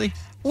pointedly?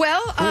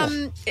 Well,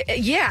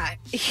 yeah.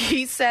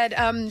 He said,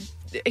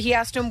 he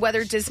asked him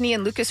whether Disney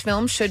and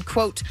Lucasfilm should,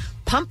 quote,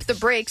 pump the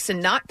brakes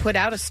and not put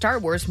out a Star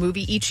Wars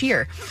movie each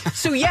year.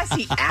 So, yes,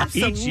 he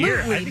absolutely Each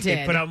year, I think did.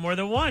 they put out more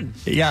than one.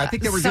 Yeah, I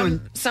think they were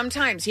doing.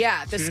 Sometimes,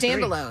 yeah, the 2 to 3.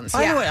 standalones.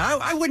 By Yeah. the way,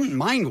 I wouldn't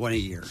mind one a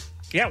year.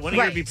 Yeah, one a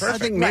year would be Right. perfect.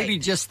 I think maybe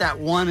just that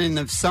one in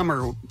the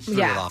summer threw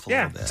it off a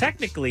Yeah, little bit.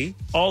 technically,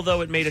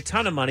 although it made a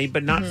ton of money,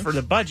 but not Mm-hmm. for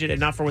the budget and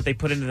not for what they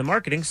put into the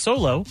marketing,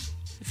 Solo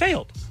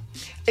failed.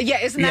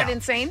 Yeah, isn't that Yeah.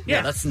 insane?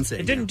 Yeah, that's insane.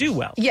 It didn't do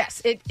well.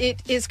 Yes, it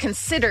is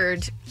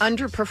considered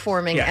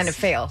underperforming Yes. and a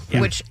fail,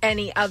 Yeah. which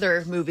any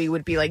other movie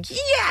would be like,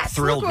 yes,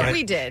 Thrilled, look what right?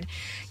 we did.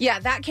 Yeah,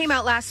 that came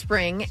out last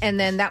spring, and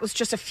then that was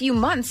just a few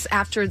months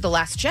after The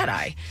Last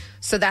Jedi.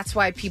 So that's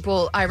why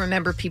I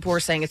remember people were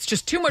saying, it's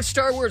just too much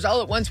Star Wars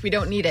all at once, we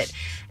don't need it.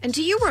 And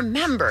do you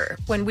remember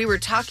when we were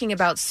talking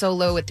about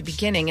Solo at the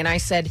beginning, and I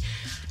said,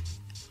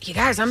 you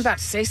guys, I'm about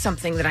to say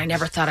something that I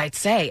never thought I'd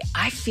say.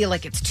 I feel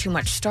like it's too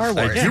much Star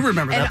Wars. I do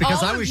remember that And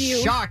because all I of was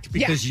you- shocked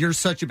because you're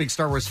such a big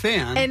Star Wars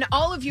fan. And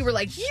all of you were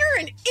like, you're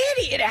an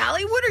idiot,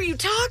 Allie. What are you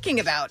talking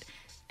about?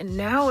 And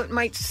now it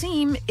might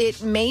seem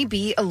it may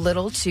be a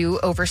little too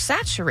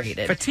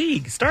oversaturated.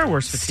 Fatigue, Star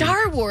Wars fatigue.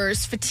 Star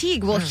Wars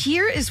fatigue. Well,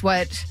 here is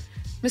what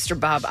Mr.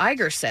 Bob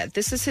Iger said.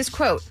 This is his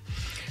quote.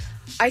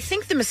 I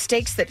think the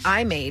mistakes that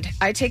I made,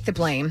 I take the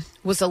blame,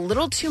 was a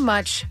little too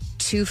much,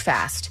 too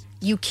fast.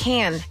 You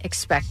can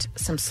expect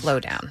some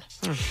slowdown.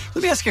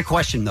 Let me ask you a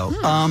question, though.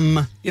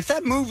 If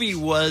that movie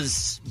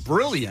was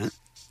brilliant,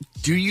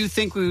 do you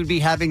think we would be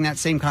having that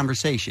same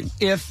conversation?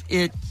 If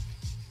it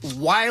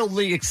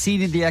wildly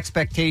exceeded the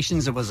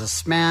expectations, it was a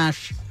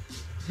smash,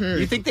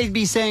 you think they'd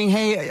be saying,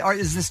 hey,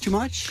 is this too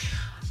much?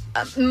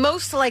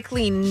 Most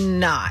likely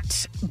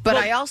not. But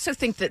I also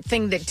think that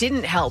thing that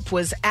didn't help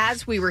was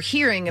as we were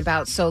hearing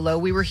about Solo,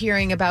 we were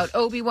hearing about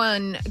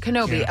Obi-Wan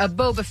Kenobi, a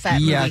Boba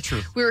Fett movie.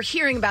 True. We were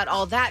hearing about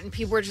all that, and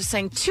people were just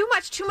saying, too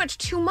much, too much,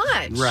 too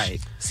much. Right.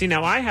 See,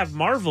 now I have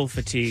Marvel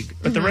fatigue,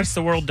 but the rest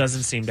of the world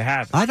doesn't seem to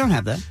have it. I don't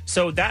have that.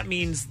 So that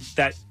means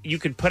that you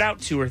could put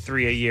out 2 or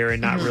 3 a year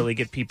and not really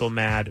get people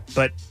mad.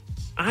 But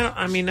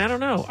I don't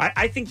know.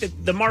 I think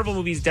that the Marvel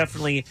movies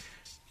definitely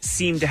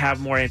seem to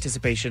have more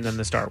anticipation than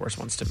the Star Wars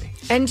ones to me.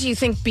 And do you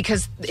think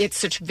because it's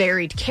such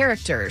varied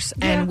characters,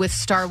 and with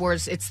Star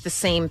Wars it's the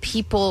same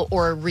people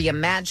or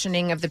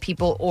reimagining of the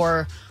people,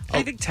 or...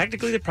 I think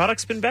technically the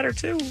product's been better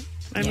too.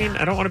 I mean,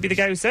 I don't want to be the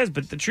guy who says,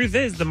 but the truth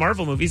is the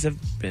Marvel movies have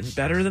been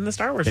better than the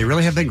Star Wars They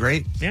really have been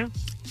great. Yeah.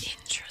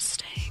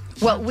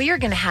 Well, we are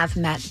going to have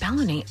Matt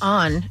Bellamy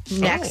on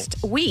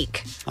next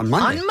week. On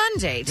Monday. On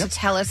Monday to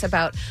tell us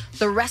about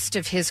the rest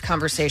of his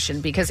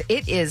conversation, because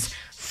it is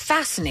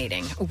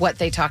fascinating what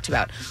they talked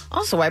about.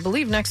 Also, I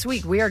believe next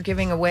week we are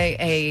giving away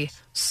a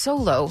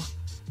Solo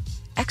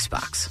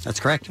Xbox. That's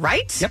correct.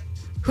 Right? Yep.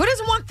 Who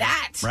doesn't want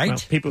that? Right. Well,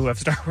 people who have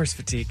Star Wars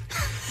fatigue.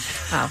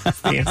 Oh.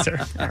 That's the answer.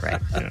 All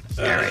right.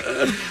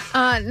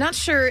 All right. Not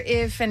sure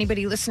if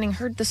anybody listening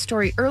heard the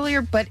story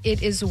earlier, but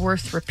it is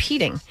worth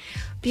repeating.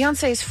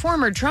 Beyonce's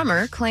former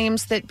drummer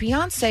claims that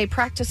Beyonce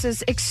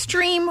practices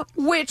extreme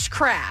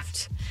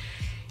witchcraft.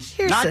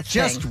 Here's Not the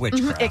just thing.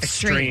 witchcraft.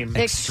 Extreme.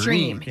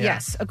 Yeah.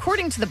 Yes.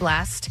 According to The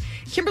Blast,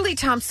 Kimberly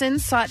Thompson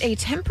sought a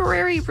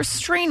temporary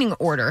restraining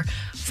order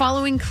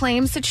following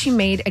claims that she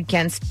made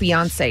against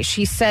Beyonce.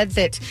 She said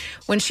that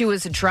when she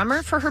was a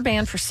drummer for her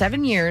band for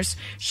 7 years,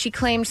 she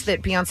claimed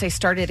that Beyonce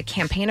started a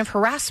campaign of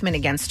harassment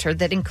against her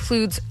that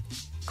includes,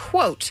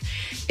 quote,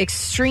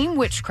 extreme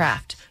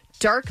witchcraft,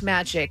 dark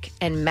magic,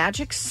 and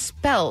magic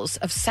spells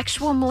of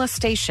sexual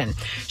molestation.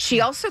 She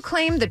also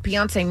claimed that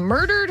Beyonce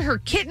murdered her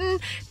kitten,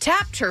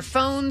 tapped her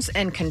phones,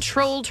 and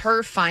controlled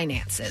her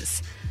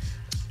finances.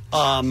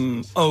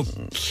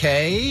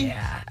 Okay.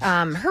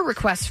 Yeah. Her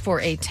request for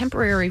a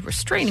temporary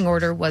restraining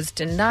order was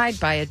denied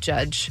by a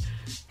judge.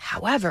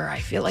 However, I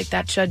feel like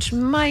that judge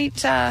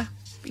might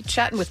be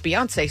chatting with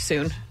Beyonce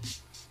soon.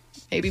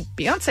 Maybe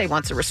Beyonce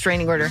wants a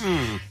restraining order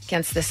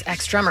against this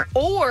ex-drummer.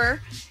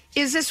 Or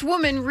is this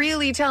woman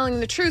really telling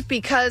the truth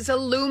because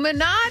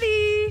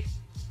Illuminati?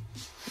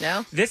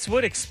 No? This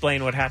would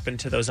explain what happened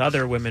to those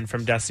other women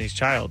from Destiny's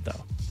Child,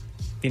 though.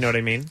 You know what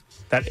I mean?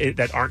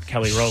 That aren't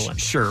Kelly Rowland.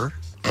 Sure.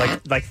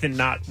 Like the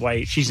not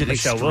white She's an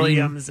Michelle extreme-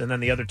 Williams, and then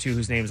the other two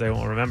whose names I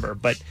won't remember.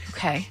 But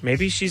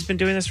maybe she's been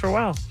doing this for a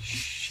while.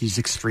 She's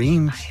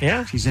extreme.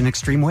 Yeah. She's an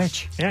extreme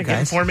witch. Yeah, you get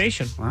guys.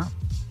 information. Wow.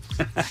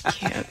 I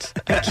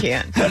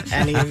can't,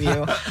 any of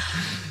you.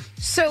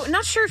 So,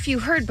 not sure if you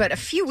heard, but a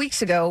few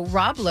weeks ago,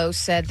 Rob Lowe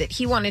said that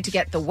he wanted to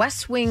get the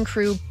West Wing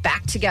crew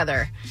back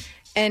together.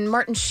 And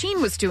Martin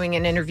Sheen was doing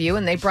an interview,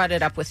 and they brought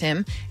it up with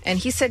him. And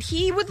he said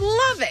he would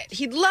love it.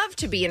 He'd love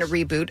to be in a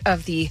reboot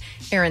of the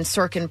Aaron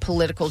Sorkin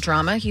political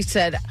drama. He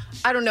said,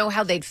 I don't know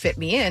how they'd fit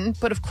me in,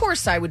 but of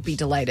course I would be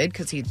delighted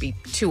because he'd be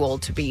too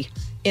old to be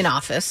in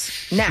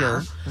office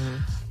now. Sure.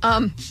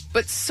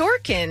 But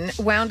Sorkin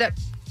wound up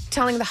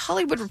telling The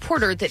Hollywood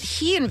Reporter that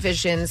he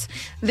envisions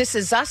This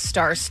Is Us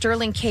star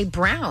Sterling K.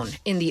 Brown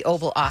in the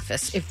Oval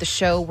Office if the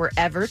show were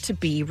ever to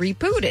be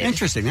rebooted.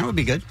 Interesting. That would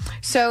be good.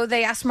 So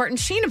they asked Martin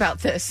Sheen about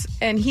this,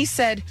 and he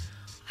said,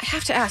 I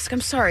have to ask,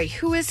 I'm sorry,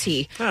 who is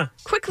he?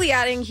 Quickly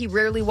adding he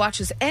rarely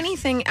watches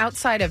anything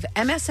outside of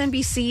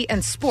MSNBC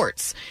and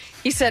sports.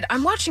 He said,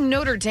 I'm watching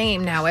Notre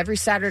Dame now every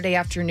Saturday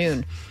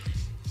afternoon.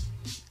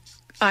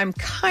 I'm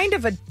kind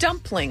of a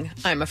dumpling,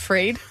 I'm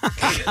afraid. I'm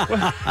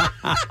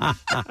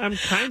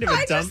kind of a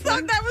I just dumpling.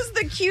 thought that was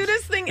the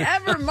cutest thing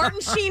ever.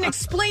 Martin Sheen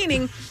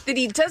explaining that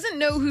he doesn't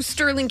know who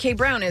Sterling K.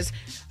 Brown is.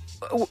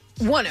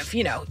 One of,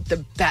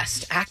 the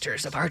best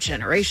actors of our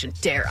generation,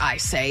 dare I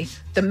say.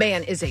 The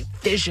man is a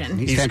vision.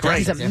 He's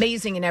fantastic. He's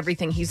amazing in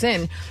everything he's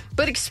in.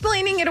 But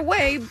explaining it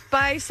away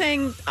by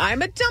saying,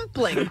 I'm a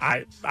dumpling.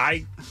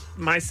 I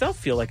myself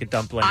feel like a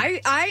dumpling.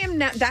 I am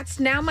now.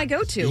 That's now my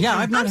go-to. Yeah,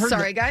 I've not I'm heard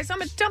sorry, guys.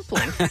 I'm a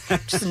dumpling.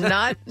 Just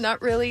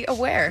not really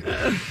aware.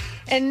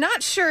 And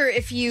not sure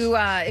if you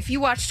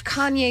watched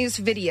Kanye's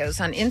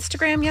videos on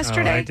Instagram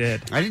yesterday. Oh, I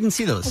did. I didn't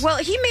see those. Well,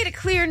 he made it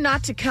clear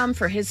not to come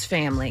for his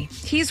family.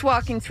 He's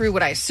walking through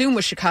what I assume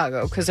was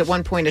Chicago, because at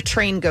one point a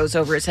train goes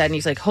over his head and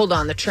he's like, hold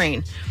on, the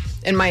train.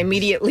 And my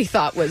immediately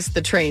thought was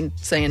the train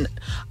saying,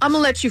 I'm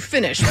going to let you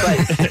finish,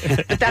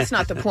 but that's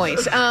not the point.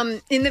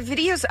 In the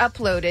videos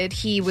uploaded,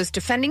 he was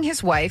defending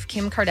his wife,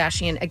 Kim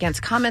Kardashian,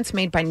 against comments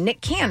made by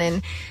Nick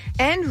Cannon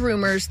and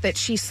rumors that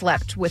she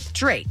slept with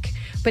Drake.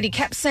 But he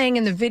kept saying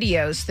in the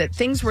videos that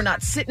things were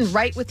not sitting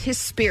right with his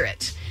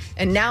spirit.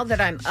 And now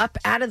that I'm up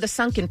out of the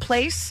sunken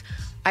place,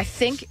 I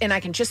think, and I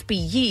can just be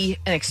ye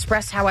and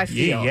express how I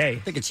feel. Yay. I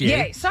think it's yay.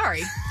 Yay,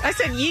 sorry. I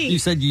said ye. You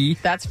said ye.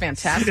 That's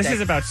fantastic. This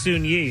is about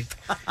Soon Yi.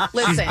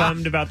 Listen. She's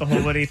bummed about the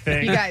whole Woody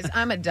thing. You guys,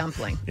 I'm a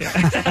dumpling.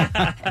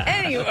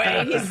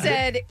 Anyway, he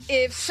said,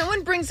 if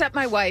someone brings up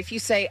my wife, you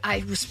say, I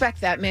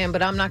respect that man,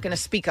 but I'm not going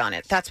to speak on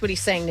it. That's what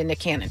he's saying to Nick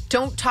Cannon.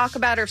 Don't talk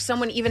about it. If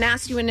someone even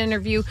asks you in an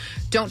interview,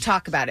 don't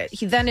talk about it.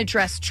 He then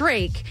addressed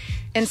Drake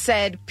and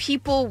said,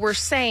 people were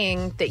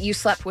saying that you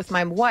slept with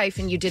my wife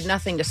and you did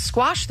nothing to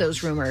squash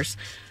those rumors.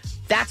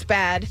 That's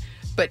bad.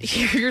 But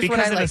here's because what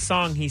I in like. the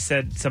song, he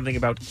said something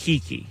about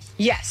Kiki.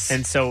 Yes.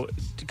 And so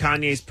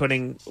Kanye's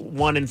putting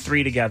 1 and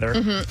 3 together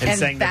and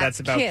saying that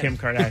that's about Kim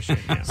Kardashian.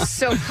 Yeah.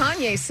 So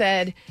Kanye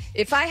said,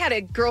 if I had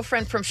a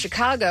girlfriend from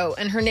Chicago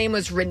and her name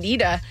was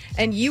Renita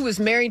and you was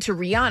married to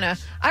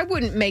Rihanna, I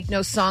wouldn't make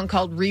no song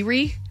called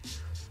Riri.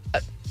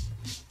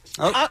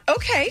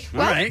 Okay,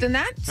 well, All right. then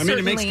that I mean,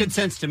 it makes good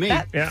sense to me.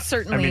 That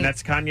certainly I mean,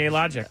 that's Kanye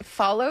logic.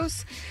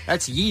 follows.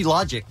 That's Yee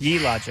logic. Yee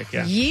logic,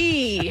 yeah.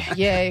 Yee.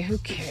 Yay, who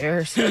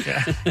cares?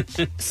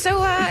 So,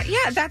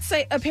 that's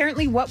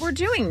apparently what we're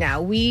doing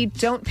now. We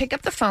don't pick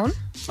up the phone.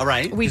 All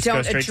right. We Just go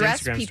don't straight to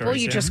address Instagram people.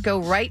 stories, You yeah. just go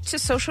right to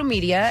social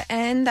media,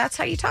 and that's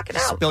how you talk it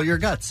out. Spill your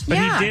guts. But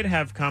Yeah. he did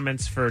have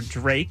comments for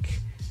Drake,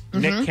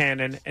 Mhm. Nick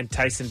Cannon, and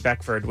Tyson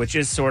Beckford, which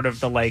is sort of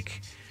the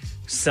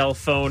cell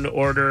phone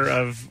order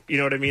of, you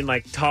know what I mean?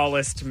 Like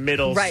tallest,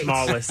 middle, Right.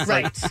 smallest.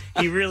 Right. Like,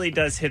 he really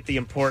does hit the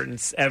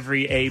importance,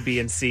 every A, B,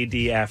 and C,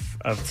 D, F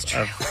of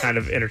kind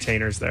of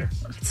entertainers there.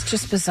 It's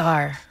just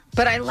bizarre.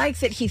 But I like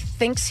that he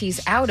thinks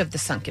he's out of the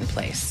sunken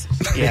place.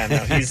 Yeah, no,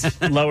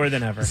 he's lower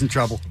than ever. He's in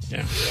trouble.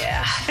 Yeah.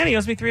 Yeah. And he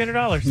owes me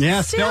 $300.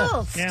 Yeah,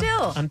 Still.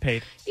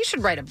 Unpaid. You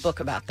should write a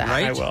book about that.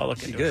 Right? I will. I'll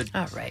look into it.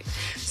 All right.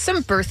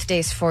 Some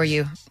birthdays for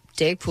you.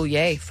 Dave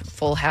Coulier from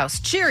Full House.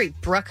 Jerry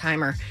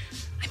Bruckheimer.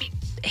 I mean,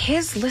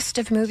 his list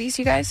of movies,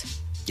 you guys.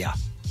 Yeah.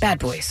 Bad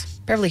Boys,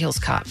 Beverly Hills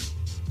Cop,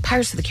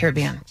 Pirates of the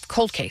Caribbean,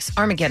 Cold Case,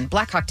 Armageddon,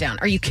 Black Hawk Down.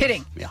 Are you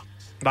kidding? Yeah.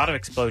 A lot of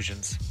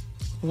explosions.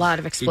 A lot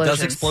of explosions.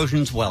 He does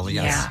explosions well,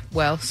 yes. Yeah,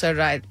 well, so did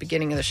I at the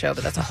beginning of the show,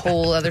 but that's a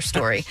whole other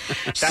story.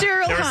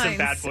 Cyril there was some Hines.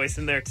 Bad Boys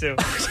in there, too.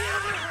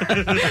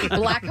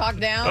 Black Hawk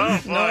Down. Oh,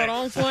 boy. Know what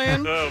I'm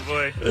saying? Oh,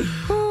 boy.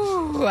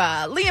 Ooh,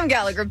 Liam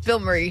Gallagher, Bill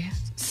Murray,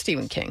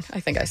 Stephen King. I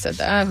think I said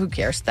that. Who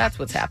cares? That's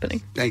what's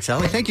happening. Thanks,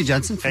 Allie. Thank you,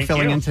 Jensen, for Thank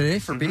filling you. in today,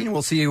 for being.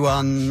 We'll see you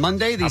on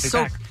Monday. I'll be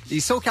back. The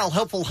SoCal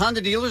Helpful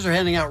Honda dealers are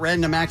handing out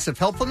random acts of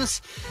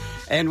helpfulness,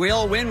 and we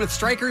all win with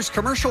Stryker's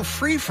commercial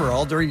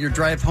free-for-all during your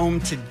drive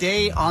home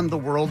today on the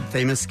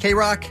world-famous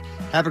K-Rock.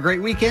 Have a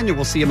great weekend, and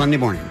we'll see you Monday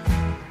morning.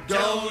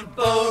 Don't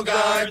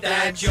bogart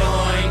that joint,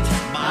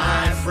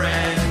 my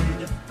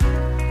friend.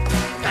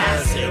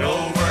 Pass it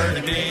over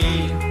to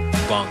me.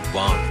 Bonk,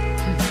 bonk.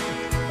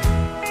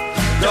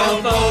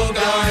 Don't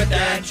bogart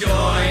that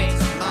joint,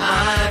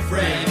 my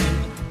friend.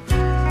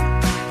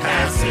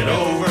 Pass it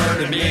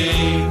over to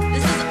me.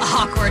 This is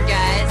awkward,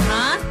 guys,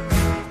 huh?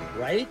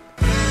 Right?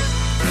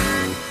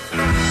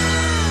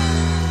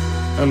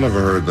 I never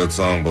heard that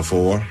song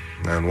before,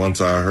 and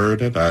once I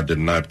heard it, I did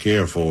not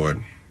care for it.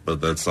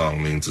 But that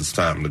song means it's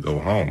time to go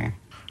home.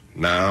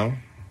 Now,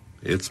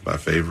 it's my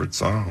favorite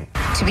song.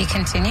 To be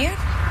continued?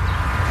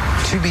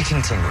 To be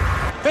continued.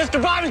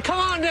 Mr. Bobby, come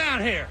on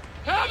down here.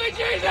 Help me,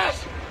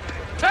 Jesus!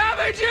 Help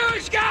me,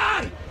 Jewish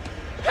God!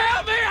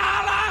 Help me,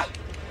 Allah!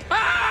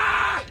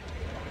 Ah!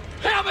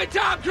 Help me,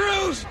 Tom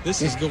Cruise!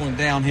 This is going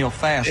downhill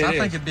fast. It I is.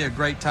 think it'd be a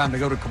great time to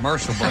go to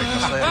commercial break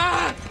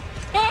myself.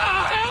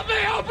 Help me,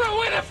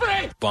 Oprah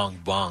Winfrey! Bong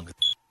bong.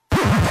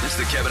 It's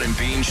the Kevin and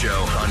Bean Show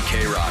on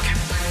K-Rock.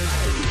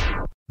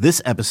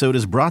 This episode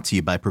is brought to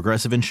you by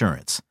Progressive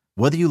Insurance.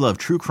 Whether you love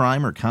true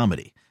crime or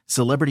comedy,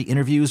 celebrity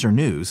interviews or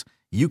news,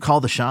 you call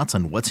the shots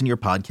on what's in your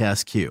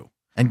podcast queue.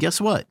 And guess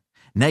what?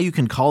 Now you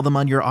can call them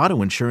on your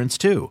auto insurance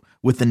too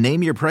with the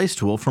Name Your Price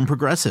tool from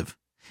Progressive.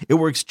 It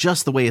works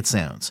just the way it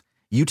sounds.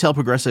 You tell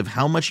Progressive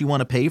how much you want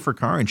to pay for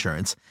car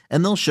insurance,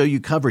 and they'll show you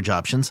coverage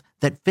options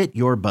that fit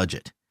your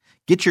budget.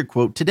 Get your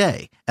quote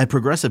today at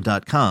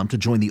Progressive.com to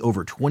join the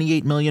over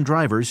 28 million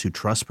drivers who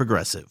trust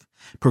Progressive.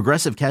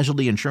 Progressive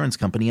Casualty Insurance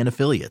Company and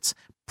Affiliates.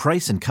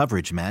 Price and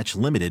coverage match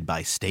limited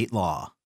by state law.